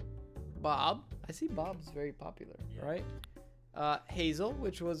Bob. I see Bob's very popular, Yeah. right? Hazel,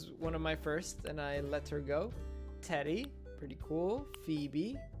 which was one of my first, and I let her go. Teddy, pretty cool.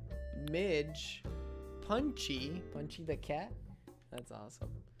 Phoebe, Midge, Punchy the cat. That's awesome.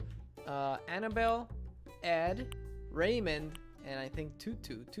 Annabelle, Ed, Raymond, and I think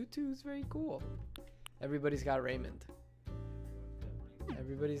Tutu. Tutu is very cool. Everybody's got Raymond.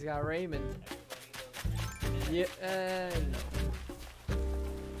 Everybody's got Raymond. Yeah,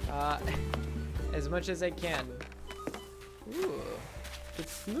 no. As much as I can. Ooh, good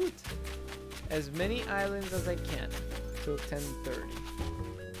flute. As many islands as I can till 10:30.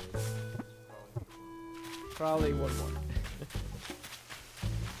 Probably one more.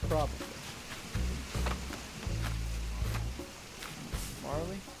 Probably.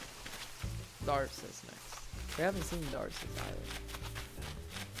 Marley? Dars is next. We haven't seen Darcy's island.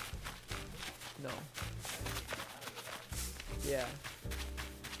 No. Yeah.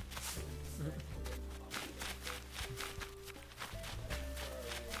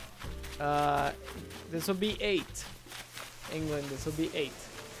 This will be 8. England, this will be 8.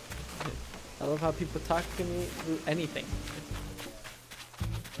 I love how people talk to me through anything.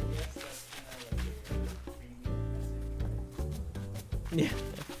 Yeah.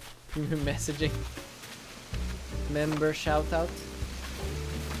 Premium messaging. Member shout out.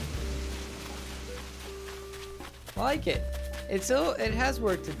 I like it. It has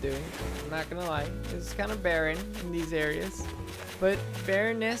work to do. I'm not gonna lie. It's kind of barren in these areas, but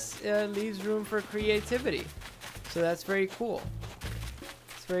barrenness leaves room for creativity. So that's very cool.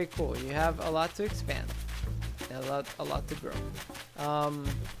 It's very cool. You have a lot to expand, and a lot to grow. I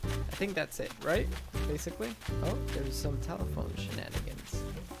think that's it, right? Basically. Oh, there's some telephone shenanigans.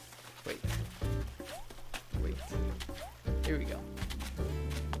 Wait. Here we go.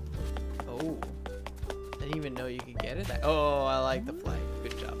 Oh. I didn't even know you could get it. Oh, I like the flag.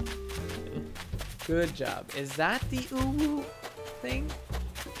 Good job. Good job. Is that the uwu thing?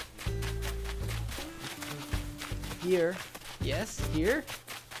 Here. Yes, here.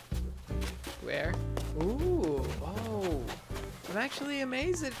 Where? Ooh. Oh. I'm actually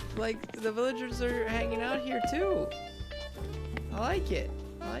amazed that like the villagers are hanging out here too. I like it.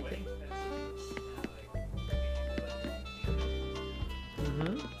 I like it.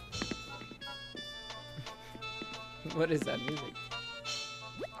 Mm-hmm. What is that music?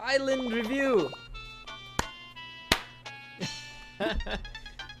 Island review.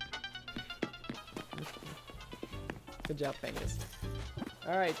 Good job, Pengus.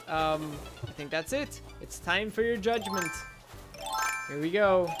 All right. I think that's it. It's It's time for your judgment. Here we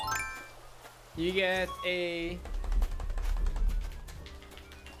go. You get a...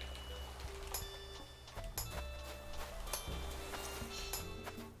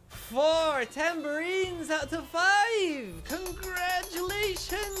 Four tambourines out of 5!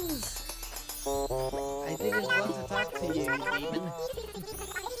 Congratulations! I didn't want to talk to you, demon.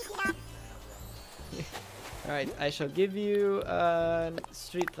 Alright, I shall give you a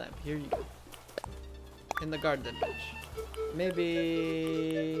street lamp. Here you go. In the garden bench.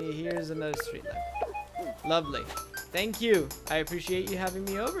 Maybe here's another street lamp. Lovely. Thank you. I appreciate you having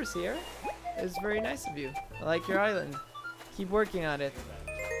me over, Sierra. It's very nice of you. I like your island. Keep working on it.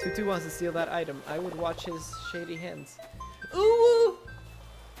 Tutu wants to steal that item. I would watch his shady hands. Ooh!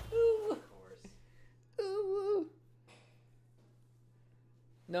 Ooh! Ooh!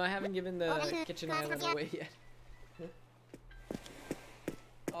 No, I haven't given the kitchen island away yet.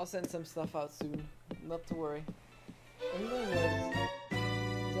 I'll send some stuff out soon. Not to worry. Is that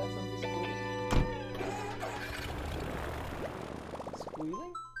something squealing?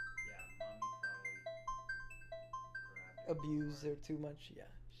 Squealing? Yeah, mommy probably grabbed Abuse her too much? Yeah,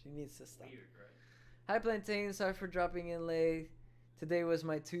 she needs to stop. weird, right? Hi Plantain, sorry for dropping in late. Today was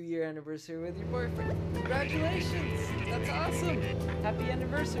my 2-year anniversary with your boyfriend. Congratulations! That's awesome! Happy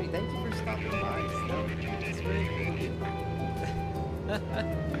anniversary! Thank you for stopping by. It's very cool of you.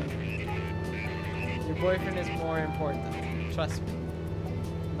 Your boyfriend is more important. Trust me.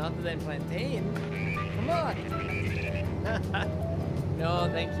 Not than Plantain. Come on! No,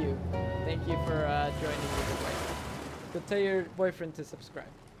 thank you. Thank you for joining me today. Go tell your boyfriend to subscribe.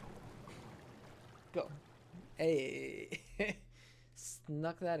 Go. Hey.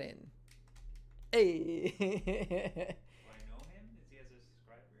 Snuck that in. Hey. Do I know him? Is he as a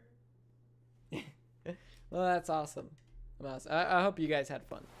subscriber? Well, that's awesome. I hope you guys had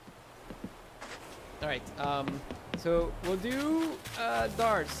fun. Alright, so we'll do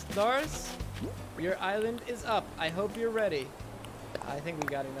Dars. Dars, your island is up. I hope you're ready. I think we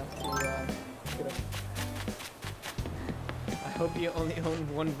got enough to get up. I hope you only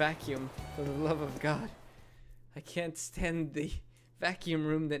own one vacuum, for the love of God. I can't stand the vacuum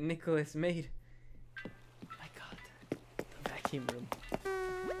room that Nicholas made. My God, the vacuum room.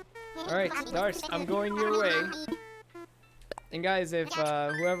 Alright, Dars, I'm going your way. And guys, if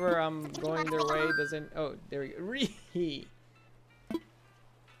whoever I'm going their way doesn't... Oh, there we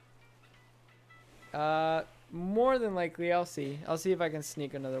go. More than likely, I'll see. I'll see if I can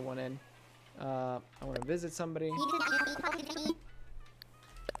sneak another one in. I want to visit somebody.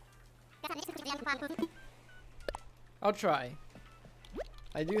 I'll try.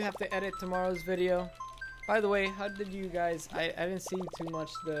 I do have to edit tomorrow's video. By the way, how did you guys... I didn't see too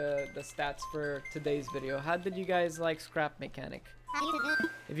much the stats for today's video. How did you guys like Scrap Mechanic?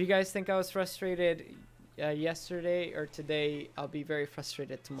 If you guys think I was frustrated yesterday or today, I'll be very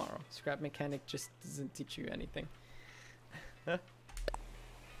frustrated tomorrow. Scrap Mechanic just doesn't teach you anything. But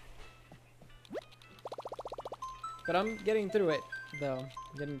I'm getting through it, though. I'm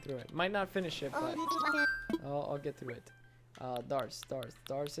getting through it. Might not finish it, but I'll get through it. Dars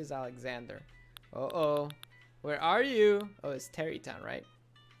is Alexander. Uh-oh. Where are you? Oh, it's Terrytown, right?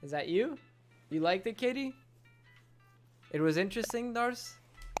 Is that you? You liked it, Katie? It was interesting, Dars?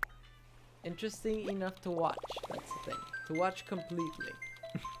 Interesting enough to watch. That's the thing. To watch completely.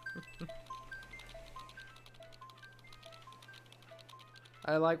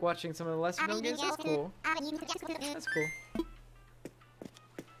 I like watching some of the lesser known games. That's cool. That's cool.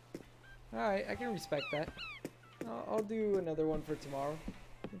 Alright, I can respect that. I'll do another one for tomorrow.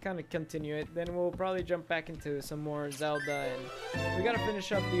 Kind of continue it. Then we'll probably jump back into some more Zelda, and we gotta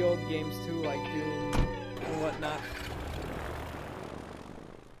finish up the old games too, like Doom and whatnot.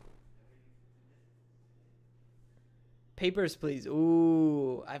 Papers, Please.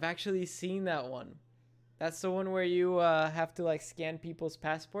 Ooh, I've actually seen that one. That's the one where you have to like scan people's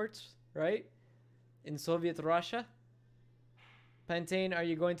passports, right? In Soviet Russia. Plantain, are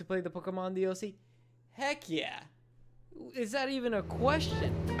you going to play the Pokemon DLC? Heck yeah. Is that even a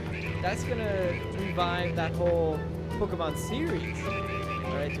question? That's gonna revive that whole Pokemon series.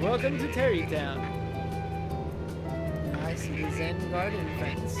 Alright, welcome to Terrytown. I see the Zen Garden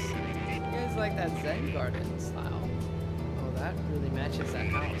fence. You guys like that Zen Garden style. Oh, that really matches that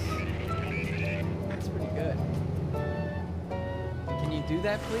house. That's pretty good. Can you do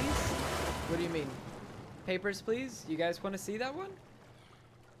that, please? What do you mean? Papers, Please? You guys want to see that one?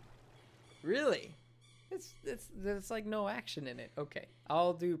 Really? There's like no action in it. Okay,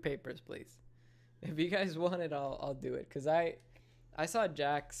 I'll do Papers, Please. If you guys want it, I'll do it. Cause I saw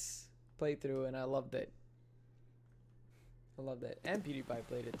Jack's playthrough and I loved it. I loved it, and PewDiePie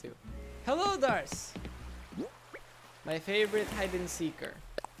played it too. Hello, Dars. My favorite hide and seeker.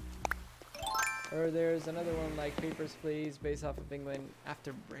 Or there's another one like Papers, Please, based off of England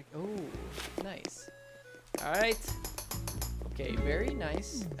after break. Oh, nice. All right. Okay, very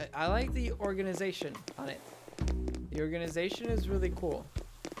nice. I like the organization on it. The organization is really cool.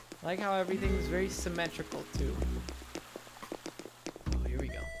 I like how everything is very symmetrical too. Oh, here we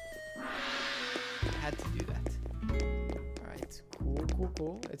go. I had to do that. All right, cool, cool,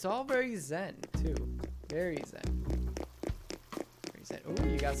 cool. It's all very zen too. Very zen. Very zen. Oh,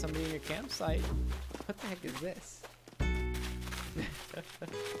 you got somebody in your campsite. What the heck is this? I don't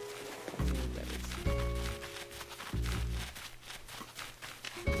know what that is.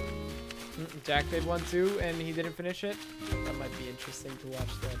 Jack did one too, and he didn't finish it. That might be interesting to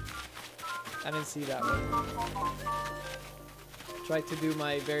watch then. I didn't see that one. Tried to do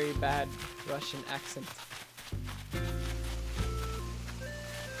my very bad Russian accent.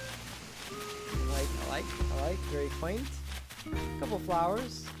 I like. Very quaint. Couple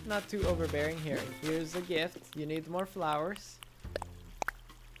flowers, not too overbearing here. Here's a gift. You need more flowers.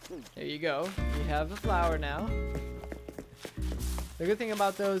 There you go. You have a flower now. The good thing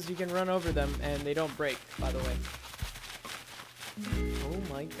about those, you can run over them and they don't break, by the way. Oh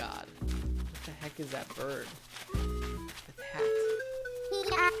my god. What the heck is that bird? That hat.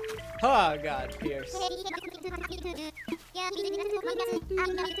 Oh god, Pierce.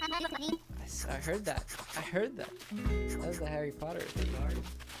 I heard that. I heard that. That was the Harry Potter thing.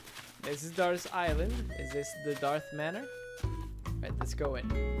 This is Darth's Island. Is this the Darth Manor? Right, let's go in.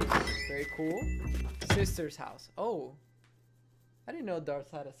 Very cool. Sister's house. Oh. I didn't know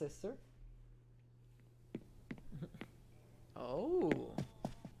Darth had a sister. Oh.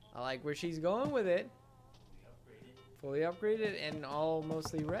 I like where she's going with it. Fully upgraded and all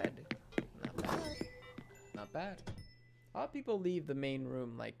mostly red. Not bad. Not bad. A lot of people leave the main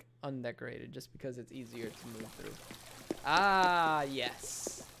room like undecorated just because it's easier to move through. Ah,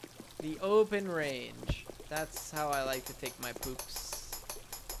 yes. The open range. That's how I like to take my poops.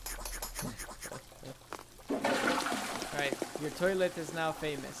 Alright, your toilet is now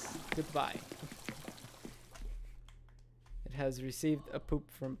famous. Goodbye. It has received a poop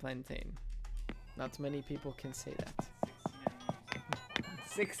from Plantain. Not many people can say that.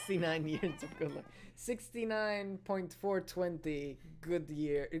 69 years of good luck. 69.420 good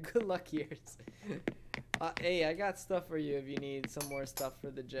luck years. Hey, I got stuff for you if you need some more stuff for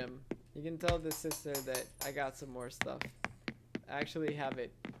the gym. You can tell the sister that I got some more stuff. I actually have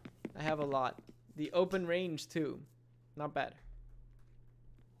it. I have a lot. The open range too. Not bad.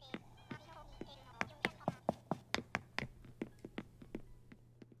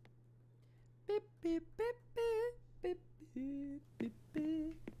 Beep, beep, beep, beep, beep, beep,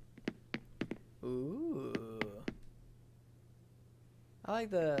 beep. Ooh. I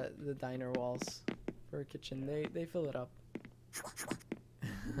like the diner walls for a kitchen. They fill it up.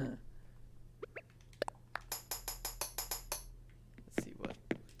 Let's see what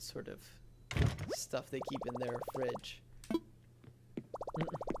sort of stuff they keep in their fridge.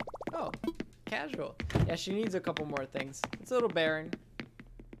 Oh, casual. Yeah, she needs a couple more things. It's a little barren.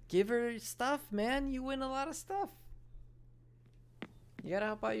 Give her stuff, man. You win a lot of stuff. You gotta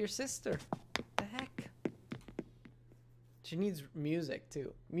help out your sister. What the heck? She needs music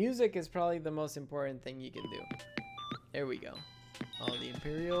too. Music is probably the most important thing you can do. There we go. Oh, the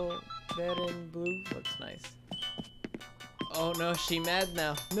Imperial red and blue looks nice. Oh no, she mad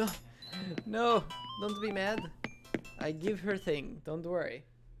now. No, no, don't be mad. I give her thing. Don't worry.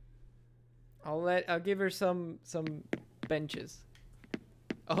 I'll give her some benches.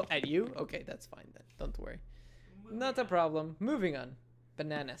 Oh, at you? Okay, that's fine then. Don't worry. Not a problem. Moving on.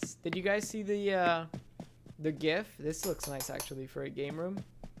 Bananas. Did you guys see the GIF? This looks nice actually for a game room.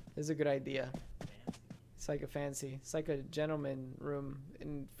 This is a good idea. It's like a fancy. It's like a gentleman room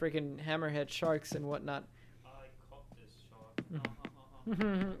in freaking hammerhead sharks and whatnot. I caught this shark.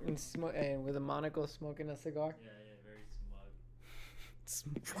 and with a monocle smoking a cigar. Yeah, very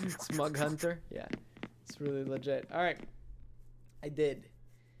smug. Smug hunter. Yeah, it's really legit. All right, I did.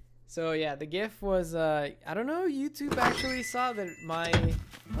 So yeah, the GIF was I don't know. YouTube actually saw that my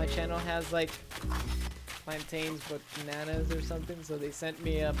channel has like plantains but bananas or something. So they sent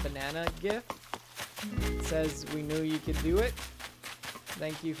me a banana GIF. It says we knew you could do it.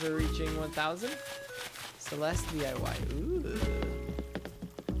 Thank you for reaching 1,000. Celeste DIY. Ooh.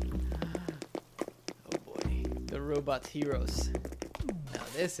 Oh boy, the robot heroes. Now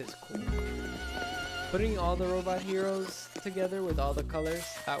this is cool. Putting all the robot heroes together with all the colors,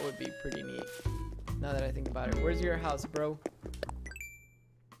 that would be pretty neat. Now that I think about it. Where's your house, bro?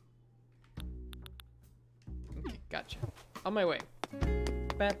 Okay, gotcha. On my way.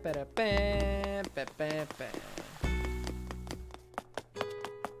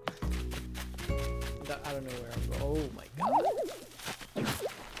 I don't know where I'm going. Oh my god.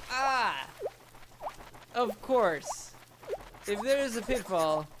 Ah! Of course. If there is a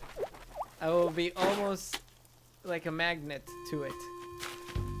pitfall, I will be almost like a magnet to it.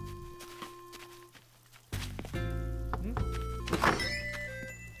 Hmm?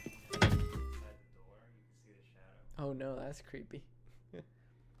 Oh no, that's creepy.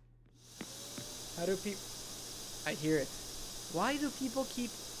 How do people... I hear it. Why do people keep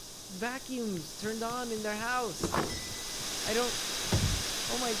vacuums turned on in their house? I don't...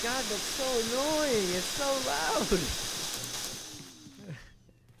 Oh my god, that's so annoying. It's so loud.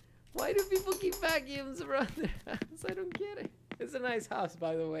 Why do people keep vacuums around their house? I don't get it. It's a nice house,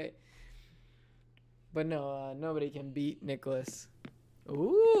 by the way. But no, nobody can beat Nicholas.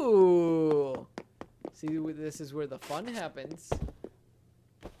 Ooh. See, this is where the fun happens.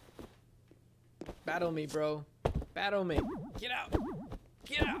 Battle me, bro. Battle me. Get out.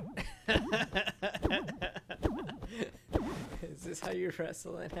 Get out. Is this how you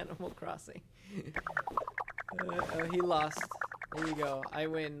wrestle in Animal Crossing? He lost. There you go. I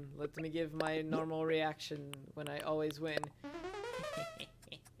win. Let me give my normal reaction when I always win.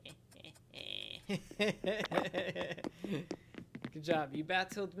 Good job. You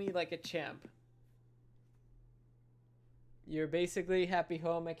battled me like a champ. You're basically Happy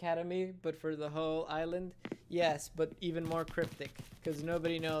Home Academy, but for the whole island. Yes, but even more cryptic, because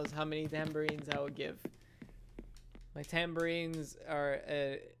nobody knows how many tambourines I will give. My tambourines are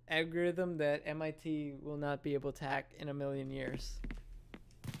an algorithm that MIT will not be able to hack in a million years.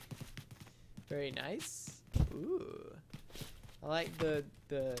 Very nice. Ooh. I like the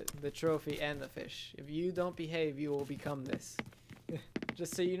trophy and the fish. If you don't behave, you will become this.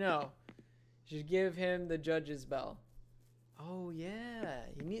 Just so you know. You should give him the judge's bell. Oh yeah,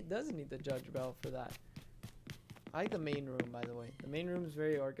 he doesn't need the judge bell for that. I like the main room, by the way. The main room is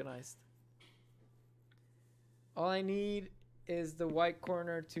very organized. All I need is the white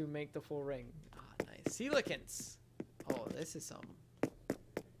corner to make the full ring. Ah, nice. Coelacanths. Oh, this is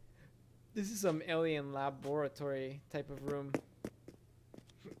some alien laboratory type of room.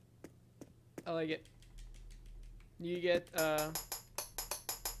 I like it. You get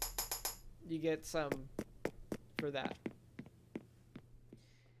some for that.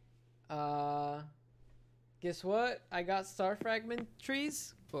 Guess what? I got star fragment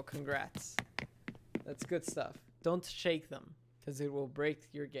trees. Well, congrats. That's good stuff. Don't shake them, because it will break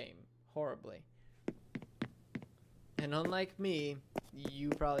your game horribly. And unlike me, you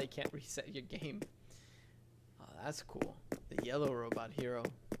probably can't reset your game. Oh, that's cool. The yellow robot hero.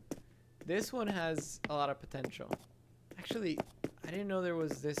 This one has a lot of potential. Actually, I didn't know there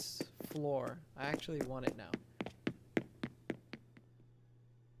was this floor. I actually want it now.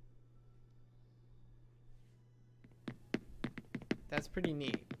 That's pretty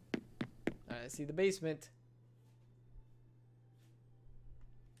neat. Alright, see the basement.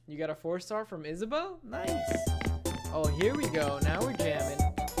 You got a 4-star from Isabel? Nice. Oh, here we go. Now we're jamming.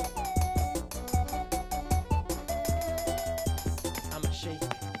 I'm a shake.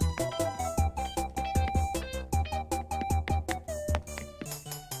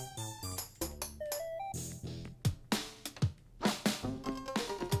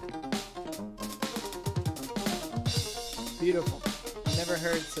 Beautiful. Never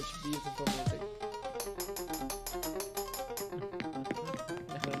heard such beautiful music.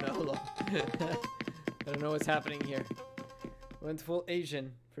 I don't know. I don't know what's happening here. Went full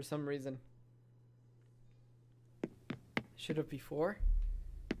Asian for some reason. Should have before?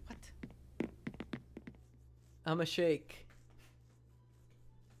 What? I'm a shake.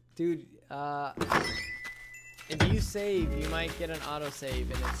 Dude, if you save, you might get an autosave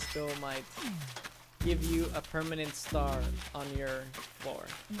and it still might give you a permanent star on your floor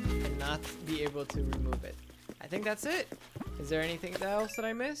and not be able to remove it. I think that's it. Is there anything else that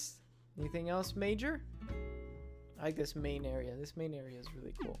I missed? Anything else major? I like this main area. This main area is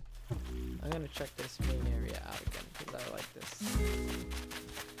really cool. I'm gonna check this main area out again because I like this.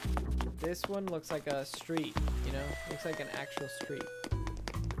 This one looks like a street, you know? Looks like an actual street.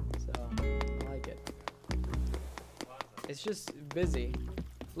 So, I like it. It's just busy.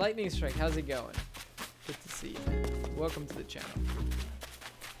 Lightning Strike, how's it going? Good to see you, man. Welcome to the channel.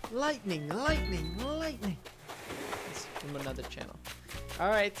 Lightning, lightning, lightning. It's from another channel.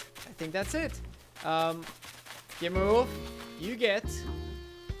 Alright, I think that's it. Gamer Wolf, you get...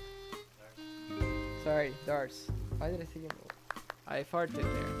 Sorry, Darts. Why did I say Gamer Wolf? I farted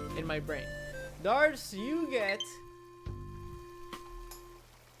there, in my brain. Darts, you get...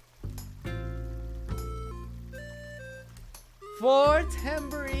 4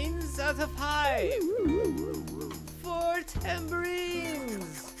 tambourines out of 5. 4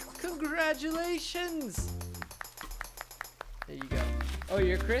 tambourines. Congrats. Congratulations! There you go. Oh,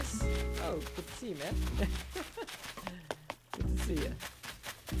 you're Chris? Oh, good to see you, man. Good to see you.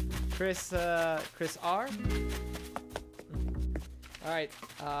 Chris R? Alright,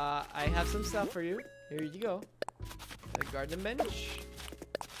 I have some stuff for you. Here you go. A garden bench.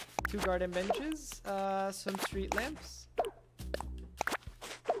 2 garden benches. Some street lamps.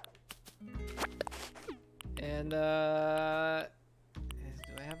 And, do I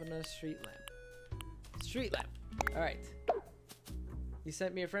have another street lamp? Street lamp! Alright. You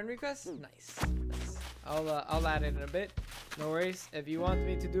sent me a friend request? Nice. Nice. I'll add it in a bit. No worries. If you want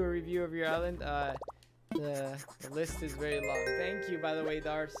me to do a review of your island, the list is very long. Thank you, by the way,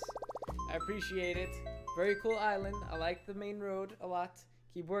 Dars. I appreciate it. Very cool island. I like the main road a lot.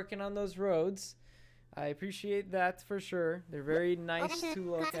 Keep working on those roads. I appreciate that for sure. They're very nice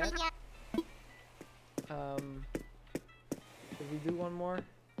to look at. Did we do one more?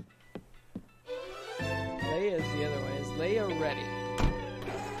 Leia's the other one. Is Leia ready?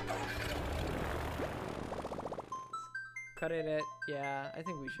 Cut it at... Yeah, I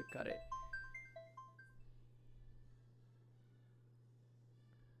think we should cut it.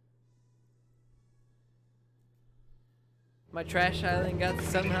 My trash island got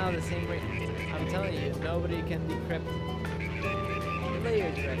somehow the same rate. I'm telling you, nobody can decrypt.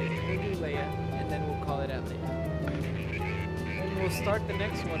 Leia's ready. We'll do Leia, and then we'll call it out Leia. And we'll start the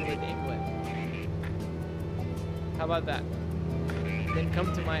next one with England. How about that? Then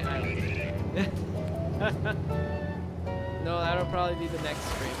come to my island. No, that'll probably be the next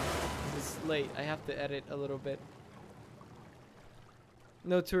stream. It's late. I have to edit a little bit.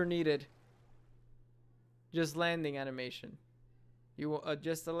 No tour needed. Just landing animation. You want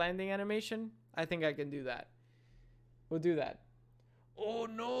just a landing animation? I think I can do that. We'll do that. Oh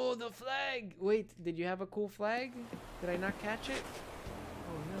no, the flag! Wait, did you have a cool flag? Did I not catch it?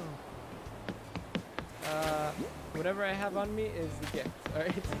 Oh no. Whatever I have on me is the gift.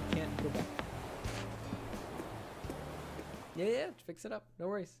 Alright, I can't go back. Yeah, fix it up. No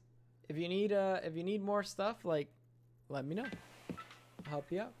worries. If you need more stuff, like, let me know. I'll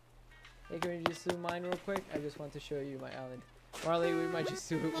help you out. Hey, can we just do mine real quick? I just want to show you my island. Marley, we might just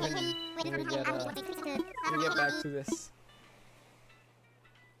do it when we get back to this.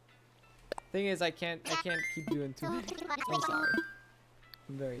 Thing is, I can't keep doing too many. I'm sorry.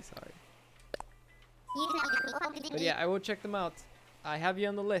 I'm very sorry. But yeah, I will check them out. I have you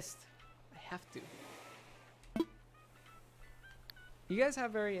on the list. I have to. You guys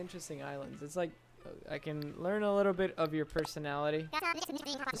have very interesting islands. It's like I can learn a little bit of your personality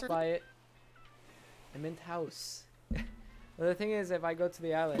just by it. I meant house. Well, the thing is, if I go to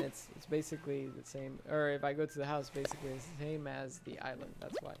the island, it's basically the same. Or if I go to the house, basically it's the same as the island.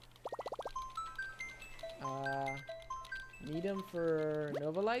 That's why. Need them for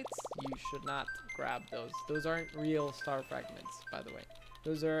Nova Lights? You should not grab those. Those aren't real star fragments, by the way.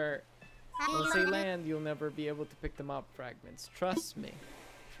 Those are, once they land, you'll never be able to pick them up fragments. Trust me.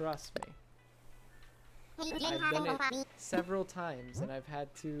 Trust me. I've done it several times, and I've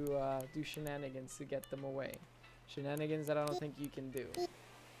had to do shenanigans to get them away. Shenanigans that I don't think you can do.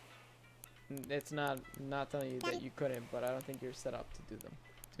 It's not telling you that you couldn't, but I don't think you're set up to do them.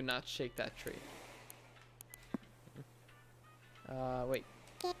 Do not shake that tree. Wait.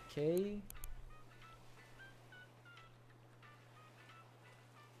 K.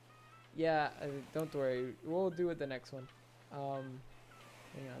 Yeah, don't worry. We'll do it the next one. Hang on.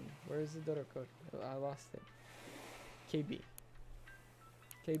 Where is the dodo code? I lost it. KB.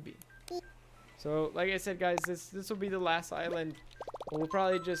 KB. So, like I said, guys, this will be the last island. We'll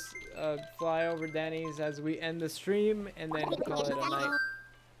probably just fly over Danny's as we end the stream and then call it a night.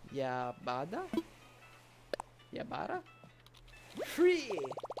 Yabada? Yabara? Free!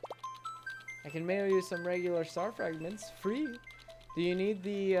 I can mail you some regular star fragments. Free. Do you need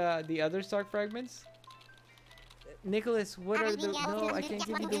the other star fragments? Nicholas, what are the... No, I can't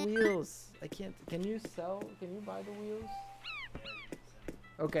give you the wheels. I can't... Can you sell? Can you buy the wheels?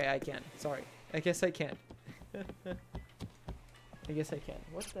 Okay, I can. Sorry. I guess I can. I guess I can.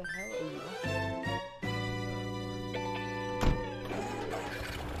 What the hell are you on?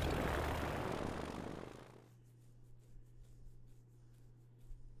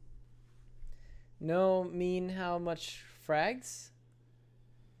 No, mean how much frags?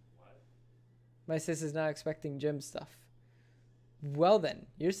 What? My sis is not expecting gym stuff. Well then,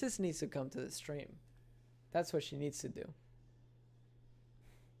 your sis needs to come to the stream. That's what she needs to do.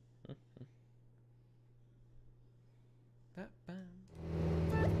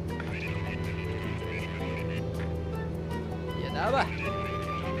 Yadaba.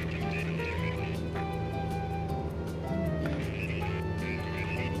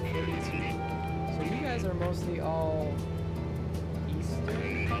 are mostly all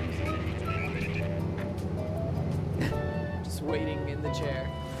Eastern time zone. Just waiting in the chair.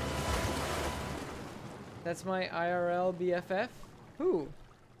 That's my IRL BFF? Who?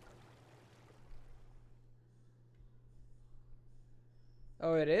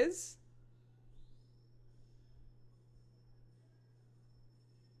 Oh, it is?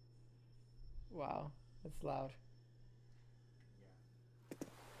 Wow, that's loud.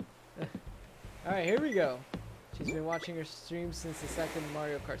 Alright, here we go. She's been watching her stream since the second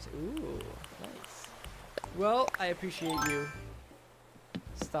Mario Kart. Ooh, nice. Well, I appreciate you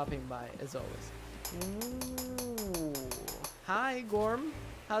stopping by, as always. Ooh. Hi, Gorm.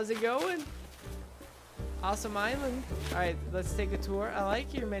 How's it going? Awesome island. Alright, let's take a tour. I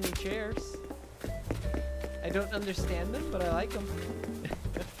like your many chairs. I don't understand them, but I like them.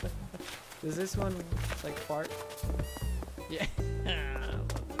 Does this one, like, fart? Yeah. I love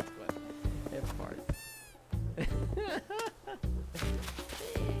this one. It fart.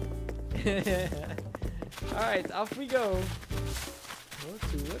 Alright, off we go. Oh,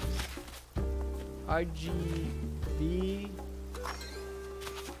 tulips. RGB.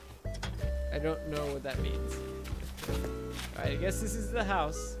 I don't know what that means. Alright, I guess this is the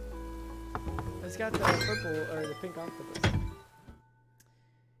house. It's got the purple or the pink octopus.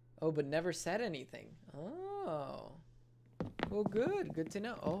 Oh, but never said anything. Oh. Well, good. Good to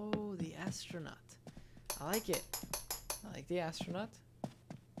know. Oh, the astronaut. I like it. I like the astronaut.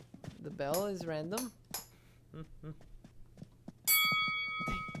 The bell is random.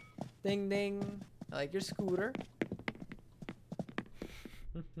 Ding, ding. I like your scooter.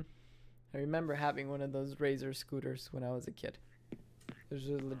 I remember having one of those Razor scooters when I was a kid. Those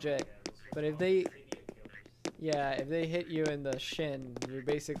are legit. But if they... Yeah, if they hit you in the shin, you're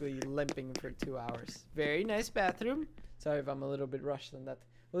basically limping for 2 hours. Very nice bathroom. Sorry if I'm a little bit rushed on that.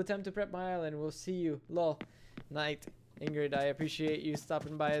 We'll attempt to prep my island. We'll see you. Lol. Night. Ingrid, I appreciate you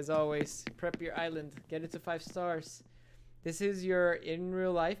stopping by as always. Prep your island. Get it to 5 stars. This is your in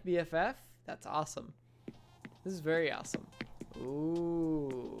real life BFF? That's awesome. This is very awesome.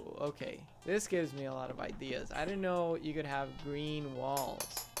 Ooh, okay. This gives me a lot of ideas. I didn't know you could have green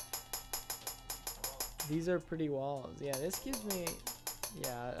walls. These are pretty walls. Yeah, this gives me...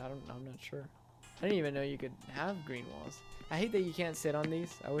 Yeah, I'm not sure. I didn't even know you could have green walls. I hate that you can't sit on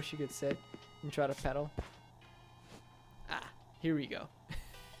these. I wish you could sit and try to pedal. Ah, here we go.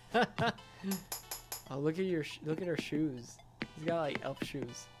 Oh, look at her shoes. He's got like elf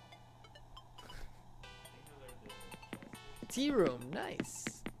shoes. Tea room,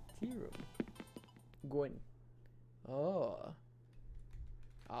 nice. Tea room. Gwen. Oh.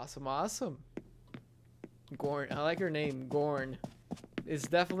 Awesome, awesome. Gorn. I like her name, Gorn. It's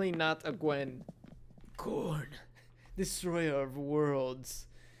definitely not a Gwen. Gorn. Destroyer of worlds.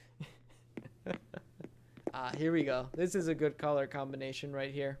 Ah, here we go. This is a good color combination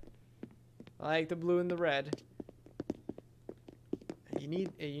right here. I like the blue and the red. You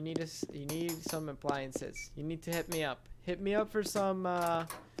need some appliances. You need to hit me up. Hit me up for some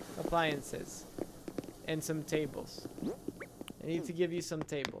appliances and some tables. I need to give you some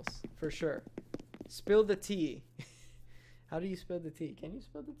tables for sure. Spill the tea. How do you spill the tea? Can you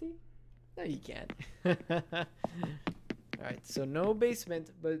spill the tea? No, you can't. All right, so no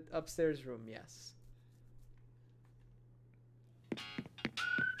basement, but upstairs room, yes.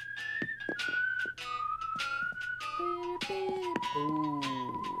 Ooh.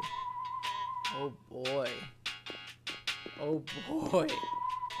 Oh boy. Oh boy.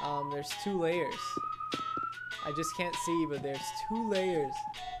 There's 2 layers. I just can't see, but there's 2 layers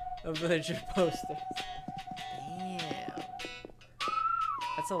of villager posters. Damn.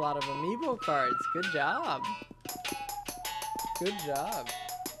 That's a lot of amiibo cards. Good job. Good job.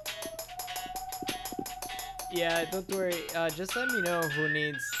 Yeah, don't worry. Just let me know who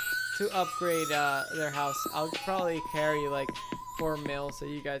needs to upgrade their house. I'll probably carry like 4 mil so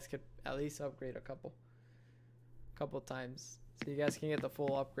you guys could at least upgrade a couple times. So you guys can get the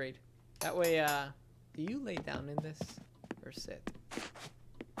full upgrade. That way, do you lay down in this or sit?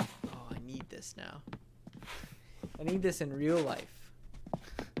 Oh, I need this now. I need this in real life.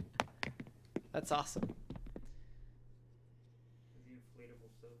 That's awesome. The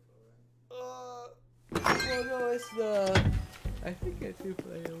inflatable sofa, right? Well, no, it's the... I think it's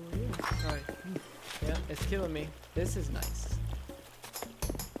inflatable, yeah. Alright. Yeah, it's killing me. This is nice.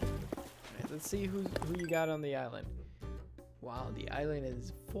 Alright, let's see who you got on the island. Wow, the island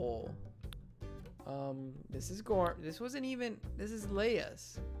is full. This is Gorm. This wasn't even... This is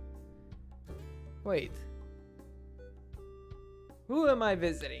Leia's. Wait. Who am I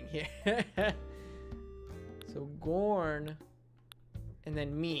visiting here? So Gorn, and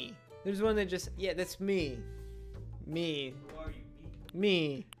then me. There's one that just, yeah, that's me. Me. Who are you?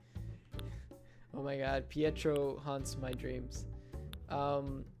 Me. Oh my god, Pietro haunts my dreams.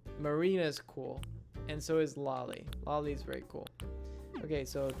 Marina's cool. And so is Lolly. Lolly's very cool. Okay,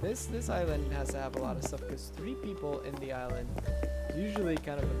 so this island has to have a lot of stuff because 3 people in the island is usually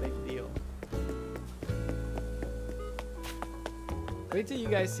kind of a big deal. Wait till you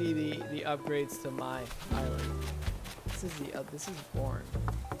guys see the upgrades to my island. This is Gorn.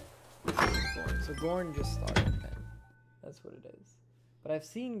 So Gorn just started then. That's what it is. But I've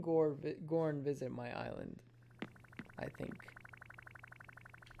seen Gorn visit my island, I think.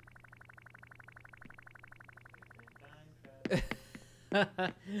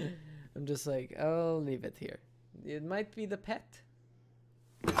 I'm just like, I'll leave it here. It might be the pet.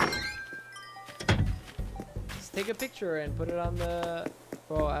 Just take a picture and put it on the...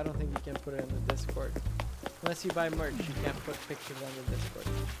 Well, I don't think you can put it in the Discord. Unless you buy merch, you can't put pictures on the Discord.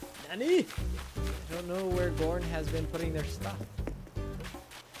 Nani? I don't know where Gorn has been putting their stuff.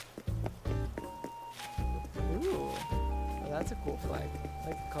 Ooh. Oh, that's a cool flag. I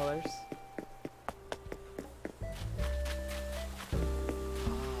like the colors.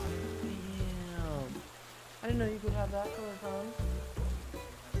 I didn't know you could have that color phone.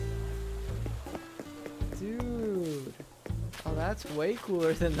 Dude. Oh, that's way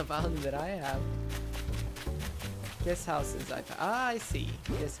cooler than the fountain that I have. Guest houses. I see.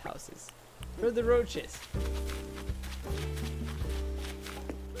 Guest houses. For the roaches.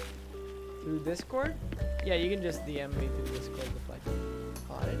 Through Discord? Yeah, you can just DM me through Discord.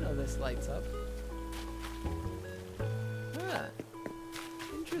 Oh, I didn't know this lights up. Huh.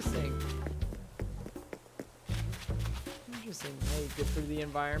 Interesting. Interesting. Hey, good for the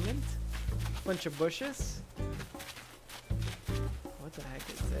environment. Bunch of bushes. What the heck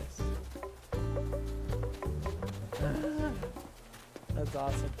is this? That's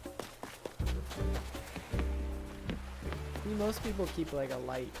awesome. Most people keep like a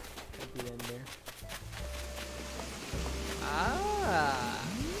light at the end there. Ah,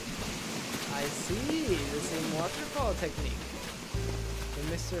 I see. The same waterfall technique. The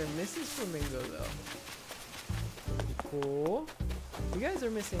Mr. and Mrs. Flamingo though. Cool. You guys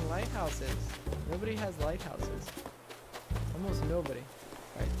are missing lighthouses. Nobody has lighthouses. Almost nobody.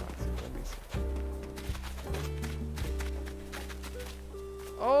 Alright, let me see.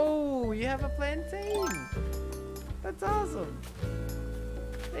 Oh, you have a plantain. That's awesome.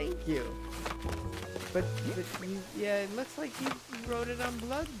 Thank you. But you, yeah, it looks like you wrote it on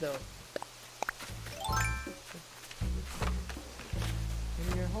blood though.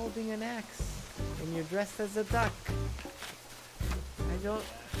 And you're holding an axe. And you're dressed as a duck. I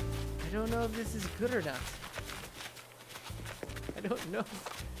don't know if this is good or not. I don't know.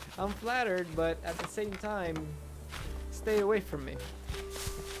 I'm flattered, but at the same time, stay away from me.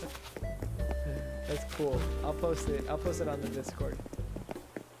 That's cool. I'll post it. I'll post it on the Discord.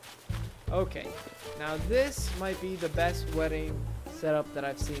 Okay. Now this might be the best wedding setup that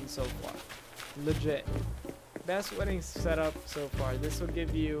I've seen so far. Legit. Best wedding setup so far. This will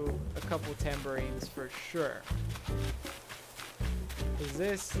give you a couple tambourines for sure. Cause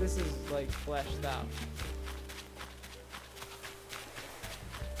this is like fleshed out.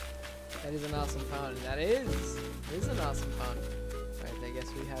 That is an awesome fountain. That is an awesome fountain. Alright, I guess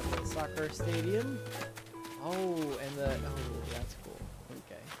we have the soccer stadium. Oh, and that's cool.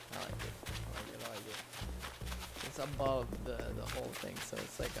 Okay, I like it. I like it. It's above the whole thing, so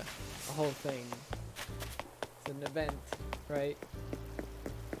it's like a whole thing. It's an event, right?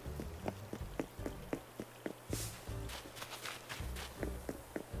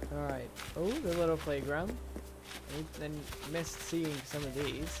 Alright. Oh, the little playground. And missed seeing some of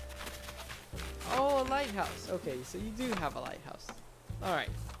these. Oh, a lighthouse. Okay, so you do have a lighthouse.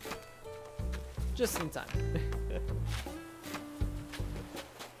 Alright. Just in time.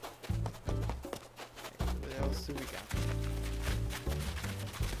 What else do we got?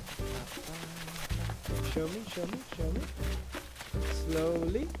 Show me.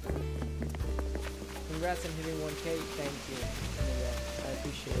 Slowly. Congrats on hitting 1K. Thank you. I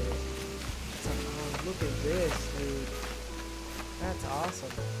appreciate it. Oh, look at this, dude. That's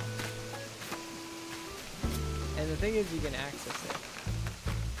awesome. And the thing is, you can access it.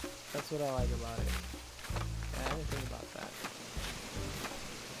 That's what I like about it. Yeah, I didn't think about that.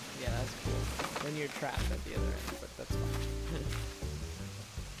 Yeah, that's cool. Then you're trapped at the other end, but that's fine.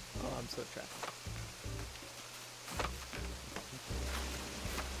 Oh, I'm so trapped.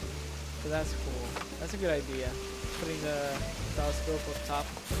 So that's cool. That's a good idea. Putting the telescope up top.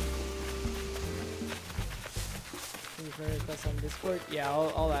 Can you friend request on Discord? Yeah,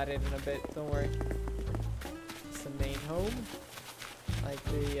 I'll add it in a bit. Don't worry. It's the main home. like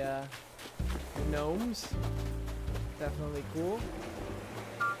the gnomes. Definitely cool.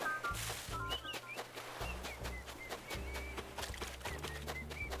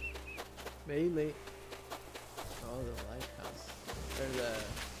 Bailey. Oh, the lighthouse. Or the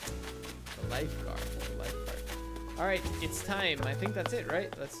lifeguard. The lifeguard. Alright, it's time. I think that's it,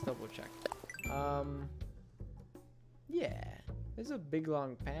 right? Let's double check. Yeah. There's a big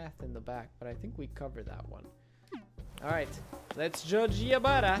long path in the back, but I think we covered that one. Alright, let's judge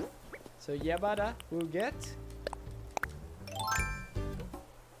Yabara. So Yabara will get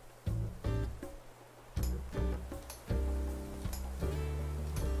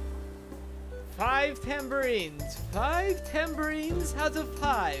 5 tambourines. 5 tambourines out of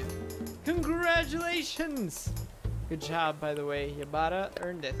 5. Congratulations. Good job, by the way. Yabara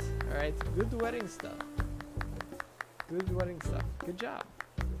earned it. Alright, good wedding stuff. Good wedding stuff. Good job.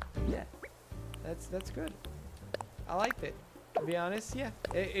 Yeah, that's good. I liked it. To be honest, yeah.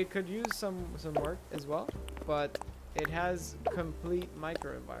 It could use some work as well, but it has complete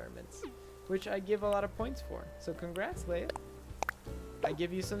microenvironments, which I give a lot of points for. So congrats, Leia. I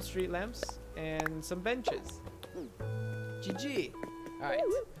give you some street lamps and some benches. GG. Alright.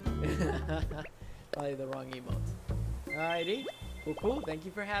 Probably the wrong emote. Alrighty. Cool. Thank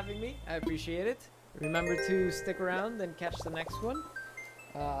you for having me. I appreciate it. Remember to stick around and catch the next one,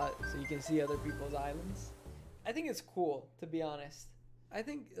 so you can see other people's islands. I think it's cool, to be honest. I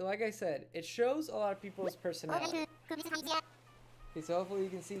think, like I said, it shows a lot of people's personality. Okay, so hopefully you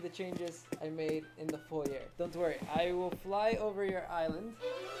can see the changes I made in the foyer. Don't worry, I will fly over your island,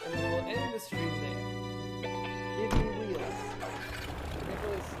 and we will end the stream there. Give you wheels.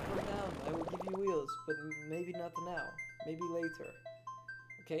 Nicholas, come down. I will give you wheels, but maybe not now. Maybe later.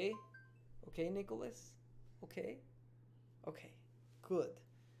 Okay? Okay, Nicholas? Okay? Okay. Good.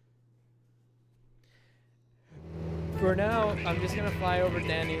 For now, I'm just gonna fly over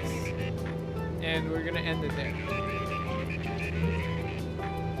Danny's, and we're gonna end it there.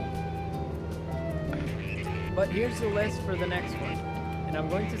 But here's the list for the next one. And I'm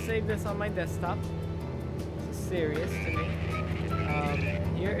going to save this on my desktop. This is serious to me.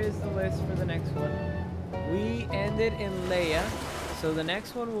 Here is the list for the next one. We ended in Leia, so the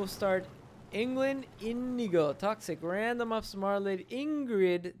next one will start England, Inigo, Toxic, Random Ups, Marlid,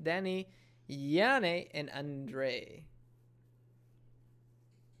 Ingrid, Danny, Yane, and Andre.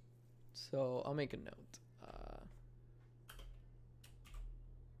 So I'll make a note.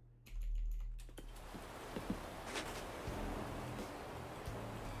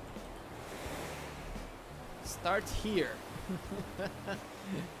 Start here.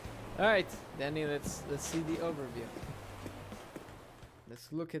 All right, Danny. Let's see the overview.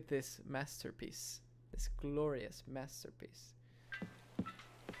 Let's look at this masterpiece. This glorious masterpiece.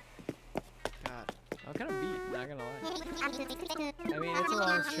 God, I'm kind of beat, not gonna lie. I mean, it's a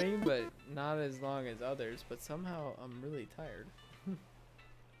long stream, but not as long as others, but somehow I'm really tired.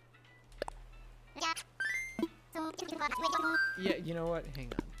 Yeah, you know what?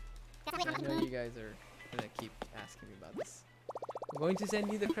 Hang on. I know you guys are gonna keep asking me about this. I'm going to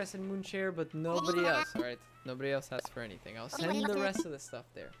send you the Crescent Moon chair, but nobody else, alright? Nobody else asks for anything. I'll send the rest of the stuff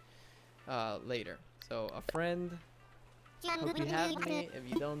there later. So, a friend, hope you have me. If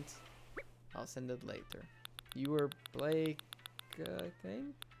you don't, I'll send it later. You were Blake, I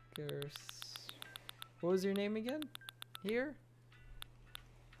think? Or what was your name again? Here?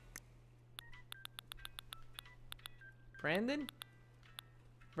 Brandon?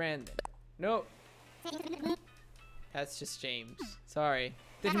 Brandon. No. That's just James. Sorry.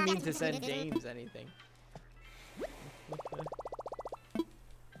 Didn't mean to send James anything.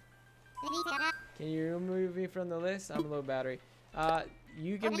 Can you remove me from the list? I'm low battery.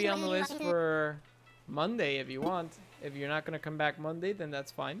 You can be on the list for Monday if you want. If you're not going to come back Monday, then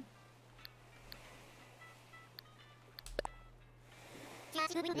that's fine.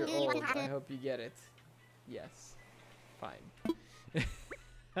 You're old. I hope you get it. Yes. Fine.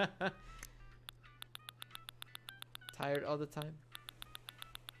 Tired all the time?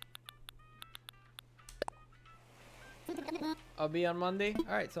 I'll be on Monday?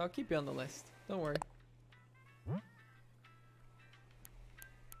 Alright, so I'll keep you on the list. Don't worry.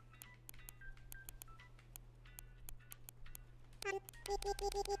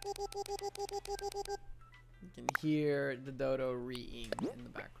 You can hear the dodo reeing in the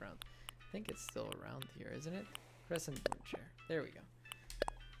background. I think it's still around here, isn't it? Crescent Moon chair. There we go.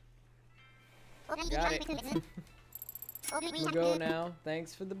 Got it. We'll go now.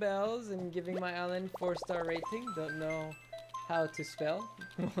 Thanks for the bells and giving my island 4-star rating. Don't know how to spell.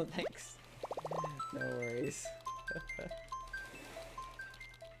 Well, thanks. No worries.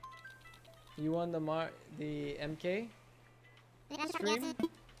 You won the MK? Stream?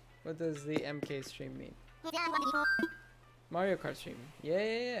 What does the MK stream mean? Mario Kart stream.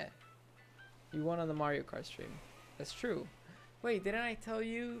 Yeah. You won on the Mario Kart stream. That's true. Wait, didn't I tell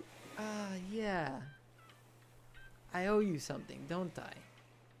you? Yeah. I owe you something, don't I?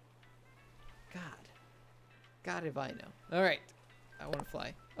 God if I know. Alright. I want to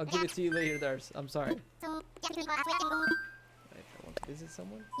fly. I'll give it to you later, Dars. I'm sorry. Right, I want to visit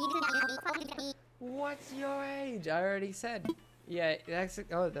someone? What's your age? I already said. Yeah, that's...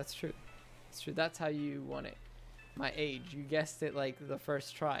 Oh, that's true. It's true. That's how you want it. My age. You guessed it like the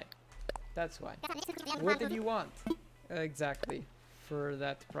first try. That's why. What did you want? Exactly. For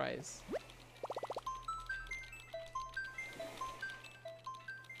that prize.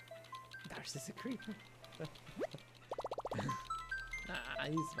 Dars is a creeper. Nah,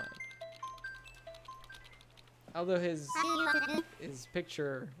 he's fine. Although his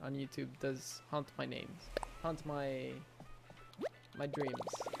picture on YouTube does haunt my my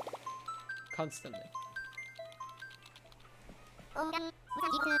dreams constantly.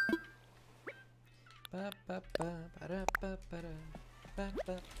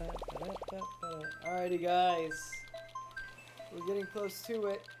 Alrighty, guys, we're getting close to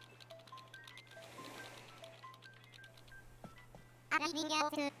it.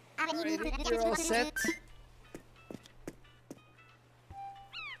 Alrighty, you're all set.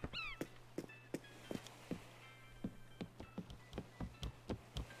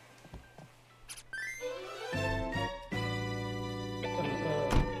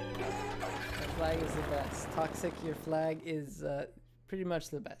 Flag is the best. Toxic, your flag is pretty much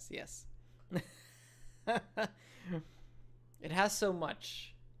the best, yes. It has so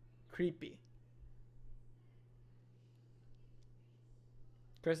much. Creepy.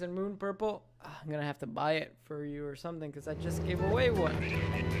 Crescent Moon purple? I'm gonna have to buy it for you or something because I just gave away one.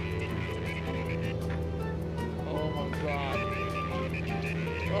 Oh my god.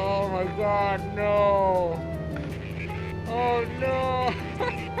 Oh my god, no. Oh no.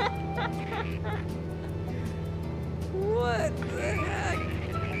 What the heck?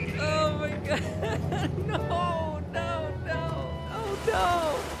 Oh my god. No, no, no. Oh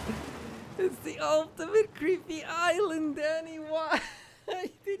no. It's the ultimate creepy island, Danny. Why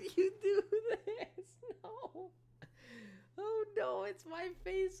did you do this? No. Oh no, it's my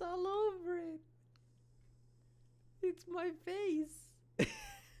face all over it. It's my face.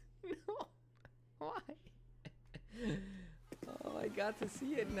 No. Why? Oh, I got to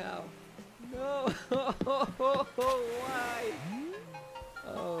see it now. No. Why?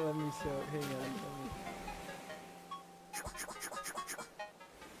 Oh, let me show it. Hang on.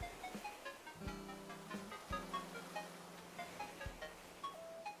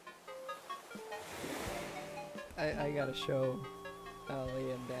 I gotta show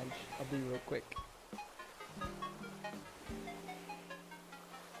Ali and Bench. I'll be real quick.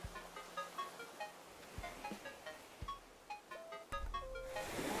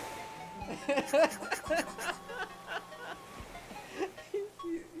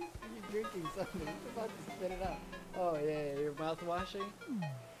 You're drinking something. You're about to spit it out. Oh yeah, you're mouth washing?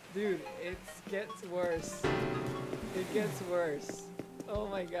 Dude, it gets worse. It gets worse. Oh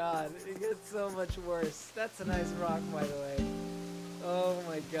my god, it gets so much worse. That's a nice rock, by the way. Oh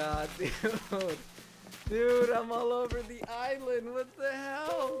my god, dude. Dude, I'm all over the island. What the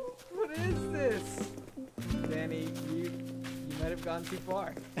hell? What is this? Danny, you might have gone too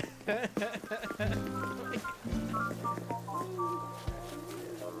far. Sorry,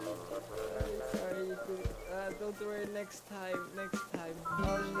 don't worry, next time.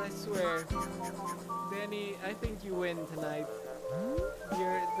 Oh, I swear. Danny, I think you win tonight.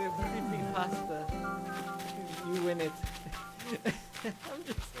 You're the creepy pasta. You win it. I'm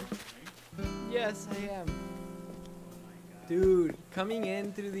just... Yes, I am. Dude, coming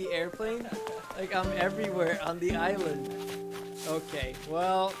in through the airplane, like I'm everywhere on the island. Okay,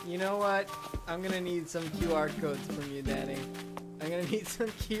 well, you know what? I'm gonna need some QR codes from you, Danny. I'm gonna need some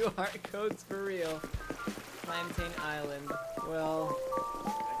QR codes for real. Plantain Island. Well...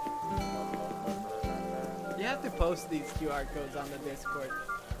 You have to post these QR codes on the Discord.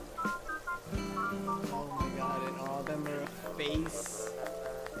 Oh my god, and all of them are a face.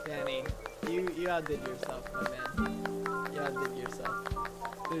 Danny, you outdid yourself, my man. You outdid yourself.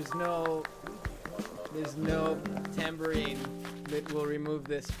 There's no tambourine that will remove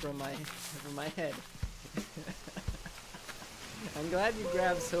this from my head. I'm glad you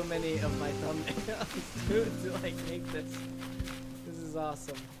grabbed so many of my thumbnails to like make this. This is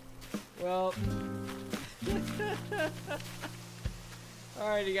awesome. Well,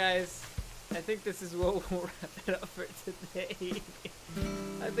 alrighty guys, I think this is what we'll wrap it up for today.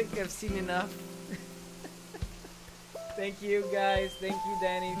 I think I've seen enough. Thank you guys. Thank you,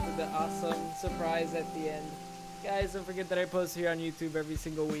 Danny, for the awesome surprise at the end. Guys, don't forget that I post here on YouTube every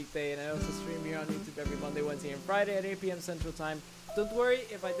single weekday, and I also stream here on YouTube every Monday, Wednesday, and Friday at 8 p.m. Central Time. Don't worry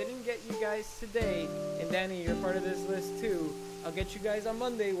if I didn't get you guys today, and Danny, you're part of this list too. I'll get you guys on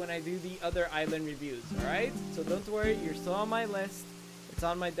Monday when I do the other island reviews, alright? So don't worry, you're still on my list. It's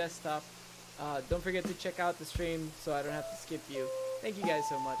on my desktop. Don't forget to check out the stream so I don't have to skip you. Thank you guys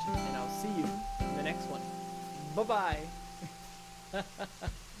so much, and I'll see you in the next one. Bye-bye.